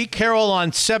was Pete Carroll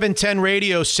on 710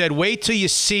 Radio said, wait till you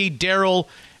see Darrell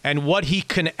and what he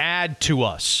can add to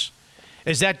us.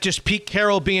 Is that just Pete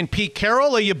Carroll being Pete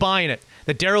Carroll, or are you buying it?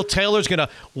 That Darrell Taylor's going to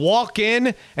walk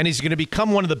in and he's going to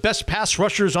become one of the best pass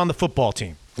rushers on the football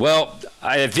team? Well,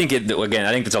 I think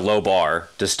it's a low bar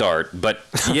to start. But,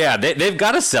 yeah, they've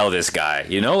got to sell this guy.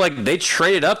 They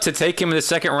traded up to take him in the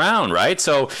second round, right?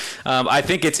 So I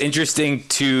think it's interesting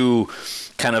to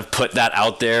kind of put that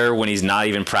out there when he's not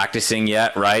even practicing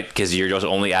yet, right? Because you're just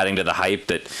only adding to the hype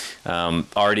that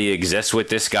already exists with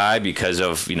this guy because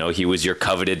of, he was your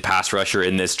coveted pass rusher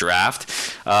in this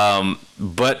draft.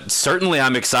 But certainly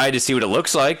I'm excited to see what it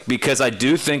looks like, because I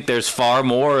do think there's far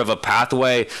more of a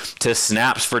pathway to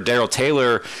snaps for Darrell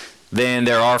Taylor than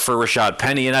there are for Rashad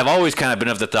Penny. And I've always kind of been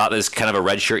of the thought that it's kind of a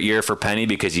redshirt year for Penny,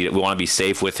 because we want to be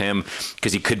safe with him,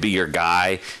 because he could be your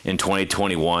guy in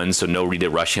 2021, so no need to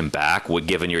rush him back,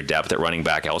 given your depth at running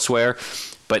back elsewhere.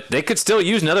 But they could still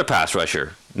use another pass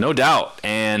rusher, no doubt.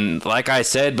 And like I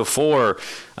said before,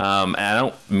 and I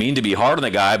don't mean to be hard on the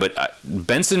guy, but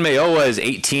Benson Mayowa's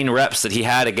 18 reps that he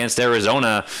had against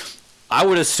Arizona, I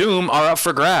would assume, are up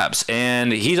for grabs.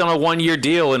 And he's on a one-year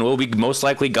deal and will be most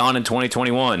likely gone in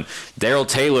 2021. Darrell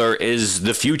Taylor is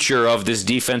the future of this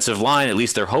defensive line. At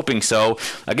least they're hoping so.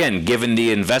 Again, given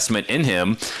the investment in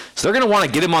him. So they're going to want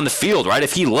to get him on the field, right?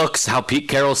 If he looks how Pete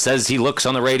Carroll says he looks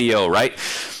on the radio, right?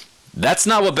 That's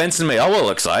not what Benson Mayowa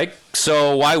looks like.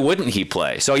 So why wouldn't he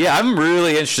play? So, yeah, I'm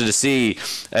really interested to see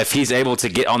if he's able to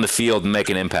get on the field and make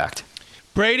an impact.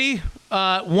 Brady,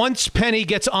 once Penny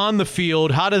gets on the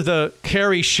field, how does the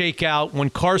carry shake out when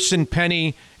Carson,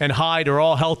 Penny, and Hyde are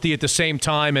all healthy at the same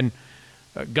time? And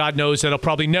God knows that'll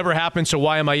probably never happen, so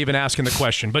why am I even asking the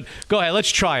question? But go ahead, let's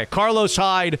try it. Carlos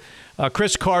Hyde,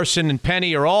 Chris Carson, and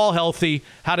Penny are all healthy.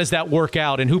 How does that work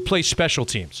out, and who plays special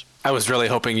teams? I was really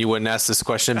hoping you wouldn't ask this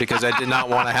question, because I did not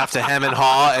want to have to hem and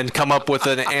haw and come up with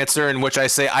an answer in which I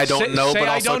say I don't know, but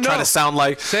also try to sound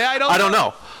like I don't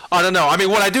know. I don't know. I mean,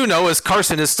 what I do know is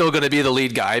Carson is still going to be the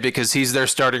lead guy because he's their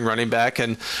starting running back,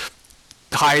 and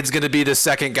Hyde's going to be the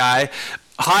second guy.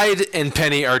 Hyde and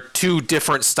Penny are two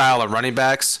different style of running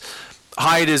backs.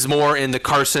 Hyde is more in the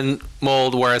Carson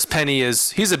mold, whereas Penny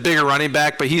he's a bigger running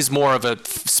back, but he's more of a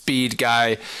speed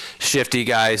guy, shifty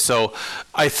guy. So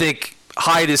I think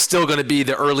Hyde is still going to be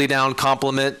the early down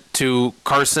complement to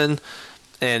Carson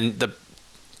and the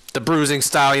bruising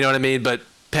style, you know what I mean? But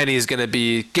Penny is going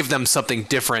to give them something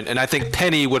different. And I think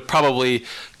Penny would probably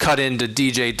cut into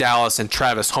DJ Dallas and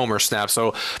Travis Homer snaps.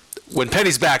 So when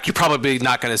Penny's back, you're probably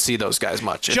not going to see those guys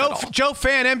much. Joe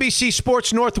Fan, NBC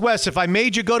Sports Northwest, if I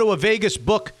made you go to a Vegas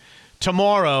book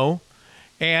tomorrow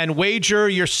and wager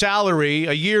your salary,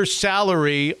 a year's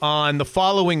salary, on the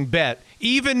following bet,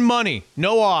 even money,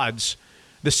 no odds,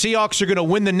 the Seahawks are going to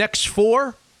win the next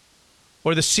 4,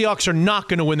 or the Seahawks are not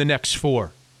going to win the next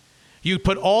 4? You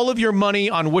put all of your money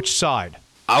on which side?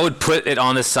 I would put it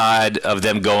on the side of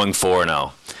them going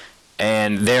 4-0.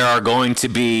 And there are going to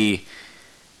be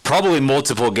probably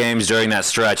multiple games during that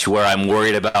stretch where I'm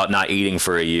worried about not eating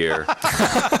for a year.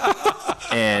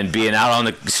 And being out on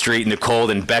the street in the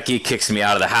cold, and Becky kicks me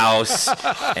out of the house,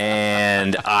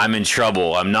 and I'm in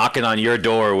trouble. I'm knocking on your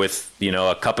door with,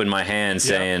 a cup in my hand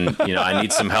saying, I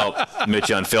need some help,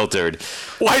 Mitch Unfiltered.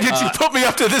 Why did you put me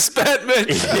up to this bet,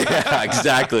 Mitch? Yeah,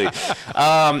 exactly.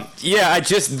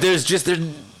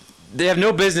 They have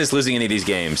no business losing any of these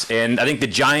games. And I think the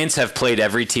Giants have played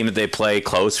every team that they've played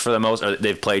close for the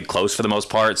most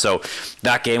part. So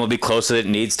that game will be closer than it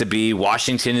needs to be.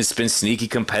 Washington has been sneaky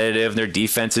competitive. Their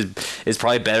defense is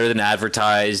probably better than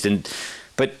advertised.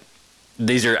 But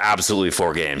these are absolutely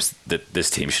 4 games that this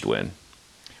team should win.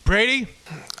 Brady?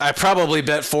 I probably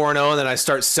bet 4-0, and then I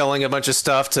start selling a bunch of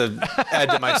stuff to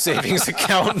add to my savings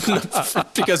account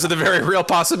because of the very real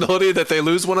possibility that they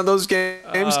lose one of those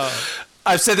games.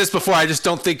 I've said this before. I just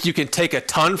don't think you can take a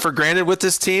ton for granted with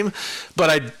this team.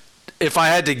 But if I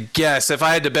had to guess, if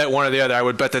I had to bet one or the other, I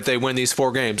would bet that they win these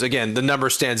 4 games. Again, the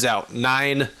number stands out.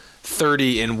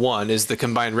 9-30-1 is the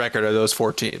combined record of those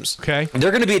 4 teams. Okay. They're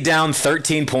going to be down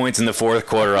 13 points in the fourth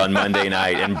quarter on Monday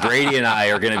night, and Brady and I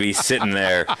are going to be sitting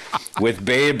there with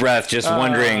bated breath just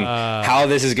wondering how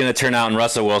this is going to turn out, and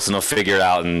Russell Wilson will figure it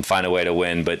out and find a way to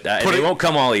win. But it won't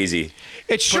come all easy.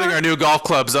 It's putting our new golf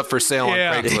clubs up for sale on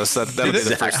Craigslist. That'll be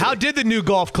the first thing. How did the new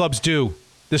golf clubs do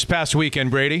this past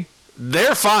weekend, Brady?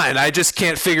 They're fine. I just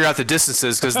can't figure out the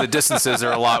distances because the distances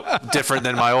are a lot different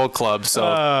than my old club.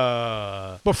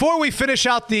 So before we finish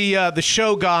out the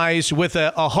show, guys, with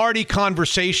a hearty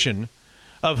conversation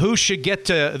of who should get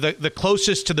to the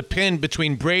closest to the pin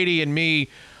between Brady and me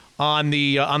on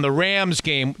the Rams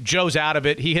game. Joe's out of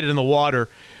it. He hit it in the water.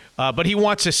 But he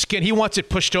wants a skin. He wants it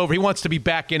pushed over. He wants to be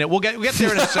back in it. We'll get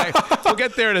there in a second. We'll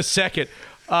get there in a second.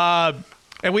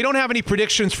 And we don't have any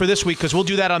predictions for this week because we'll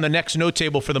do that on the next note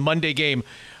table for the Monday game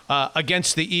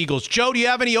against the Eagles. Joe, do you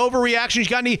have any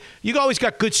overreactions? You always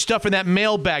got good stuff in that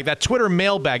mailbag, that Twitter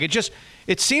mailbag.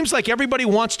 It seems like everybody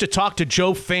wants to talk to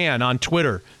Joe Fan on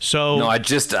Twitter. So no, I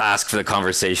just ask for the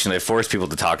conversation. They force people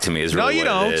to talk to me. Is really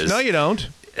what it is. No, you don't.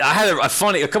 I had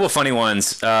a couple of funny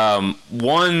ones.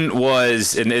 One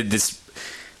was, and it's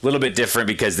a little bit different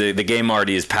because the game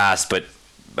already is passed, but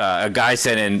a guy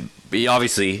sent in,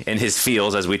 obviously in his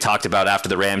feels, as we talked about after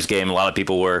the Rams game, a lot of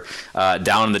people were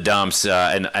down in the dumps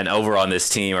and over on this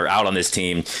team or out on this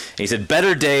team. And he said,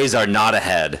 better days are not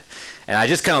ahead. And I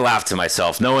just kind of laughed to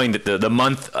myself, knowing that the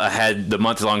month ahead, the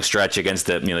month-long stretch against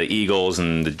the Eagles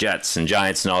and the Jets and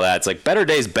Giants and all that, it's like better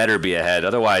days better be ahead.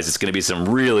 Otherwise, it's going to be some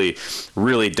really,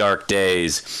 really dark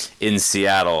days in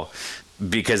Seattle,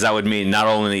 because that would mean not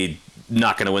only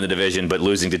not going to win the division, but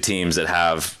losing to teams that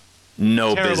have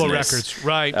no terrible business.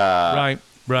 Terrible records.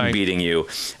 Right. Beating you.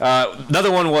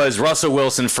 Another one was Russell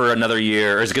Wilson for another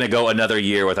year, or is going to go another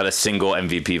year without a single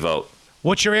MVP vote.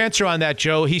 What's your answer on that,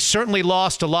 Joe? He certainly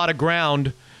lost a lot of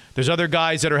ground. There's other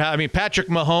guys that are Patrick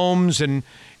Mahomes, and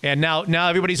now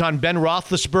everybody's on Ben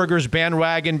Roethlisberger's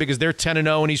bandwagon because they're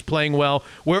 10-0 and he's playing well.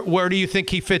 Where do you think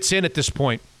he fits in at this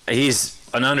point? He's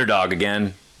an underdog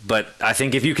again. But I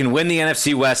think if you can win the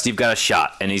NFC West, you've got a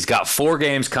shot. And he's got 4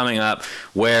 games coming up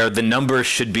where the numbers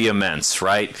should be immense,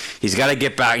 right? He's got to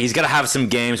get back. He's got to have some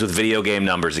games with video game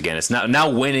numbers again. It's not,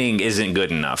 now winning isn't good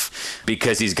enough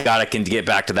because he's got to get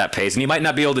back to that pace. And he might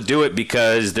not be able to do it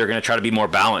because they're going to try to be more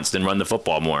balanced and run the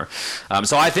football more.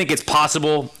 So I think it's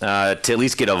possible to at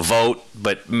least get a vote.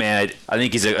 But, man, I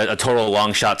think he's a total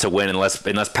long shot to win unless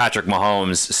Patrick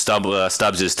Mahomes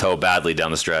stubs his toe badly down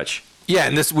the stretch. Yeah,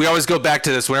 and we always go back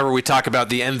to this whenever we talk about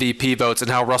the MVP votes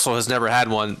and how Russell has never had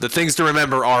one. The things to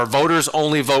remember are voters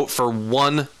only vote for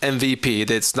one MVP.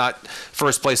 That's not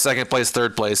first place, second place,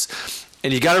 third place.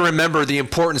 And you got to remember the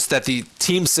importance that the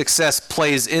team's success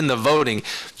plays in the voting.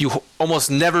 You almost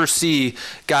never see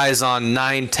guys on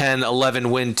 9, 10, 11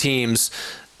 win teams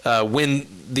win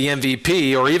the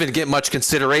MVP or even get much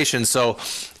consideration. So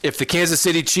if the Kansas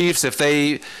City Chiefs, if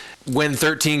they win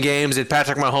 13 games and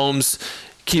Patrick Mahomes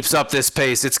keeps up this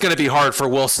pace, it's going to be hard for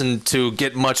Wilson to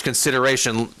get much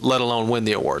consideration, let alone win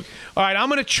the award. All right, I'm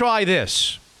going to try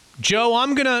this. Joe,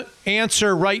 I'm going to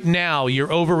answer right now your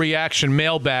overreaction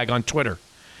mailbag on Twitter.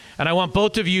 And I want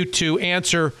both of you to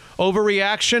answer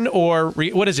overreaction or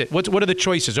what is it? What are the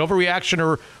choices?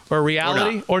 Overreaction or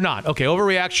reality? Or not. Okay,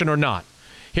 overreaction or not.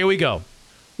 Here we go.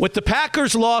 With the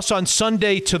Packers' loss on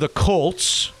Sunday to the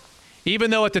Colts,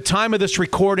 even though at the time of this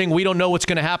recording we don't know what's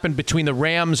going to happen between the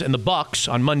Rams and the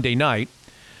Bucs on Monday night,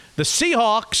 the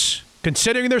Seahawks,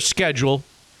 considering their schedule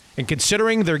and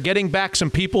considering they're getting back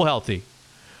some people healthy,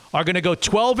 are going to go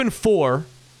 12-4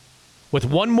 with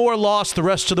one more loss the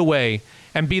rest of the way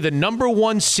and be the number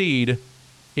 1 seed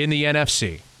in the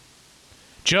NFC.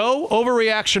 Joe,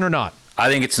 overreaction or not? I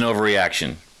think it's an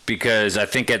overreaction because I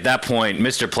think at that point,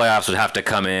 Mr. Playoffs would have to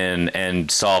come in and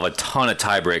solve a ton of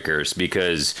tiebreakers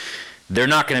because they're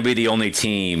not going to be the only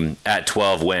team at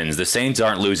 12 wins. The Saints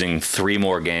aren't losing 3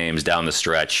 more games down the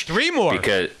stretch. 3 more?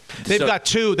 Because they've got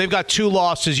 2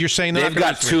 losses. You're saying they've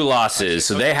got 2 losses,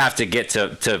 so they have to get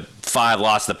to 5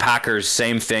 losses. The Packers,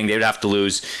 same thing. They would have to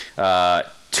lose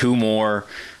 2 more.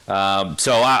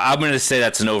 So I'm going to say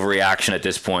that's an overreaction at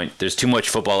this point. There's too much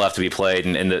football left to be played,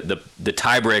 and the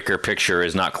tiebreaker picture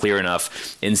is not clear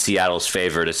enough in Seattle's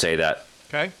favor to say that.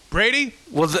 Okay. Brady?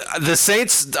 Well, the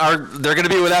Saints they're going to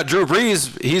be without Drew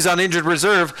Brees. He's on injured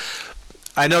reserve.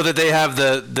 I know that they have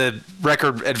the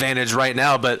record advantage right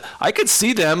now, but I could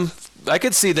see them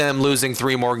losing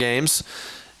 3 more games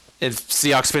if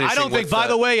Seahawks finishing. I don't think, by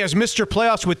the way, as Mr.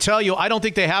 Playoffs would tell you, I don't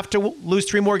think they have to lose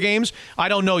 3 more games. I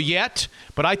don't know yet,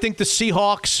 but I think the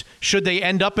Seahawks, should they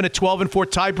end up in a 12-4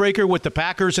 tiebreaker with the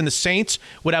Packers and the Saints,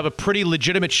 would have a pretty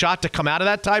legitimate shot to come out of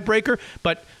that tiebreaker.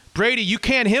 But Brady, you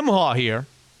can't hem-haw here.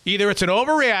 Either it's an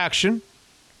overreaction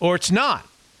or it's not.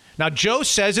 Now, Joe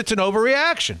says it's an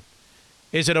overreaction.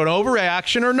 Is it an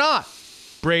overreaction or not?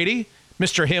 Brady,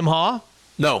 Mr. Hem-haw?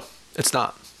 No, it's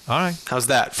not. All right. How's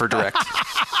that for direct?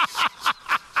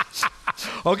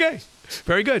 Okay.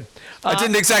 Very good. I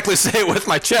didn't exactly say it with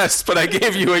my chest, but I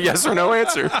gave you a yes or no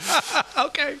answer.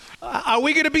 Okay. Are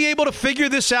we going to be able to figure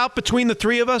this out between the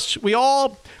 3 of us? We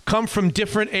all come from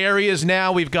different areas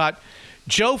now. We've got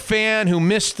Joe Fan, who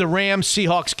missed the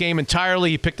Rams-Seahawks game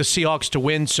entirely. He picked the Seahawks to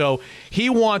win, so he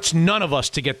wants none of us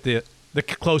to get the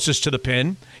closest to the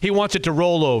pin. He wants it to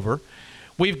roll over.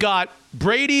 We've got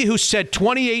Brady, who said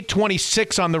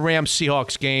 28-26 on the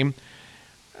Rams-Seahawks game.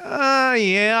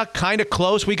 Yeah, kind of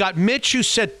close. We got Mitch, who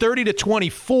said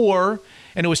 30-24,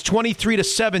 and it was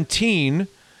 23-17.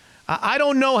 I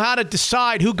don't know how to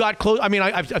decide who got close. I mean,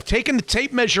 I've taken the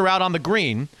tape measure out on the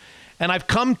green, and I've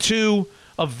come to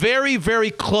a very, very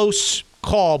close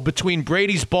call between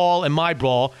Brady's ball and my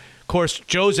ball. Of course,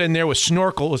 Joe's in there with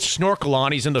snorkel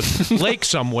on. He's in the lake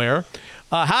somewhere.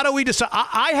 How do we decide?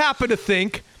 I happen to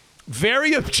think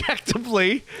very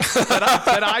objectively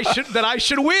that I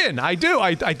should win. I do.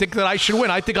 I think that I should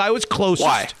win. I think I was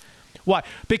closest. Why?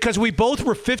 Because we both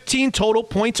were 15 total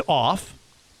points off.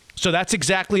 So that's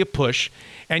exactly a push.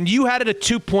 And you had it a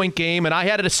 2-point game, and I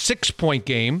had it a 6-point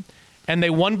game, and they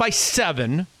won by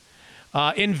 7.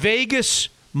 In Vegas,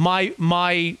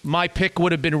 my pick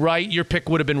would have been right. Your pick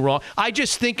would have been wrong. I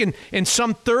just think in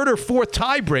some third or fourth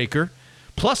tiebreaker,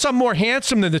 plus I'm more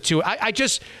handsome than the two. I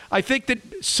think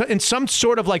that in some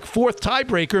sort of like fourth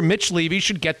tiebreaker, Mitch Levy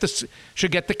should get the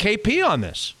KP on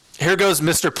this. Here goes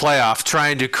Mr. Playoff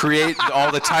trying to create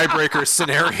all the tiebreaker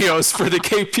scenarios for the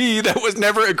KP that was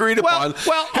never agreed upon.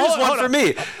 Well, here's one for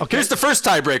me. Okay. Here's the first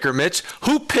tiebreaker, Mitch.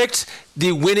 Who picked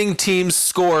the winning team's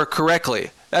score correctly?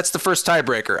 That's the first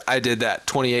tiebreaker. I did that.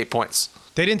 28 points.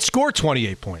 They didn't score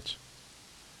 28 points.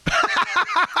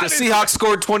 The Seahawks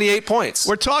scored 28 points.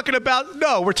 We're talking about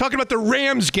the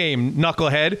Rams game,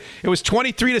 knucklehead. It was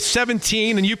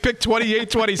 23-17, and you picked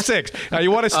 28-26. Now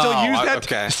you want to still use that?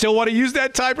 Okay. Still want to use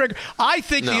that tiebreaker? I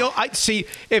think see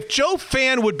if Joe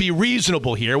Fan would be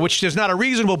reasonable here, which there's not a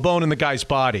reasonable bone in the guy's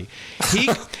body.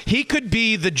 He could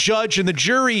be the judge and the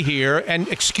jury here and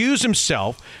excuse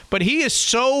himself, but he is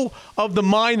so of the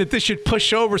mind that this should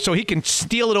push over so he can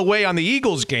steal it away on the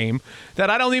Eagles game that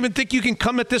I don't even think you can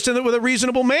come at this with a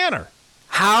reasonable manner.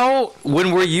 How,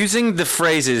 when we're using the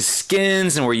phrases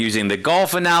skins and we're using the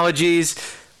golf analogies,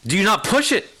 do you not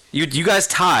push it? You guys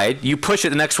tied. You push it.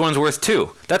 The next one's worth 2.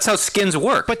 That's how skins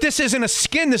work. But this isn't a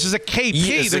skin. This is a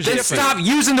KP. Then stop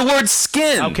using the word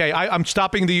skin. Okay, I'm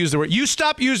stopping to use the word. You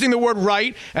stop using the word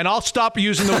right, and I'll stop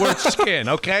using the word skin,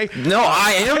 okay? No,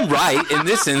 I am right in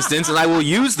this instance, and I will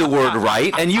use the word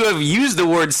right, and you have used the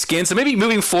word skin. So maybe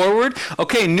moving forward,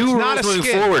 okay, new rules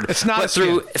moving forward. It's not but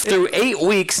through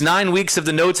 9 weeks of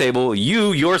the no table,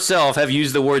 you yourself have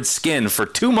used the word skin for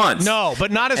 2 months. No,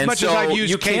 but not as much as I've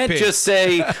used KP. You can't just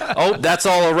say, oh, that's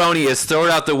all erroneous, throw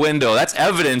it out the window. That's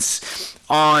evidence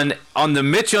on the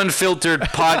Mitch Unfiltered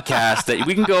podcast that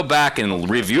we can go back and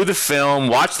review the film,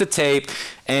 watch the tape,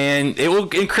 and it will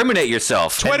incriminate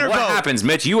yourself. Twitter and what happens,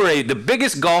 Mitch? You are the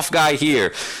biggest golf guy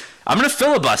here. I'm going to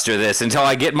filibuster this until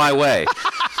I get my way.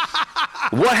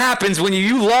 What happens when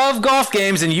you love golf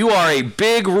games and you are a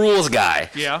big rules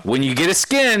guy? Yeah. When you get a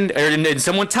skin and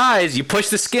someone ties, you push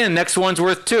the skin, next one's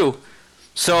worth 2.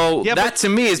 So to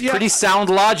me is pretty sound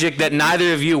logic that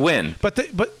neither of you win.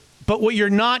 But what you're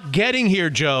not getting here,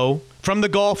 Joe, from the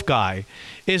golf guy,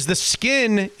 is the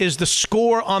skin is the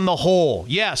score on the hole.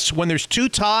 Yes, when there's 2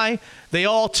 tie, they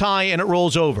all tie and it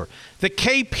rolls over. The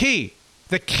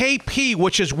KP,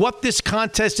 which is what this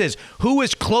contest is, who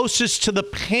is closest to the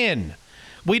pin.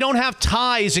 We don't have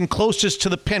ties and closest to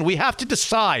the pin. We have to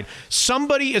decide.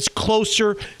 Somebody is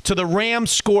closer to the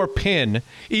Rams score pin,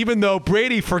 even though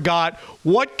Brady forgot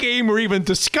what game we're even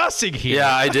discussing here.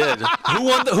 Yeah, I did.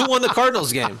 Who won the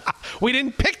Cardinals game? We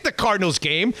didn't pick the Cardinals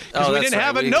game because we didn't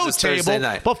have a note table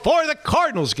before the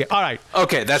Cardinals game. All right.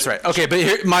 Okay, that's right. Okay, but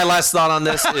here, my last thought on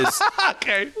this is,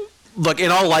 okay. Look, in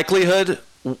all likelihood,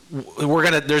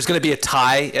 there's gonna be a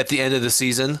tie at the end of the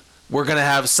season. We're going to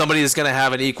have somebody that's going to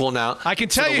have an equal now. I can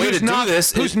tell you who's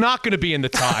not going to be in the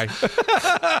tie.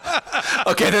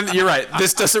 Okay, then you're right.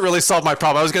 This doesn't really solve my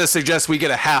problem. I was going to suggest we each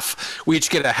get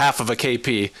a half of a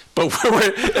KP. But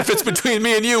if it's between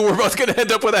me and you, we're both going to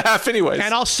end up with a half anyways.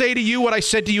 And I'll say to you what I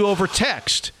said to you over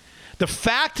text. The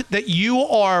fact that you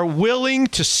are willing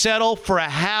to settle for a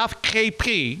half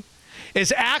KP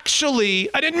is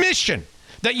actually an admission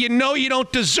that you know you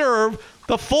don't deserve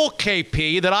the full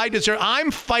KP that I deserve.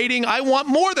 I'm fighting. I want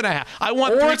more than a half.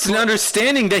 It's an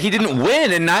understanding that he didn't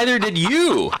win, and neither did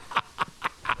you.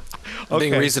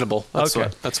 Being reasonable. That's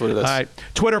what it is. All right.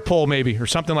 Twitter poll maybe or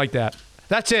something like that.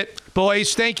 That's it,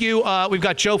 boys. Thank you. We've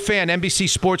got Joe Fan, NBC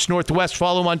Sports Northwest.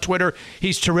 Follow him on Twitter.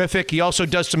 He's terrific. He also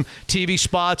does some TV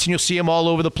spots, and you'll see him all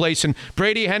over the place. And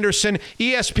Brady Henderson,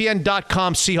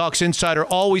 ESPN.com Seahawks Insider,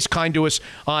 always kind to us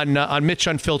on Mitch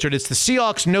Unfiltered. It's the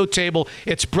Seahawks Note Table.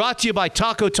 It's brought to you by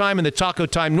Taco Time and the Taco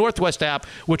Time Northwest app,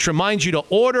 which reminds you to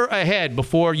order ahead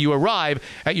before you arrive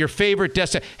at your favorite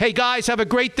destination. Hey, guys, have a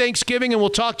great Thanksgiving, and we'll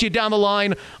talk to you down the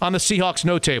line on the Seahawks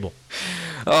Note Table.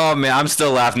 Oh, man, I'm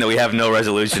still laughing that we have no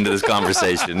resolution to this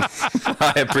conversation.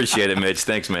 I appreciate it, Mitch.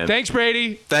 Thanks, man. Thanks,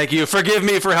 Brady. Thank you. Forgive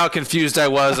me for how confused I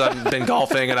was. I've been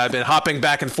golfing, and I've been hopping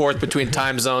back and forth between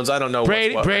time zones. I don't know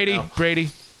Brady, what's what right now. Brady,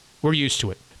 we're used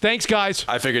to it. Thanks, guys.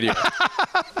 I figured you.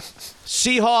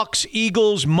 Seahawks,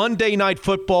 Eagles, Monday Night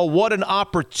Football. What an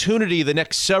opportunity the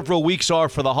next several weeks are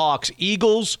for the Hawks.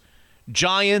 Eagles,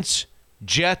 Giants,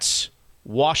 Jets,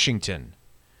 Washington.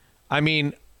 I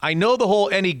mean, I know the whole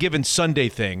any given Sunday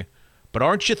thing, But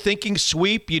aren't you thinking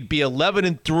sweep? You'd be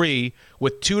 11-3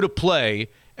 with 2 to play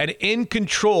and in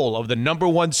control of the number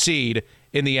 1 seed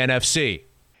in the NFC.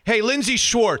 Hey, Lindsey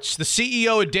Schwartz, the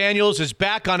CEO of Daniels, is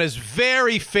back on his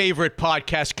very favorite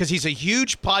podcast because he's a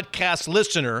huge podcast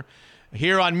listener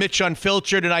here on Mitch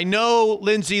Unfiltered. And I know,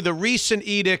 Lindsey, the recent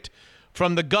edict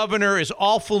from the governor is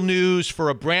awful news for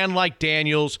a brand like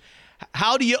Daniels.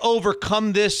 How do you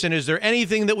overcome this, and is there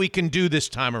anything that we can do this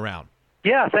time around?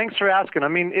 Yeah, thanks for asking. I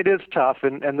mean, it is tough,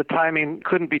 and the timing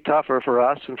couldn't be tougher for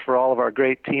us and for all of our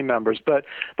great team members. But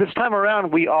this time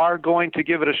around, we are going to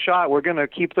give it a shot. We're going to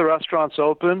keep the restaurants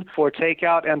open for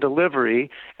takeout and delivery,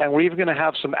 and we're even going to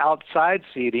have some outside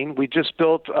seating. We just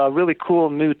built a really cool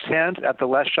new tent at the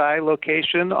Leshai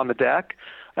location on the deck,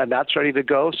 and that's ready to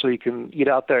go, so you can eat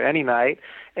out there any night.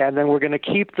 And then we're going to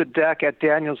keep the deck at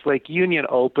Daniels Lake Union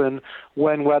open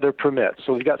when weather permits.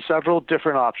 So we've got several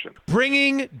different options.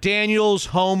 Bringing Daniels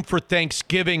home for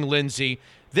Thanksgiving, Lindsey.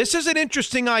 This is an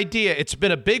interesting idea. It's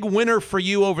been a big winner for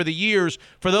you over the years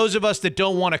for those of us that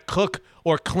don't want to cook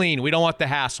or clean. We don't want the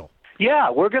hassle. Yeah,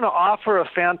 we're going to offer a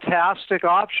fantastic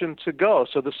option to go.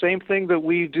 So the same thing that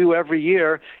we do every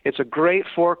year. It's a great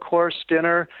 4-course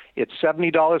dinner. It's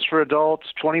 $70 for adults,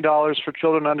 $20 for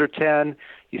children under 10.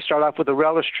 You start off with a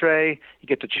relish tray. You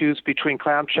get to choose between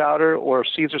clam chowder or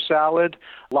Caesar salad.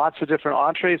 Lots of different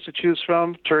entrees to choose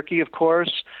from. Turkey, of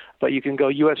course, but you can go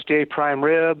USDA prime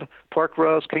rib, pork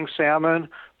roast, king salmon,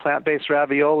 plant-based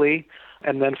ravioli.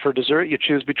 And then for dessert, you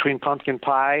choose between pumpkin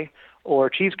pie or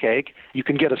cheesecake. You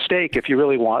can get a steak if you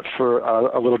really want for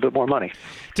a little bit more money.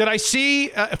 Did I see,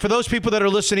 for those people that are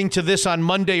listening to this on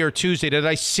Monday or Tuesday, did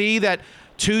I see that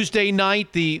Tuesday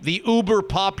night, the uber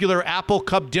popular Apple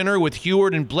Cup dinner with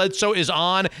Heward and Bledsoe is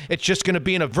on? It's just going to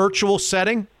be in a virtual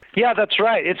setting? Yeah, that's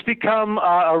right. It's become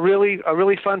a really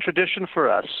fun tradition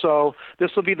for us. So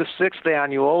this will be the 6th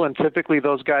annual, and typically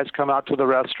those guys come out to the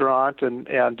restaurant and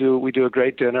we do a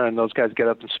great dinner, and those guys get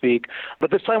up and speak.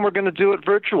 But this time we're going to do it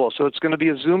virtual, so it's going to be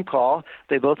a Zoom call.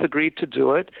 They both agreed to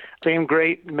do it. Same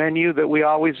great menu that we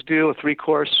always do, a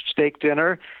 3-course steak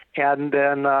dinner. And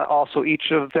then also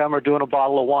each of them are doing a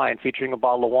bottle of wine, featuring a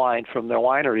bottle of wine from their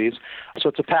wineries. So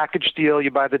it's a package deal. You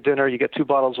buy the dinner, you get 2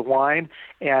 bottles of wine,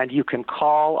 and you can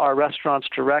call our restaurants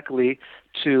directly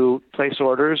to place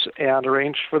orders and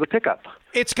arrange for the pickup.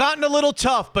 It's gotten a little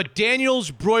tough, but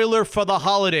Daniels Broiler for the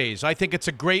holidays. I think it's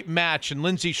a great match, and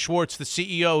Lindsey Schwartz, the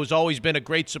CEO, has always been a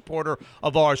great supporter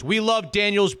of ours. We love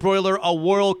Daniels Broiler, a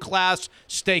world-class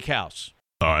steakhouse.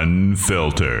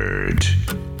 Unfiltered.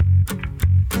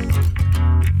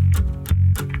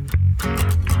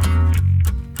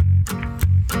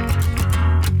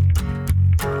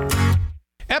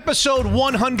 Episode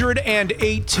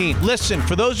 118. Listen,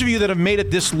 for those of you that have made it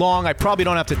this long, I probably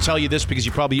don't have to tell you this because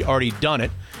you've probably already done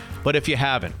it. But if you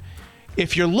haven't,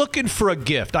 if you're looking for a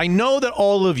gift, I know that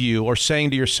all of you are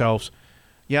saying to yourselves,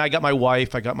 yeah, I got my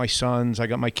wife, I got my sons, I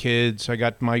got my kids, I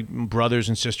got my brothers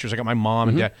and sisters, I got my mom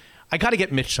and dad. I got to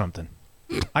get Mitch something.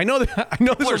 I know that. I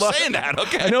know we're saying that.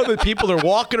 Okay. I know that people are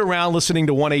walking around listening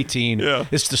to 118. Yeah.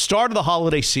 It's the start of the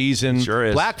holiday season. Sure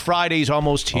is. Black Friday's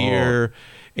almost here,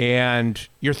 and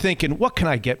you're thinking, "What can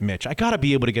I get Mitch? I got to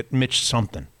be able to get Mitch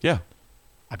something." Yeah.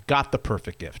 I've got the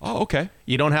perfect gift. Oh, okay.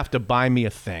 You don't have to buy me a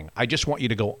thing. I just want you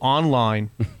to go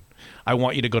online. I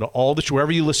want you to go to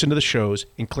wherever you listen to the shows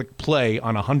and click play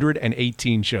on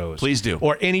 118 shows. Please do.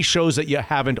 Or any shows that you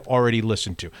haven't already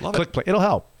listened to. Click play. It'll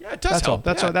help. Yeah, it does help.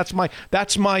 That's all.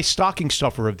 That's my stocking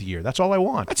stuffer of the year. That's all I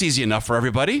want. That's easy enough for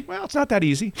everybody. Well, it's not that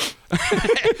easy.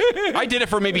 I did it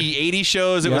for maybe 80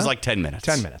 shows. It was like 10 minutes.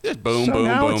 10 minutes. Just boom, So boom,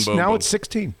 now boom, it's, boom. Now boom. it's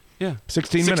 16. Yeah.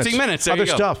 16 minutes. 16 minutes. There Other you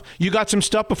go. stuff. You got some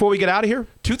stuff before we get out of here?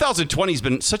 2020 has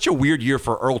been such a weird year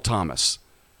for Earl Thomas.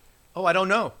 Oh, I don't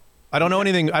know. I don't know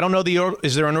anything. I don't know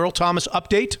is there an Earl Thomas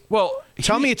update? Well,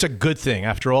 tell me it's a good thing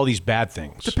after all these bad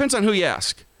things. Depends on who you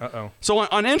ask. Uh-oh. So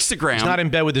on Instagram. He's not in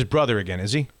bed with his brother again,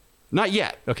 is he? Not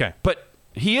yet. Okay. But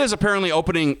he is apparently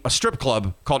opening a strip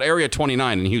club called Area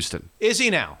 29 in Houston. Is he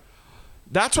now?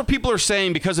 That's what people are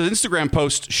saying because his Instagram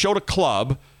post showed a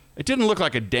club. It didn't look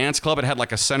like a dance club. It had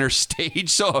like a center stage.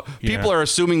 So people are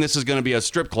assuming this is going to be a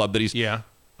strip club that he's... Yeah.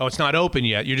 Oh, it's not open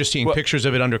yet. You're just seeing pictures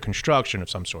of it under construction of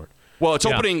some sort. Well, it's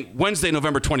opening Wednesday,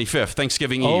 November 25th,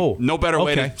 Thanksgiving Eve. No better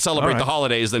way to celebrate the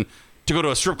holidays than to go to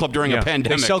a strip club during a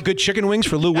pandemic. They sell good chicken wings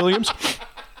for Lou Williams?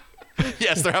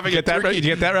 Yes, they're having a turkey. You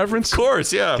get that reference? Of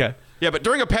course, yeah. Okay. Yeah, but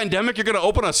during a pandemic, you're going to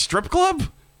open a strip club?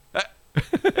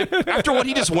 After what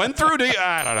he just went through?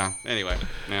 I don't know. Anyway,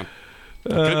 yeah.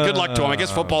 Good luck to him. I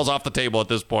guess football's off the table at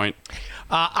this point.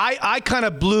 I kind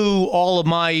of blew all of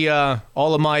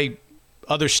my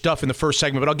other stuff in the first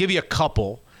segment, but I'll give you a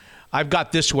couple. I've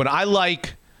got this one. I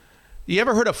like, You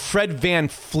ever heard of Fred Van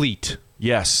Fleet?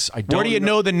 Yes, I don't. Where do you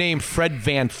know the name Fred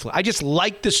Van Fleet? I just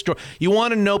like this story. You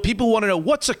want to know, people want to know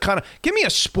what's a kind of, give me a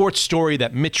sports story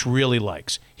that Mitch really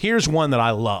likes. Here's one that I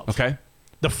love. Okay.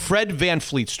 The Fred Van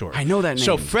Fleet story. I know that name.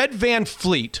 So Fred Van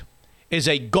Fleet is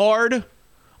a guard,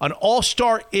 an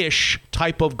all-star-ish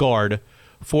type of guard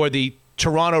for the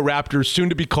Toronto Raptors, soon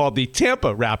to be called the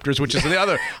Tampa Raptors, which is the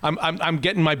other. I'm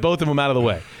getting both of them out of the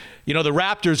way. You know, the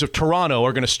Raptors of Toronto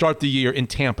are going to start the year in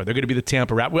Tampa. They're going to be the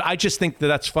Tampa Raptors. I just think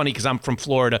that's funny because I'm from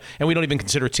Florida, and we don't even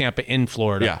consider Tampa in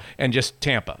Florida. Yeah. And just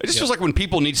Tampa. It just feels like when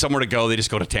people need somewhere to go, they just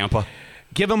go to Tampa.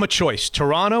 Give them a choice,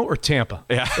 Toronto or Tampa.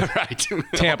 Yeah, right.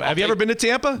 Tampa. Have you ever been to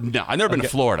Tampa? No, I've never been to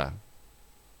Florida.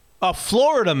 A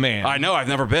Florida man. I know. I've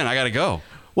never been. I got to go.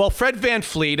 Well, Fred Van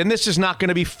Fleet, and this is not going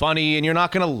to be funny, and you're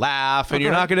not going to laugh, and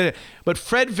you're not going to. But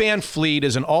Fred Van Fleet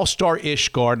is an all-star-ish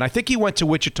guard, and I think he went to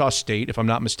Wichita State, if I'm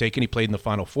not mistaken. He played in the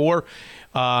Final Four.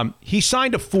 He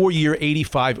signed a 4-year,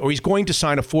 he's going to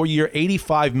sign a 4-year,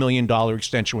 $85 million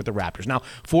extension with the Raptors. Now,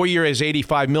 4 years,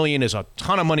 $85 million is a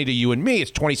ton of money to you and me.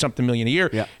 It's 20-something million a year.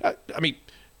 Yeah. I mean,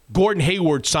 Gordon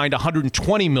Hayward signed a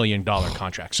 $120 million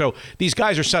contract. So these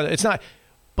guys are. It's not.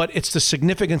 But it's the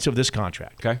significance of this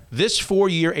contract. Okay. This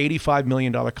 4-year, $85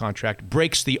 million contract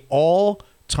breaks the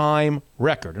all-time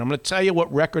record. And I'm going to tell you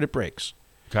what record it breaks.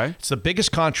 Okay. It's the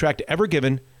biggest contract ever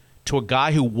given to a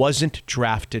guy who wasn't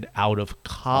drafted out of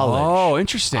college. Oh,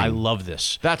 interesting. I love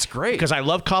this. That's great. Because I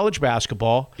love college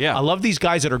basketball. Yeah. I love these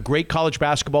guys that are great college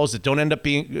basketballs that don't end up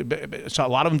being, so a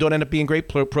lot of them don't end up being great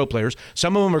pro players.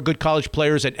 Some of them are good college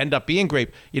players that end up being great.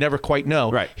 You never quite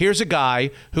know. Right. Here's a guy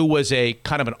who was a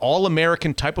kind of an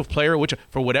all-American type of player, which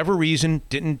for whatever reason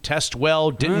didn't test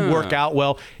well, didn't work out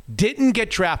well, didn't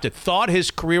get drafted, thought his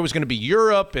career was going to be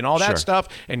Europe and all that stuff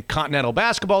and continental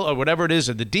basketball or whatever it is,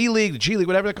 the D League, the G League,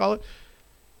 whatever they call it.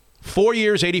 4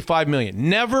 years, $85 million.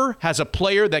 Never has a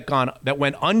player that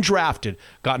went undrafted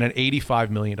gotten an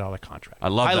 $85 million contract. I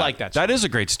love that. I like that story. That is a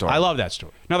great story. I love that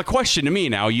story. Now, the question to me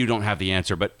now, you don't have the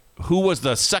answer, but who was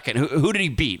the second? Who did he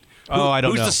beat? I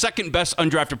don't know. Who's the second best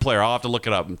undrafted player? I'll have to look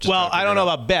it up. Well, I don't know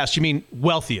about best. You mean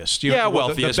wealthiest?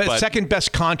 Wealthiest. The but second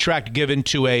best contract given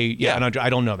to a I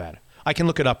don't know that. I can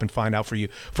look it up and find out for you.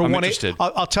 I'm interested.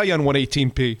 I'll tell you on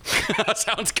 118p.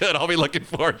 Sounds good. I'll be looking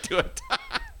forward to it.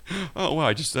 Oh, wow.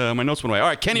 I just, my notes went away. All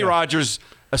right. Kenny Rogers'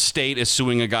 estate is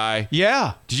suing a guy.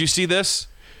 Yeah. Did you see this?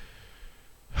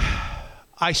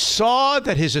 I saw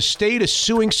that his estate is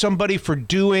suing somebody for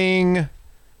doing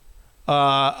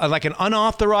like an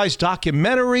unauthorized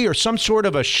documentary or some sort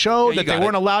of a show that they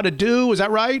weren't allowed to do. Is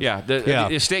that right? Yeah.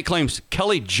 The estate claims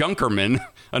Kelly Junkerman,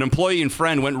 an employee and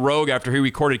friend, went rogue after he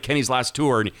recorded Kenny's last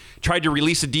tour and he tried to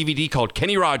release a DVD called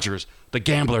Kenny Rogers, The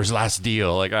Gambler's Last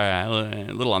Deal. Like, a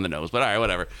little on the nose, but all right,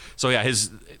 whatever. So, yeah,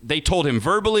 they told him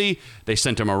verbally. They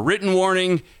sent him a written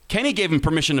warning. Kenny gave him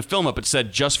permission to film it, but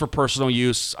said, just for personal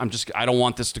use. I don't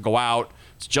want this to go out.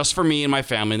 It's just for me and my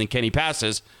family. And then Kenny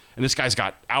passes, and this guy's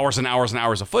got hours and hours and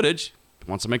hours of footage.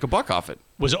 Wants to make a buck off it.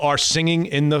 Was our singing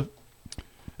in the...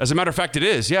 As a matter of fact, it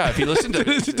is. Yeah, if you listen to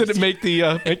it. Did it make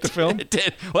the film? It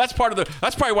did. Well, that's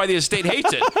probably why the estate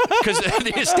hates it, because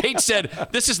the estate said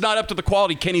this is not up to the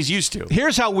quality Kenny's used to.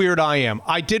 Here's how weird I am.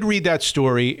 I did read that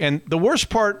story, and the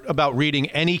worst part about reading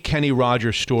any Kenny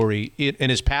Rogers story in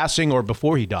his passing or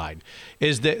before he died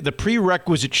is the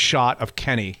prerequisite shot of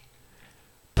Kenny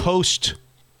post.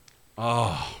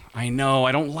 Oh, I know.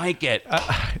 I don't like it.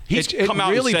 He's come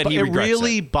out and said he regrets it. It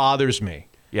really bothers me.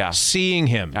 Yeah, seeing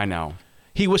him. I know.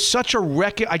 He was such a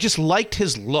wreck. I just liked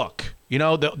his look. You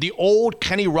know, the old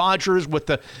Kenny Rogers with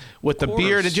the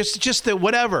beard and just the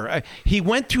whatever. He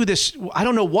went through this. I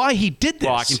don't know why he did this.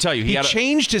 Well, I can tell you, he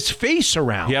changed his face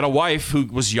around. He had a wife who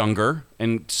was younger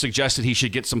and suggested he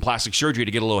should get some plastic surgery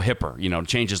to get a little hipper. You know, to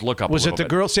change his look up. Was it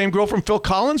the same girl from Phil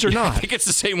Collins or not? I think it's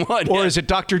the same one. Or is it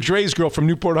Dr. Dre's girl from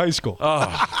Newport High School? Oh,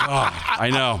 God, I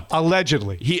know.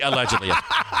 Allegedly. Yeah.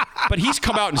 But he's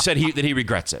come out and said that he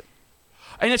regrets it.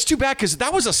 And it's too bad because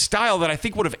that was a style that I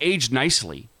think would have aged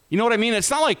nicely. You know what I mean?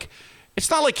 It's not like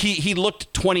he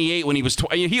looked 28 when he was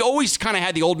 20. He always kind of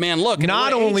had the old man look.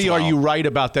 Not only are you right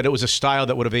about that, it was a style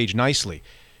that would have aged nicely.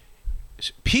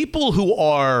 People who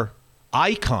are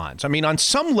icons. I mean, on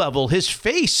some level, his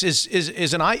face is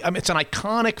it's an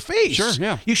iconic face. Sure,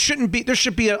 yeah. You shouldn't be. There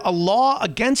should be a law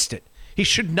against it. He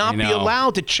should not be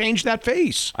allowed to change that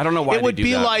face. I don't know why it would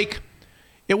be like.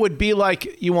 It would be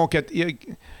like you won't get.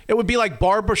 It would be like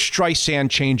Barbra Streisand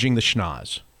changing the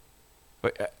schnoz.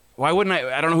 Why wouldn't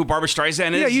I? I don't know who Barbra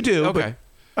Streisand is. Yeah, you do. Okay.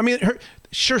 I mean, her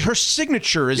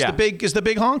signature is the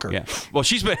big honker. Yeah. Well,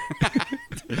 she's been.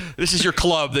 This is your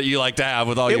club that you like to have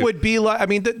with all. It would be like. I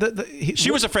mean,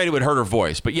 she was afraid it would hurt her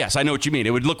voice, but yes, I know what you mean.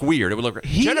 It would look weird. It would look.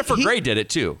 Jennifer Grey did it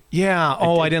too. Yeah.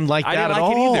 I didn't like that at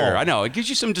all. I didn't like it either. I know it gives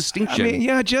you some distinction. I mean,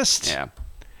 yeah.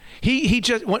 He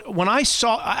just when I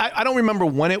saw I don't remember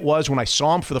when it was when I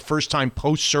saw him for the first time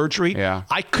post surgery. Yeah.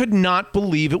 I could not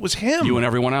believe it was him. You and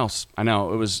everyone else. I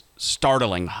know it was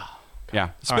startling.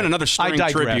 Yeah, it's been another stirring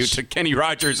tribute to Kenny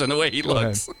Rogers and the way he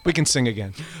looks. We can sing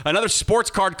again. Another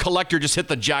sports card collector just hit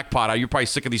the jackpot. You're probably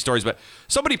sick of these stories, but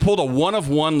somebody pulled a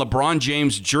 1-of-1 LeBron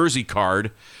James jersey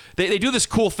card. They do this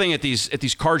cool thing at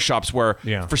these card shops where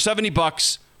for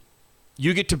 $70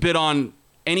 you get to bid on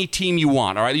any team you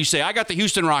want. All right, you say I got the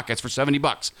Houston Rockets for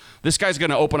 $70. This guy's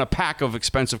going to open a pack of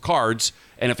expensive cards,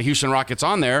 and if the Houston Rockets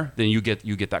on there, then you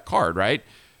get that card, right?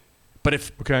 But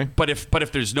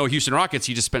if there's no Houston Rockets,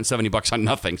 he just spent $70 on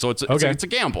nothing. So it's a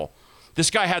gamble. This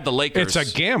guy had the Lakers.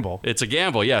 It's a gamble. It's a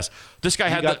gamble. Yes. This guy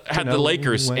had the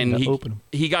Lakers, and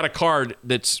he got a card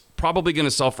that's probably going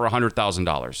to sell for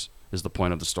 $100,000. Is the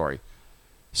point of the story.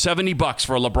 $70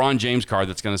 for a LeBron James card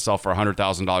that's going to sell for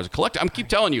 $100,000. I keep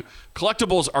telling you,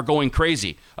 collectibles are going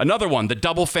crazy. Another one, the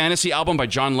Double Fantasy album by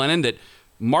John Lennon that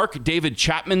Mark David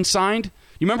Chapman signed.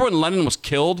 You remember when Lennon was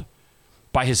killed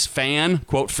by his fan,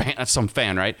 quote fan, that's some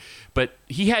fan, right? But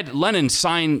he had Lennon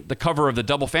sign the cover of the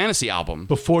Double Fantasy album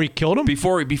before he killed him.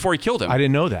 Before he killed him, I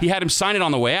didn't know that. He had him sign it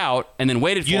on the way out, and then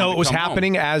waited. You for him know to what was come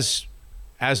happening home.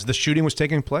 as the shooting was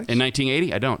taking place in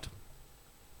 1980? I don't.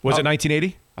 Was it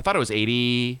 1980? I thought it was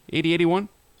 80, 81.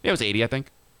 Yeah, it was 80, I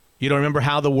think. You don't remember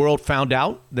how the world found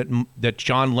out that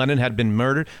John Lennon had been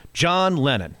murdered? John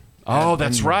Lennon. Oh,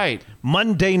 that's right.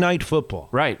 Monday Night Football.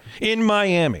 Right. In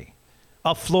Miami.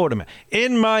 A Florida man.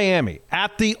 In Miami.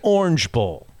 At the Orange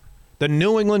Bowl. The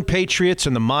New England Patriots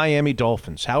and the Miami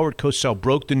Dolphins. Howard Cosell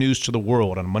broke the news to the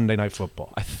world on Monday Night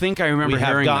Football. I think I remember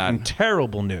hearing that. We have gotten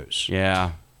terrible news.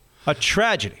 Yeah. A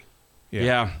tragedy.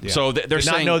 Yeah. So they're Did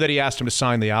saying not know that he asked him to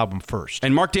sign the album first.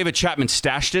 And Mark David Chapman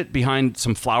stashed it behind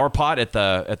some flower pot at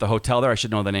the hotel there. I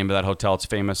should know the name of that hotel. It's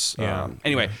famous. Yeah.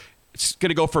 Anyway, it's going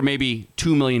to go for maybe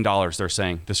 $2 million. They're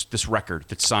saying this record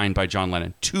that's signed by John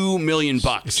Lennon. $2 million.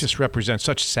 It just represents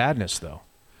such sadness, though.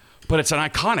 But it's an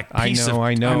iconic piece.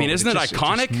 I know. I mean, isn't it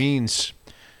iconic? It just means.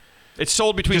 It's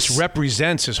sold between. Just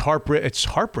represents his heartbreak. It's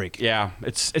heartbreaking. Yeah,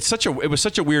 it was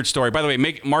such a weird story. By the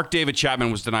way, Mark David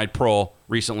Chapman was denied parole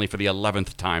recently for the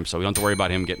 11th time, so we don't have to worry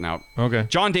about him getting out. Okay.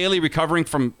 John Daly recovering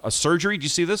from a surgery. Did you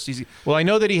see this? Well, I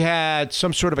know that he had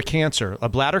some sort of a cancer, a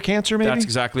bladder cancer, maybe. That's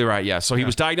exactly right. Yeah. So he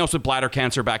was diagnosed with bladder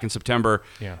cancer back in September.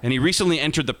 Yeah. And he recently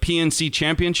entered the PNC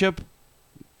Championship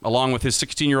along with his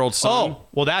 16-year-old son. Oh,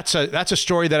 well, that's a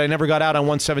story that I never got out on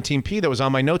 117P. That was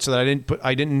on my notes that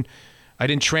I didn't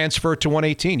transfer it to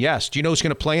 118. Yes. Do you know who's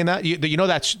going to play in that? You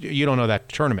don't know that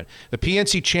tournament. The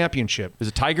PNC Championship. Is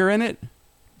a Tiger in it?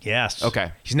 Yes.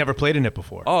 Okay. He's never played in it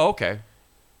before. Oh, okay.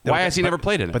 Why has he never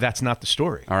played in it? But that's not the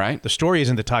story. All right. The story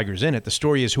isn't the Tiger's in it. The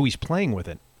story is who he's playing with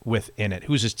in it.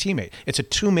 Who's his teammate? It's a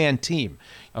two-man team.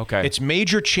 Okay. It's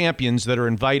major champions that are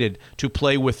invited to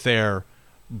play with their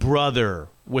brother,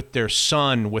 with their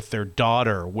son, with their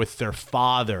daughter, with their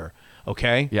father.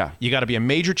 Okay? Yeah. You got to be a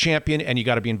major champion, and you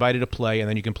got to be invited to play, and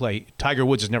then you can play. Tiger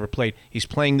Woods has never played. He's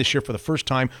playing this year for the first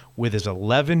time with his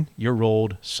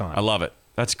 11-year-old son. I love it.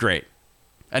 That's great.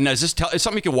 And is this is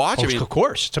something you can watch? Of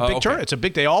course. It's a big tournament. It's a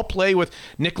big. They all play with.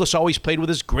 Nicholas always played with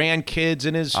his grandkids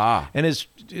and his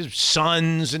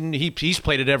sons, and he's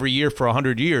played it every year for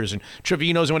 100 years. And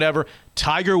Trevino's and whatever.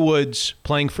 Tiger Woods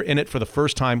playing in it for the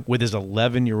first time with his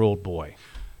 11-year-old boy.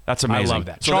 That's amazing. I love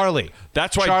that. So Charlie.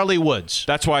 That's why Charlie Woods.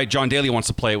 That's why John Daly wants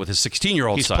to play with his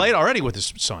 16-year-old son. He's played already with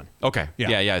his son. Okay.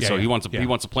 Yeah. So he wants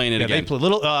to play in it again.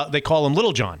 They call him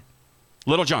Little John.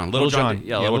 Little John.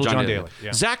 Yeah, Little John Daly.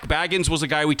 Yeah. Zach Baggins was a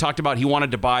guy we talked about. He wanted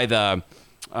to buy the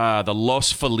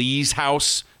Los Feliz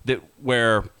house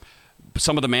where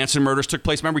some of the Manson murders took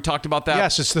place. Remember we talked about that?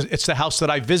 Yes, it's the house that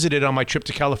I visited on my trip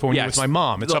to California with my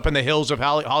mom. It's up in the hills of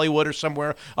Hollywood or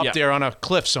somewhere up there on a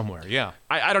cliff somewhere. Yeah.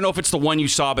 I don't know if it's the one you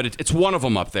saw, but it's one of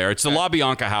them up there. It's the La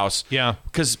Bianca house. Yeah.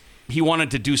 Because he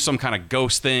wanted to do some kind of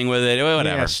ghost thing with it.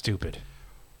 Whatever. Yeah, stupid.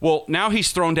 Well, now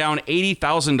he's thrown down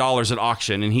 $80,000 at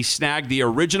auction, and he snagged the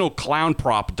original clown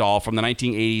prop doll from the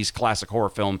 1980s classic horror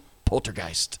film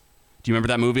Poltergeist. Do you remember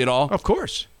that movie at all? Of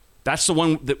course. That's the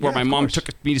one where my mom took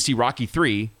me to see Rocky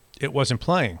III. It wasn't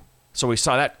playing. So we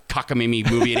saw that cockamamie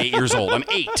movie at 8 years old. I'm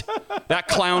 8. That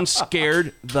clown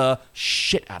scared the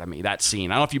shit out of me, that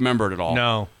scene. I don't know if you remember it at all.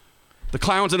 No. The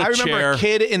clown's in a chair. I remember a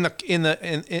kid in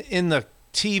the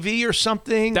TV or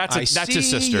something. That's his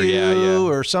sister. You,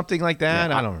 or something like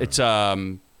that. Yeah, I don't know. It's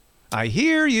I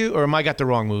hear you. Or am I got the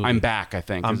wrong movie? I'm Back, I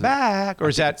think. I'm Back. Or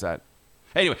is that?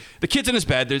 Anyway, the kid's in his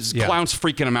bed. There's clowns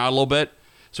freaking him out a little bit.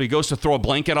 So he goes to throw a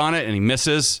blanket on it, and he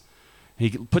misses. He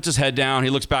puts his head down. He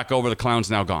looks back over. The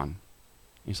clown's now gone.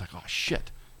 He's like, oh,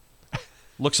 shit.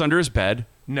 Looks under his bed.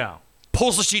 No.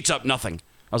 Pulls the sheets up. Nothing.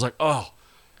 I was like, oh.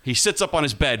 He sits up on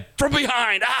his bed from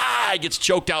behind. He gets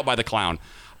choked out by the clown.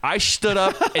 I stood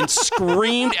up and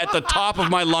screamed at the top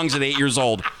of my lungs at 8 years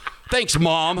old. Thanks,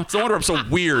 Mom. It's no wonder I'm so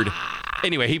weird.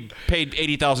 Anyway, he paid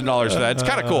 $80,000 for that. It's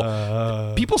kind of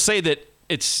cool. People say that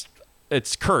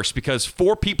it's cursed because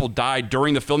 4 people died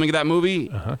during the filming of that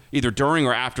movie, either during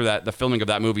or after the filming of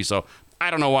that movie. So I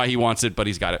don't know why he wants it, but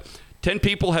he's got it. 10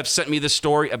 people have sent me this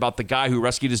story about the guy who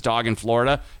rescued his dog in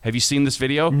Florida. Have you seen this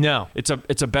video? No. It's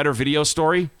a better video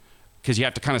story because you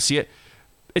have to kind of see it.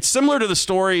 It's similar to the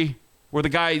story where the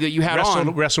guy that you had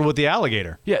wrestled with the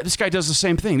alligator. Yeah, this guy does the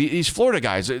same thing. These Florida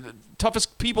guys,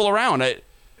 toughest people around.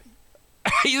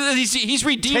 He's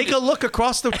redeemed. Take a look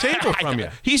across the table from you.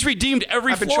 He's redeemed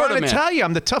every Florida man. I've been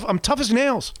trying to tell you, I'm tough as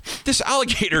nails. This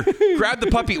alligator grabbed the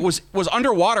puppy, was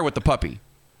underwater with the puppy.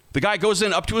 The guy goes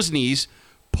in up to his knees,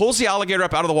 pulls the alligator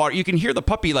up out of the water. You can hear the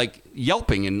puppy like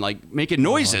yelping and like making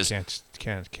noises.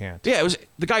 Can't. Yeah, it was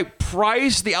the guy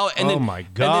pries the alligator and my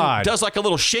God. and then does like a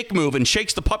little shake move and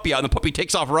shakes the puppy out, and the puppy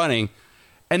takes off running.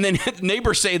 And then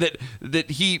neighbors say that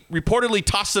he reportedly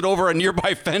tossed it over a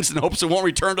nearby fence in hopes it won't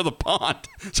return to the pond.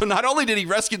 So not only did he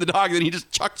rescue the dog, then he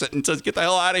just chucks it and says, "Get the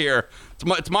hell out of here!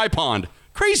 It's my pond."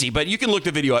 Crazy, but you can look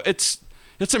the video up. It's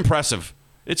impressive.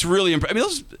 It's really impressive. I mean,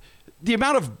 the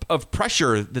amount of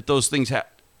pressure that those things have.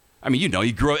 I mean,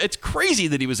 you grew up. It's crazy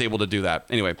that he was able to do that.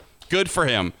 Anyway, good for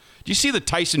him. Do you see the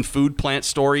Tyson food plant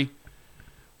story?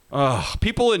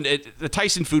 People in the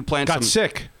Tyson food plant got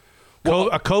sick. Well,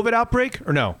 a COVID outbreak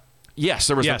or no? Yes,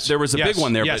 there was a big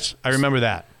one there. Yes, I remember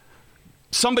that.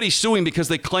 Somebody's suing because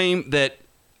they claim that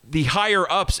the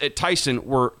higher ups at Tyson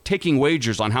were taking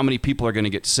wagers on how many people are going to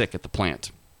get sick at the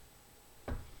plant,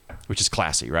 which is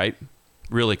classy, right?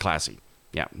 Really classy.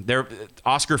 Yeah,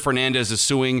 Oscar Fernandez is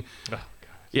suing. Oh,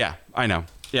 yeah, I know.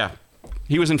 Yeah,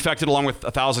 he was infected along with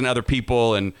 1,000 other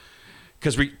people, and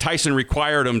because Tyson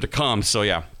required him to come. So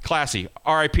yeah, classy.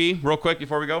 R.I.P. Real quick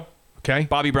before we go. Okay.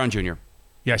 Bobby Brown Jr.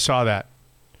 Yeah, I saw that.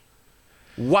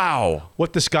 Wow.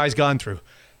 What this guy's gone through.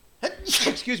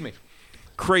 Excuse me.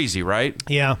 Crazy, right?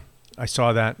 Yeah, I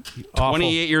saw that.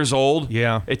 28 years old.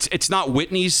 Yeah. It's not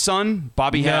Whitney's son.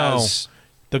 Bobby has...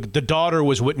 The daughter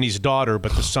was Whitney's daughter,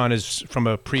 but the son is from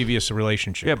a previous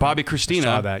relationship. Yeah, Bobby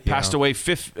Christina passed away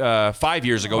 5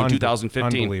 years ago in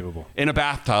 2015. Unbelievable. In a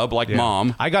bathtub like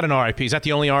Mom. I got an RIP. Is that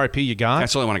the only RIP you got?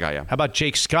 That's the only one I got, yeah. How about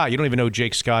Jake Scott? You don't even know who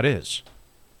Jake Scott is.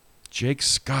 Jake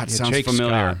Scott sounds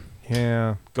familiar. Scott.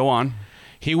 Yeah. Go on.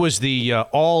 He was the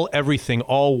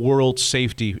all-world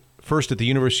safety, first at the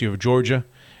University of Georgia,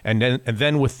 and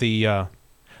then with the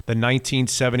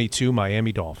 1972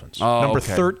 Miami Dolphins. Number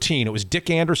 13. It was Dick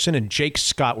Anderson and Jake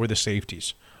Scott were the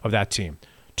safeties of that team.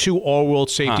 2 all-world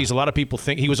safeties. A lot of people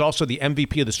think he was also the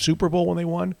MVP of the Super Bowl when they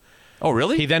won. Oh,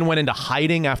 really? He then went into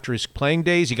hiding after his playing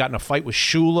days. He got in a fight with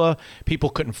Shula.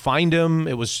 People couldn't find him.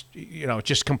 It was,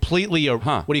 just completely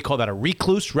what do you call that? A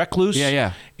recluse?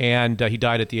 Yeah. And he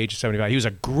died at the age of 75. He was a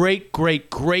great,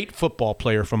 great, great football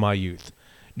player from my youth.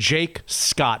 Jake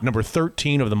Scott, number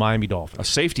 13 of the Miami Dolphins.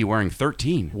 A safety wearing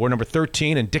 13. Wore number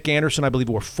 13, and Dick Anderson, I believe,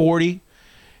 wore 40.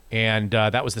 And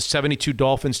that was the 72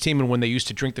 Dolphins team. And when they used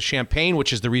to drink the champagne,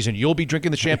 which is the reason you'll be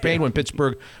drinking the champagne when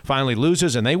Pittsburgh finally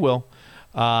loses, and they will,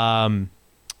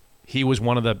 he was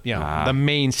one of the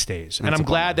mainstays. And I'm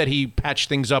glad that he patched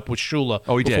things up with Shula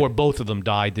before both of them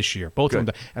died this year. Both of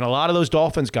them, and a lot of those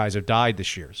Dolphins guys have died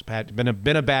this year. It's been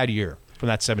a bad year from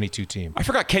that 72 team. I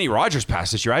forgot Kenny Rogers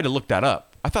passed this year. I had to look that up.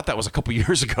 I thought that was a couple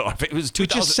years ago. It was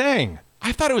 2000. Just saying.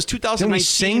 I thought it was 2019. Didn't he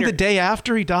sing the day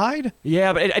after he died?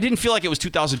 Yeah, but I didn't feel like it was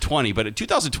 2020. But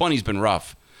 2020 has been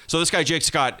rough. So this guy Jake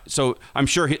Scott. So I'm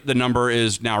sure the number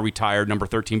is now retired, number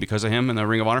 13, because of him in the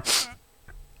Ring of Honor.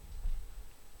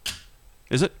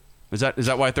 Is it? Is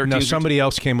that why 13? No, somebody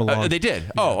else came along. They did.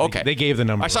 Yeah, okay. They gave the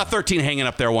number. I saw 13 hanging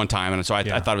up there one time, and so I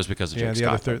thought it was because of Jake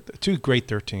Scott. Other 2 great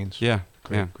 13s. Yeah.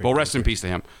 Great, well, rest in peace to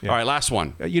him. Yeah. All right, last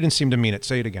one. You didn't seem to mean it.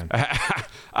 Say it again.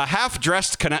 A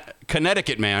half-dressed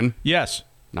Connecticut man. Yes.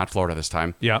 Not Florida this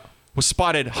time. Yeah. Was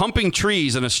spotted humping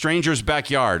trees in a stranger's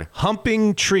backyard.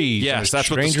 Humping trees. Yes,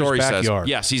 that's what the story says.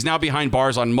 Yes, he's now behind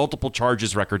bars on multiple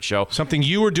charges, records show. Something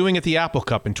you were doing at the Apple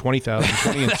Cup in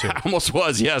 2020 and 2. Almost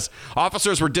was, yes.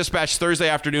 Officers were dispatched Thursday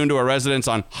afternoon to a residence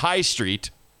on High Street.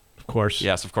 Of course.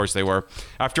 Yes, of course they were.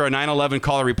 After a 9/11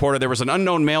 caller reported there was an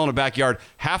unknown male in a backyard,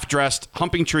 half-dressed,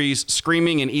 humping trees,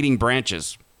 screaming, and eating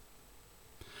branches.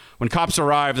 When cops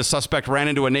arrived, the suspect ran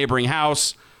into a neighboring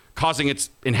house, causing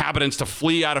its inhabitants to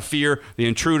flee out of fear. The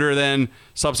intruder then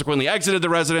subsequently exited the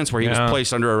residence where he was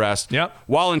placed under arrest. Yep.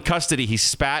 While in custody, he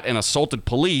spat and assaulted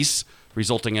police,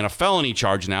 resulting in a felony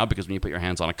charge now, because when you put your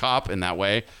hands on a cop in that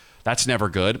way, that's never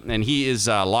good. And he is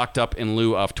locked up in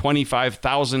lieu of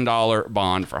 $25,000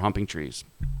 bond for humping trees.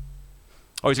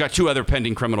 Oh, he's got 2 other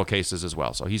pending criminal cases as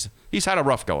well. So he's had a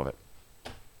rough go of it.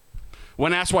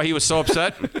 When asked why he was so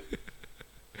upset.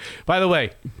 By the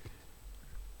way,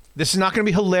 this is not going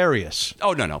to be hilarious.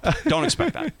 Oh, no. Don't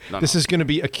expect that. This is going to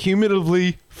be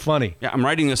accumulatively funny. Yeah, I'm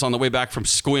writing this on the way back from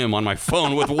Squim on my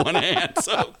phone with one hand.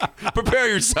 So prepare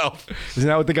yourself. Isn't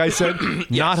that what the guy said? Yes.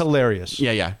 Not hilarious.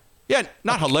 Yeah,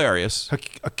 not hilarious.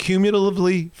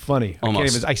 Accumulatively funny.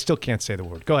 Almost. I still can't say the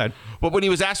word. Go ahead. But when he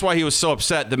was asked why he was so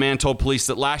upset, the man told police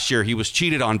that last year he was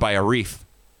cheated on by a wreath.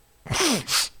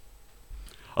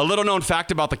 A little known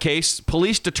fact about the case,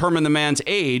 police determined the man's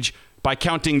age by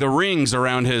counting the rings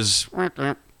around his...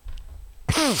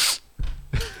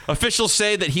 Officials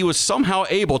say that he was somehow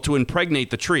able to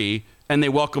impregnate the tree, and they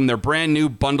welcome their brand new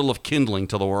bundle of kindling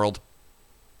to the world.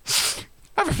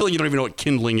 I have a feeling you don't even know what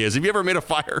kindling is. Have you ever made a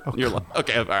fire in your life?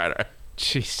 Okay, all right.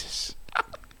 Jesus.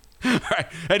 All right,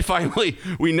 and finally,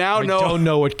 we now know... I don't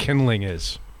know what kindling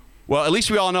is. Well, at least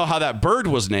we all know how that bird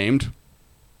was named.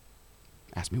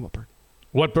 Ask me what bird.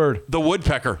 What bird? The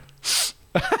woodpecker.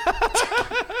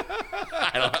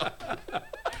 I don't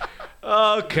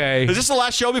know. Okay. Is this the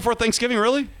last show before Thanksgiving,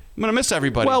 really? I'm going to miss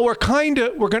everybody. Well,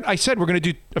 I said we're going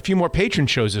to do a few more patron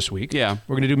shows this week. Yeah.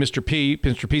 We're going to do Mr. P.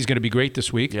 Mr. P is going to be great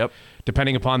this week. Yep.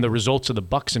 Depending upon the results of the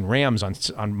Bucks and Rams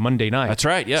on Monday night. That's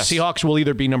right, yes. Seahawks will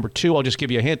either be number 2. I'll just give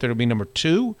you a hint. It'll be number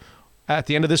 2 at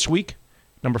the end of this week.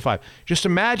 Number 5. Just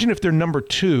imagine if they're number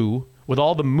 2 with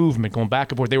all the movement going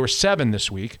back and forth. They were 7 this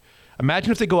week.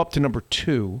 Imagine if they go up to number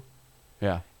 2.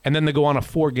 Yeah. And then they go on a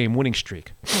 4-game winning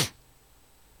streak.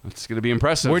 It's going to be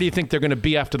impressive. Where do you think they're going to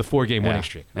be after the 4-game winning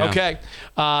streak? Yeah. Okay.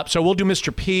 So we'll do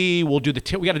Mr. P. We'll do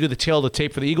we got to do the tail of the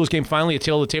tape for the Eagles game. Finally, a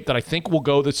tail of the tape that I think will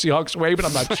go the Seahawks way, but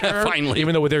I'm not sure. Finally.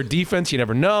 Even though with their defense, you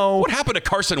never know. What happened to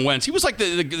Carson Wentz? He was like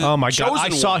the oh, my God. I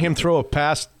saw one. him throw a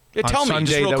pass on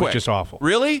Sunday that was just awful.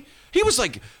 Really? He was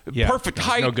like perfect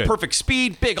height, perfect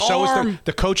speed, big arm. So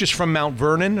the coach is from Mount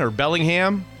Vernon or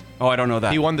Bellingham. Oh, I don't know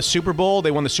that. He won the Super Bowl.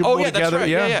 They won the Super Bowl together. That's right.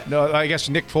 Yeah. No, I guess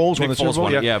Nick Foles won the Super Bowl.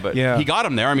 But he got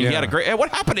him there. I mean, he had a great... What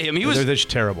happened to him? They're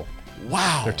just terrible.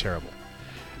 Wow. They're terrible.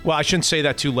 Well, I shouldn't say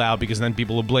that too loud because then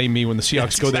people will blame me when the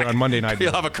Seahawks go there on Monday night.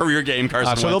 He'll have a career game, Carson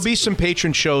Wentz. So there'll be some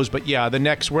patron shows, but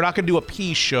we're not going to do a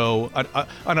P show,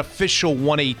 an official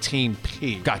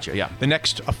 118P. Gotcha, yeah. The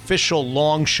next official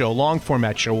long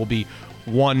format show will be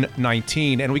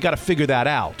 119, and we got to figure that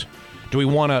out. Do we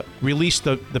want to release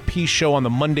the P show on the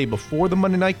Monday before the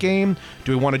Monday night game?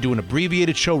 Do we want to do an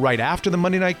abbreviated show right after the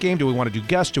Monday night game? Do we want to do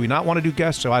guests? Do we not want to do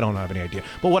guests? So I don't have any idea.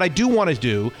 But what I do want to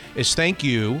do is thank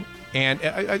you. And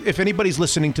if anybody's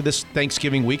listening to this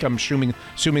Thanksgiving week, I'm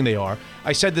assuming they are.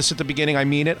 I said this at the beginning. I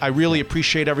mean it. I really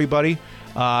appreciate everybody.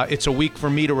 It's a week for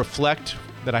me to reflect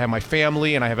that I have my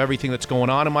family and I have everything that's going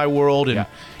on in my world,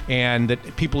 and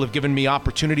that people have given me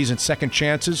opportunities and second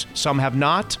chances. Some have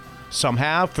not. Some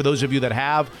have. For those of you that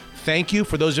have, thank you.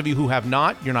 For those of you who have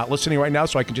not, you're not listening right now,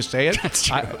 so I can just say it. That's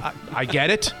true. I get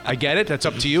it. That's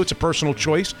up to you. It's a personal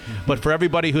choice. But for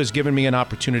everybody who has given me an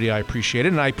opportunity, I appreciate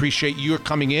it. And I appreciate you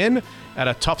coming in at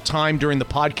a tough time during the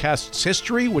podcast's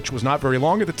history, which was not very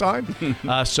long at the time.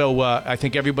 So I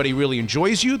think everybody really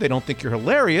enjoys you. They don't think you're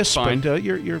hilarious, Fine. but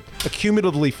you're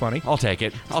accumulatively funny. I'll take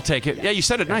it. Yeah, you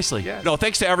said it nicely. Yeah. No,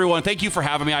 thanks to everyone. Thank you for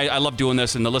having me. I love doing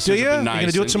this, and the listeners have been nice. You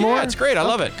going to do it some more? Yeah, it's great. I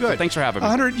love it. Good. So thanks for having me.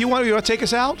 100. You want to take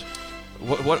us out?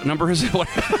 What number is it?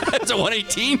 Is it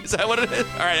 118? Is that what it is?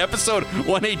 All right, episode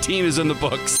 118 is in the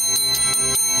books.